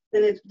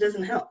 then it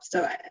doesn't help.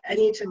 So I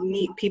need to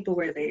meet people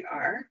where they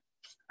are.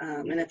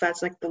 And if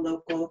that's like the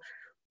local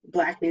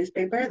Black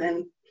newspaper,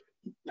 then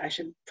I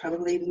should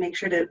probably make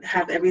sure to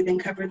have everything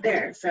covered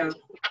there. So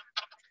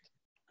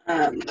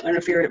and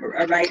if you're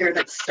a writer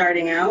that's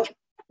starting out,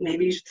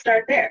 maybe you should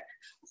start there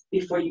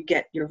before you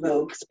get your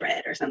Vogue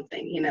spread or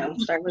something,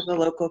 start with the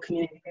local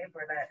community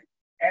paper that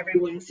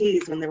everyone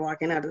sees when they're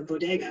walking out of the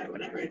bodega or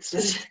whatever. It's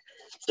just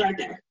start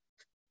there.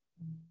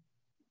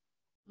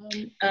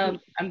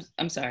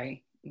 I'm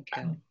sorry,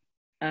 Mikhaile.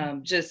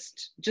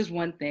 Just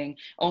one thing.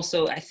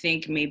 Also, I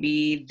think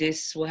maybe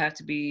this will have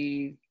to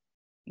be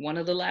one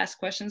of the last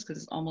questions,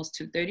 because it's almost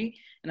 2:30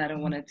 and I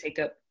don't want to take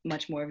up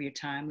much more of your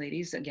time,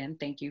 ladies. Again,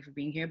 thank you for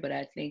being here. But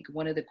I think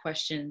one of the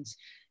questions,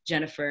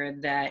 Jennifer,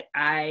 that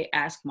I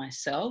ask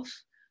myself,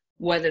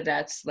 whether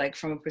that's like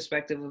from a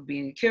perspective of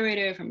being a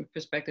curator, from a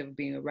perspective of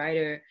being a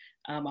writer,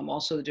 I'm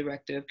also the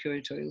director of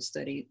curatorial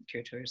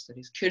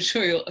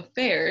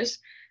affairs.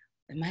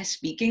 Am I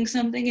speaking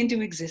something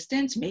into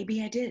existence?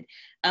 Maybe I did.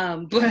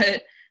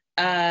 But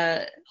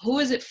who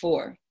is it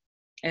for?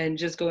 And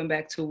just going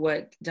back to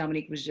what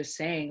Dominique was just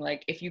saying,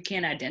 like, if you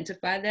can't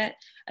identify that,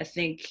 I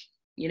think,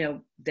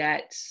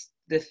 that's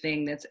the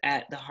thing that's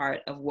at the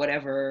heart of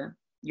whatever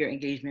your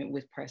engagement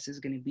with press is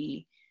going to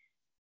be.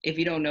 If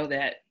you don't know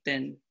that,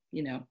 then,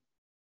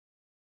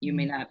 you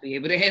may not be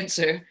able to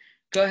answer.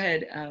 Go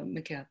ahead,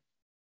 Mikhaile.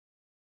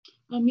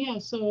 Yeah,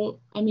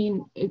 so, I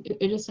mean,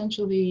 it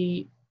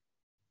essentially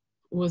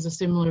was a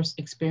similar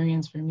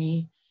experience for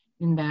me,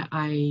 in that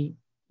I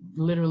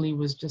literally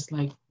was just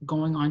like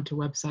going onto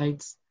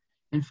websites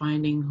and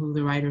finding who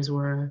the writers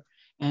were,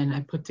 and I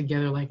put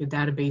together like a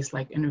database,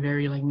 like in a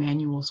very like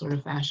manual sort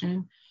of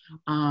fashion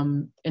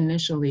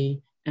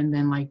initially, and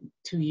then like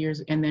 2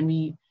 years, and then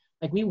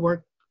we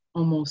work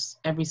almost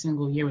every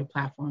single year with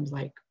platforms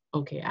like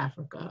OK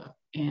Africa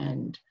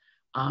and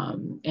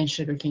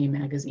Sugarcane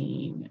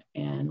Magazine,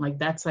 and like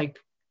that's like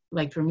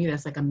for me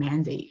that's like a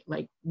mandate.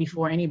 Like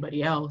before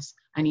anybody else,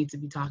 I need to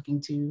be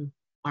talking to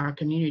our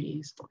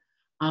communities.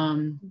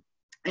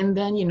 And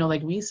then, you know,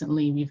 like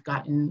recently we've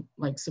gotten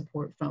like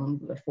support from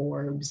the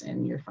Forbes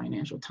and your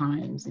Financial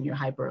Times and your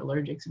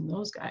Hyperallergics and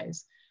those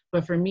guys.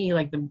 But for me,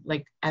 like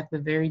at the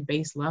very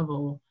base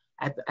level,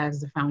 as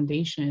the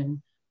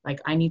foundation,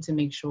 like I need to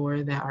make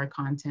sure that our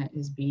content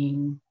is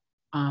being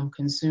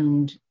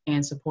consumed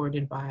and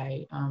supported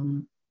by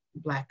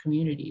Black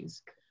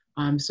communities.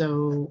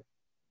 So,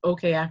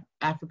 okay,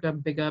 Africa,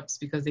 big ups,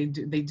 because they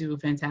do a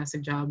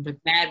fantastic job. But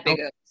Mad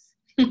big ups.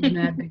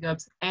 Mad big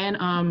ups. And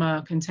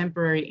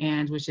Contemporary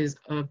and, which is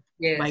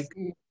yes. like,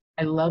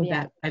 I love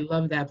that. I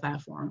love that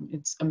platform.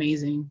 It's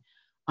amazing.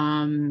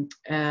 And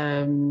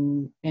I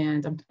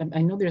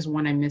know there's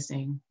one I'm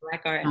missing.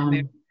 Black Art in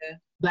America.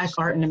 Black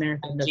Art in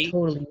America.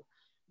 Totally.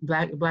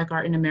 Black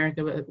Art in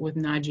America with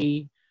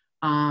Najee.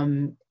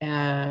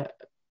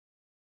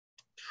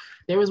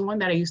 There was one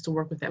that I used to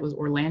work with that was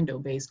Orlando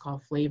based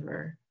called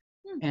Flavor.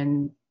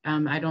 And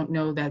I don't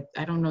know that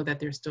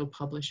they're still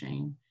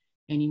publishing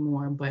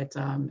anymore, but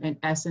and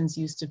Essence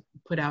used to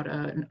put out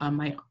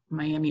a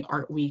Miami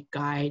Art Week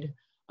guide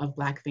of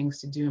Black things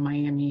to do in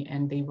Miami,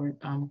 and they were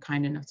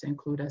kind enough to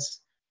include us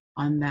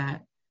on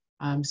that.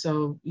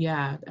 So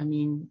yeah, I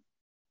mean,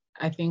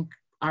 I think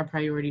our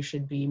priority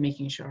should be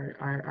making sure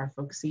our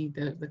folks see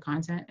the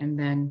content, and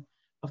then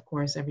of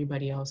course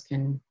everybody else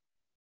can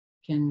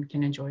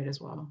enjoy it as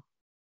well.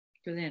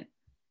 Brilliant.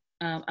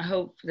 I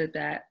hope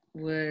that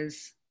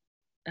was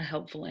a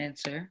helpful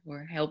answer,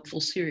 or a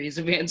helpful series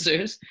of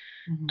answers.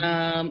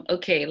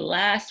 Okay,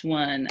 last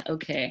one.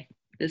 Okay,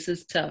 this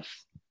is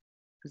tough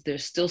because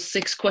there's still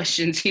 6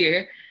 questions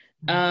here.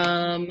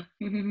 I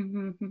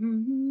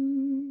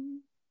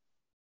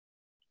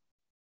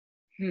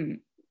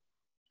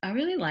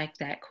really like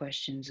that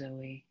question,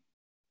 Zoe.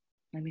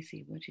 Let me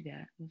see what you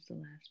got. What's the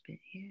last bit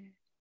here?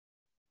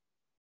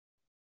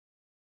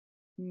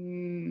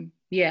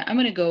 Yeah, I'm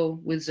gonna go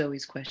with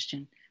Zoe's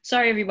question.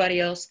 Sorry,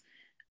 everybody else.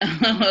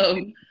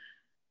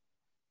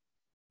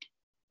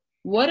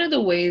 What are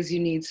the ways you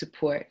need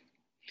support,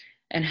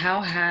 and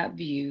how have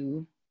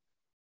you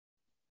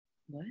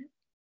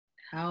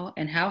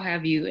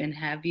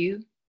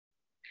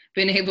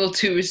been able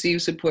to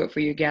receive support for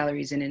your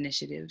galleries and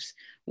initiatives?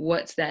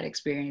 What's that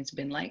experience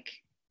been like?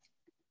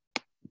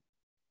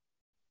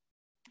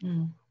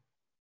 And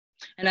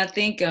I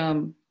think,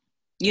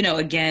 you know,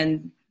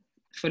 again,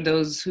 for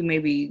those who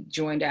maybe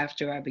joined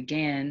after I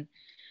began,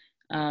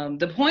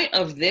 the point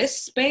of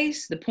this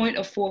space, the point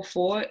of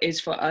 4-4 is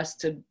for us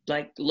to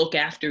like look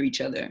after each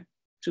other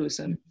to a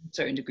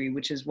certain degree,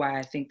 which is why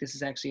I think this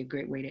is actually a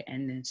great way to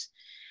end this.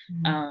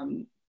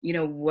 You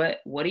know,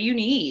 what do you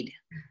need?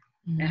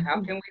 And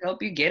how can we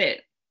help you get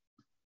it?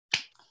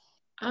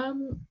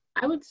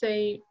 I would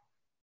say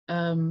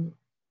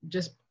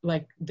just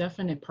like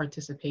definite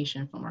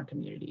participation from our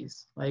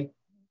communities, like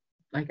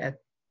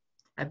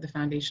at the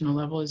foundational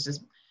level, is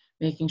just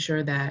making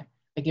sure that,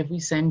 like, if we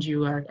send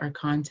you our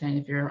content,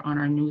 if you're on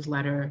our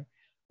newsletter,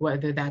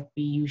 whether that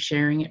be you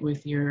sharing it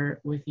with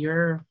your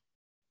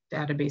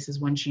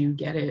databases once you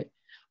get it,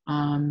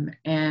 and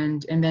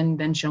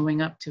then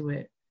showing up to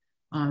it,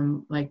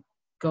 like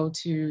go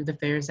to the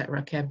fairs that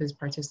Rakeb is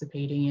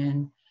participating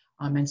in,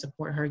 and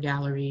support her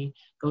gallery.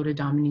 Go to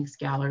Dominique's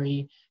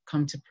gallery.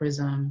 Come to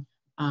PRIZM.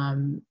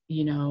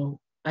 You know,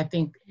 I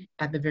think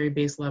at the very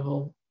base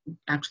level,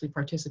 actually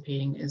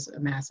participating is a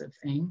massive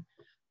thing.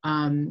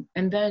 And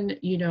then,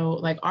 you know,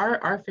 like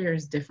our fair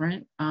is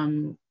different.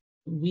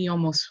 We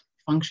almost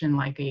function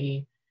like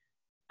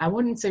I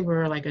wouldn't say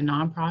we're like a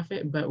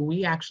nonprofit, but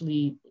we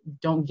actually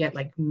don't get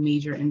like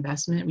major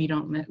investment. We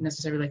don't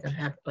necessarily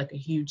have like a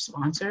huge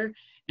sponsor,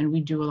 and we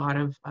do a lot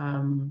of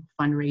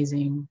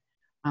fundraising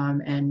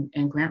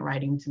and grant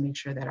writing to make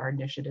sure that our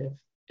initiative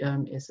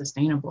is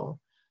sustainable.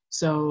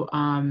 So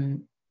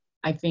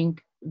I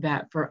think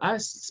that for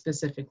us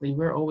specifically,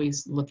 we're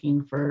always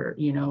looking for,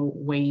 you know,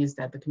 ways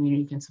that the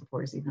community can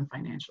support us even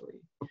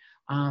financially,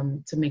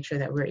 to make sure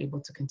that we're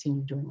able to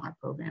continue doing our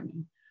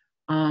programming.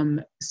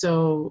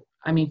 So,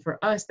 I mean, for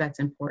us, that's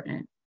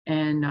important,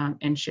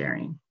 and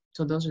sharing.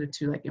 So those are the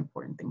 2 like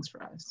important things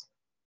for us.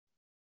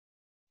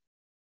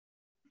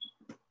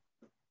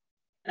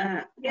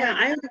 Yeah,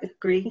 I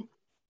agree.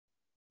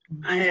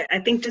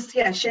 I think just,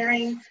 yeah,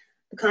 sharing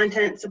the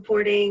content,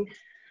 supporting,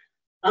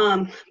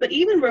 but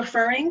even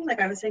referring, like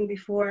I was saying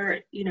before,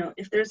 you know,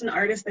 if there's an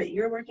artist that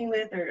you're working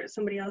with or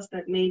somebody else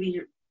that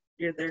maybe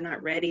they're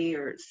not ready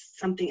or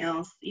something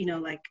else, you know,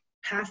 like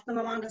pass them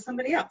along to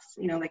somebody else.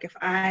 You know, like if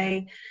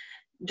I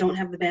don't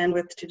have the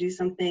bandwidth to do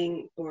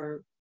something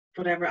or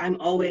whatever, I'm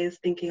always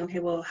thinking, okay,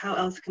 well, how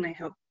else can I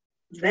help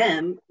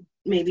them?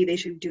 Maybe they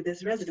should do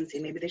this residency.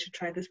 Maybe they should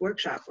try this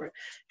workshop or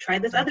try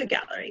this other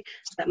gallery.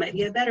 That might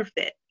be a better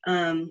fit.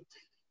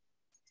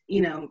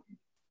 You know,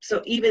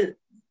 so even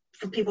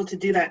for people to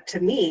do that to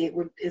me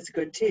is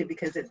good too,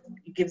 because it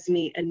gives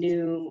me a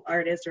new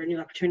artist or a new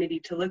opportunity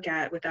to look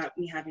at without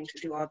me having to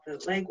do all the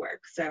legwork.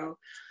 So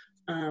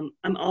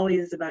I'm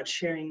always about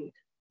sharing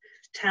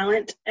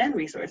talent and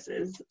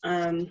resources,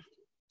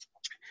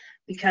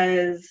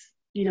 because,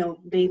 you know,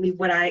 maybe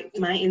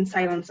my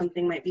insight on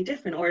something might be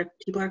different, or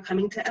people are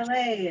coming to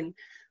LA and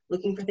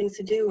looking for things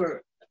to do,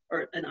 or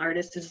an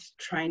artist is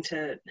trying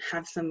to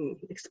have some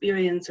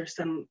experience or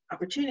some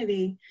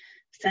opportunity,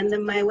 send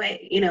them my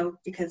way, you know,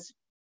 because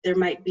there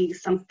might be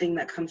something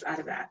that comes out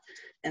of that.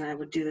 And I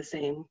would do the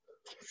same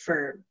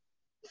for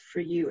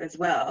you as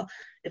well.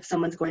 If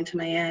someone's going to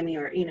Miami,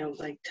 or, you know,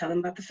 like, tell them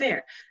about the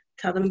fair,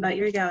 tell them about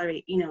your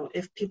gallery. You know,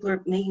 if people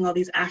are making all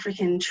these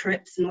African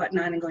trips and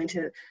whatnot and going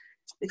to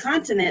the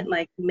continent,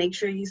 like, make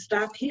sure you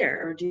stop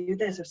here or do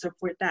this or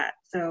support that.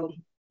 So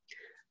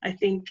I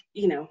think,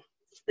 you know,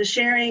 the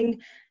sharing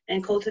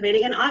and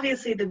cultivating, and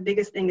obviously the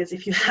biggest thing is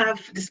if you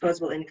have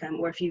disposable income,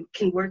 or if you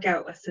can work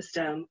out a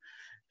system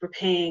for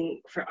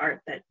paying for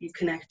art that you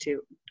connect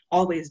to,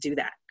 always do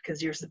that,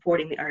 because you're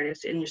supporting the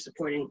artist and you're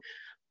supporting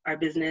our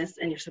business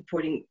and you're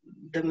supporting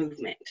the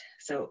movement.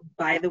 So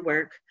buy the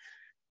work,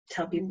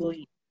 tell people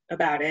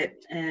about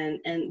it,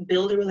 and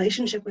build a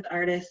relationship with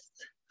artists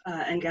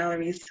and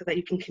galleries so that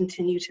you can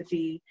continue to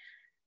be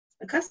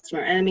a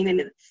customer. And I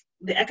mean,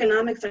 the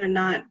economics are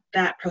not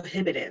that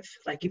prohibitive.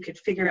 Like, you could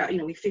figure out, you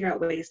know, we figure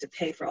out ways to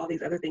pay for all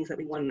these other things that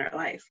we want in our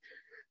life.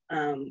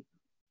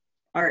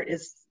 Art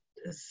is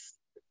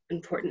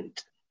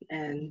important,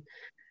 and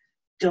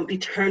don't be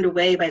turned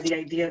away by the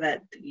idea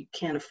that you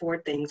can't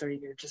afford things or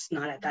you're just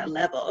not at that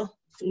level.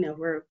 You know,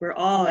 we're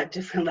all at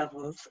different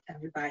levels,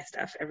 and we buy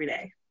stuff every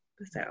day.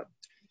 So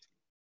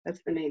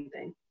that's the main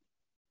thing.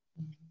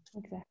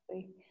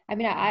 Exactly. I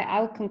mean,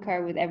 I'll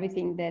concur with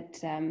everything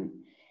that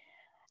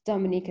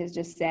Dominique has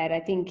just said. I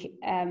think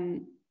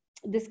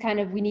this kind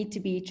of, we need to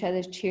be each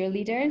other's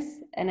cheerleaders.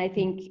 And I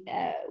think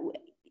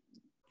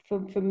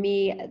for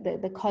me,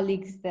 the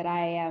colleagues that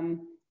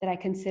I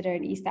consider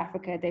in East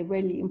Africa, they're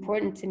really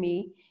important to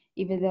me,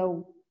 even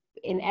though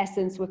in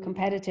essence we're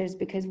competitors,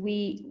 because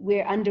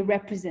we're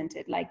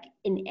underrepresented, like,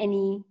 in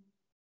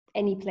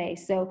any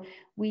place. So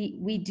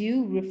we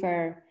do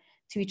refer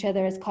to each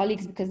other as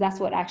colleagues, because that's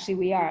what actually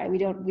we are. We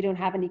don't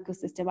have an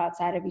ecosystem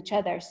outside of each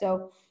other.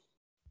 So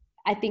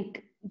I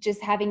think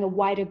just having a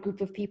wider group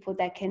of people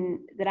that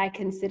I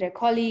consider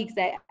colleagues,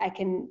 that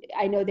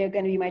I know they're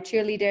going to be my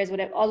cheerleaders,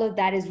 whatever, all of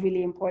that is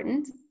really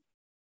important.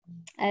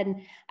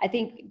 And I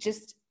think,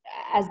 just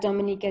as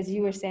Dominique, as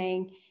you were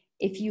saying,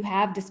 if you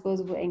have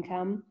disposable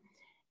income,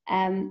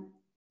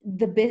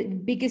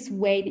 the biggest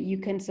way that you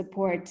can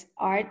support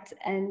art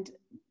and,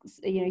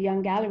 you know,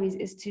 young galleries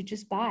is to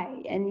just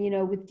buy. And, you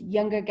know, with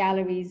younger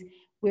galleries,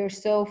 we're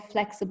so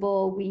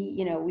flexible.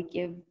 We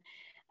give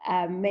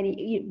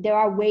there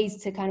are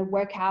ways to kind of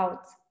work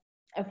out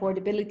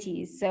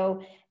affordabilities.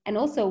 So, and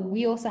also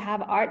we also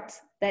have art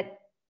that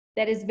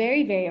is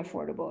very, very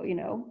affordable, you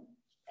know,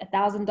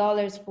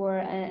 $1,000 for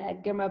a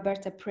Girma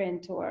Berta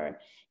print, or,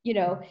 you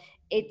know,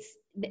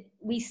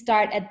 we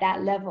start at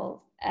that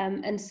level.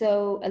 And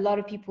so a lot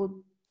of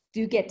people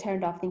do get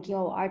turned off thinking,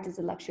 oh, art is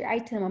a luxury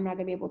item, I'm not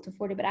gonna be able to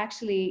afford it. But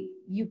actually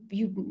you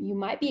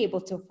might be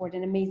able to afford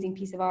an amazing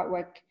piece of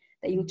artwork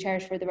that you'll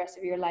cherish for the rest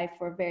of your life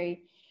for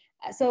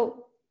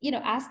so, you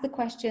know, ask the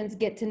questions,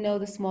 get to know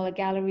the smaller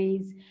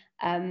galleries,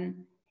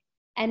 and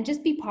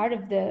just be part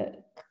of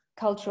the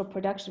cultural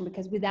production,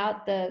 because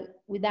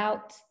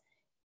without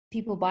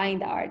people buying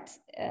the art,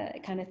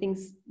 kind of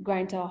things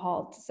grind to a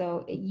halt.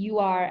 So you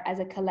are, as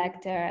a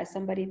collector, as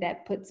somebody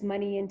that puts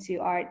money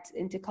into art,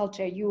 into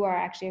culture, you are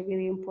actually a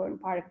really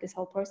important part of this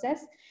whole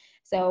process.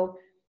 So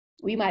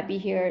we might be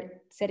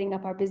here setting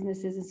up our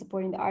businesses and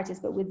supporting the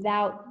artists, but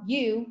without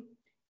you,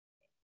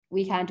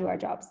 we can't do our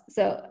jobs.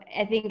 So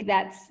I think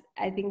that's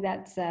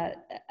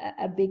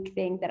a big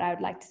thing that I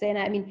would like to say. And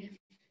I mean,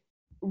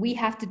 we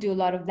have to do a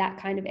lot of that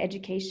kind of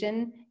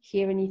education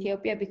here in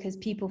Ethiopia, because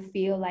people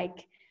feel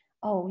like,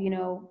 oh, you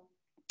know,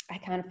 I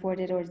can't afford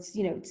it, or it's,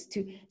 you know, it's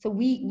too. So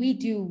we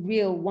do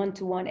real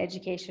one-to-one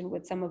education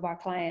with some of our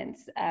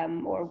clients,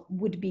 or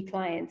would-be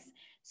clients,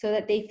 so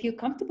that they feel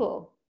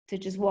comfortable to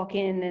just walk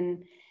in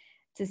and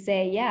to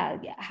say, yeah,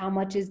 how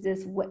much is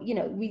this? What, you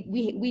know,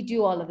 we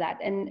do all of that,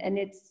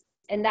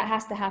 and that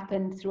has to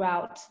happen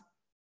throughout,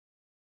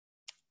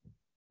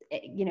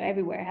 you know,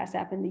 everywhere. It has to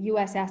happen. The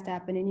US has to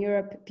happen. In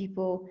Europe,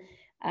 people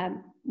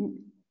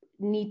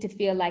need to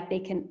feel like they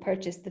can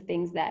purchase the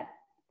things that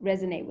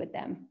resonate with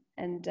them.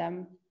 And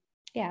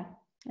yeah,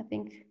 I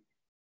think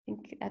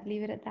I'd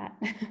leave it at that.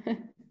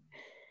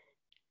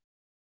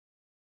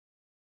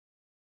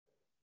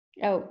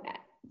 Oh,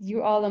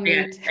 you're all on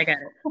mute. I got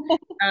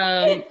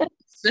it.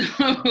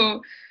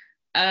 So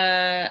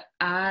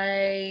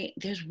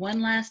there's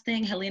one last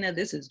thing, Helena.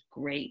 This is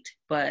great,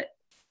 but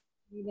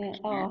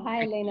oh, hi,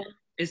 Helena.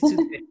 It's too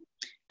good.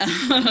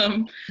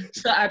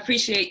 So I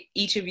appreciate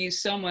each of you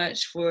so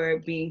much for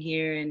being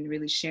here and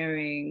really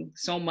sharing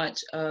so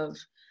much of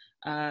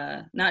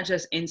not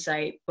just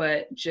insight,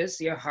 but just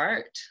your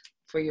heart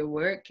for your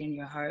work and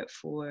your heart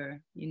for,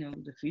 you know,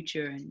 the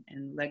future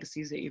and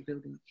legacies that you're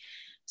building.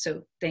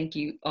 So thank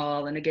you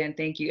all. And again,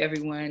 thank you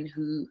everyone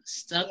who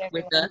stuck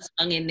with us,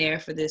 hung in there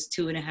for this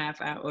 2.5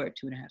 hours, or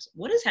 2.5.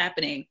 What is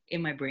happening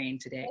in my brain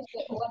today?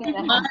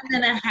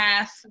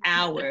 1.5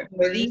 hours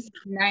for these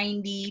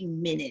 90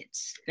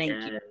 minutes. Thank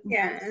you.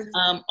 Yeah.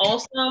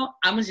 Also,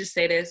 I'm gonna just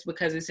say this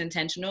because it's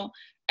intentional.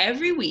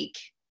 Every week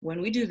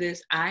when we do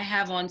this, I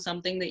have on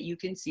something that you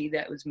can see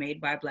that was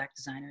made by Black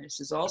designers. This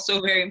is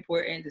also very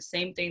important. The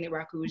same thing that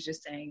Raku was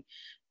just saying.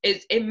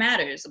 It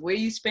matters. Where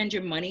you spend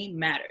your money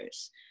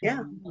matters.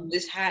 Yeah.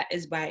 This hat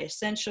is by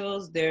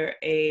Essentials. They're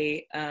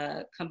a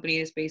company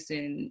that's based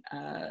in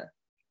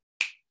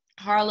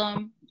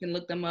Harlem. You can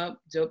look them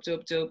up. Dope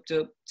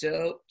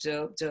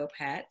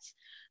hats.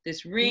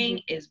 This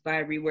ring is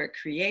by Rework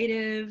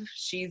Creative.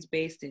 She's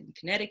based in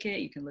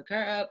Connecticut. You can look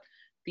her up.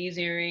 These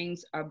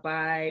earrings are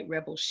by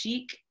Rebel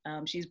Chic.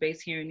 She's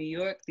based here in New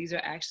York. These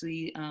are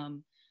actually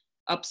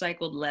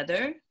upcycled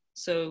leather.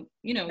 So,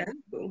 you know,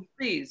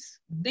 please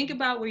think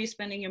about where you're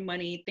spending your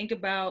money. Think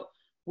about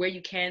where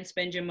you can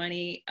spend your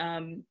money.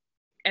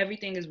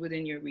 Everything is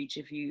within your reach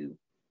if you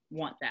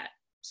want that.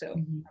 So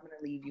I'm going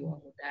to leave you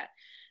all with that.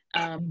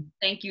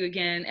 Thank you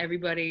again,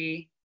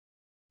 everybody.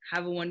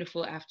 Have a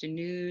wonderful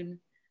afternoon.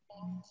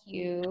 Thank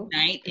you.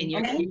 Night in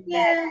your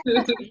Yeah.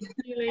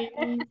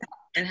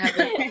 and have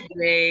a good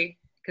day,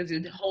 because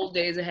the whole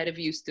day is ahead of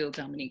you still,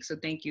 Dominique. So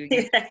thank you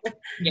again for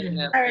getting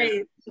up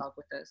and talk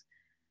with us.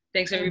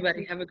 Thanks,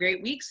 everybody. Have a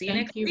great week. See you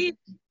next week.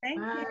 Thank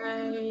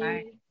you.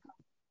 Bye.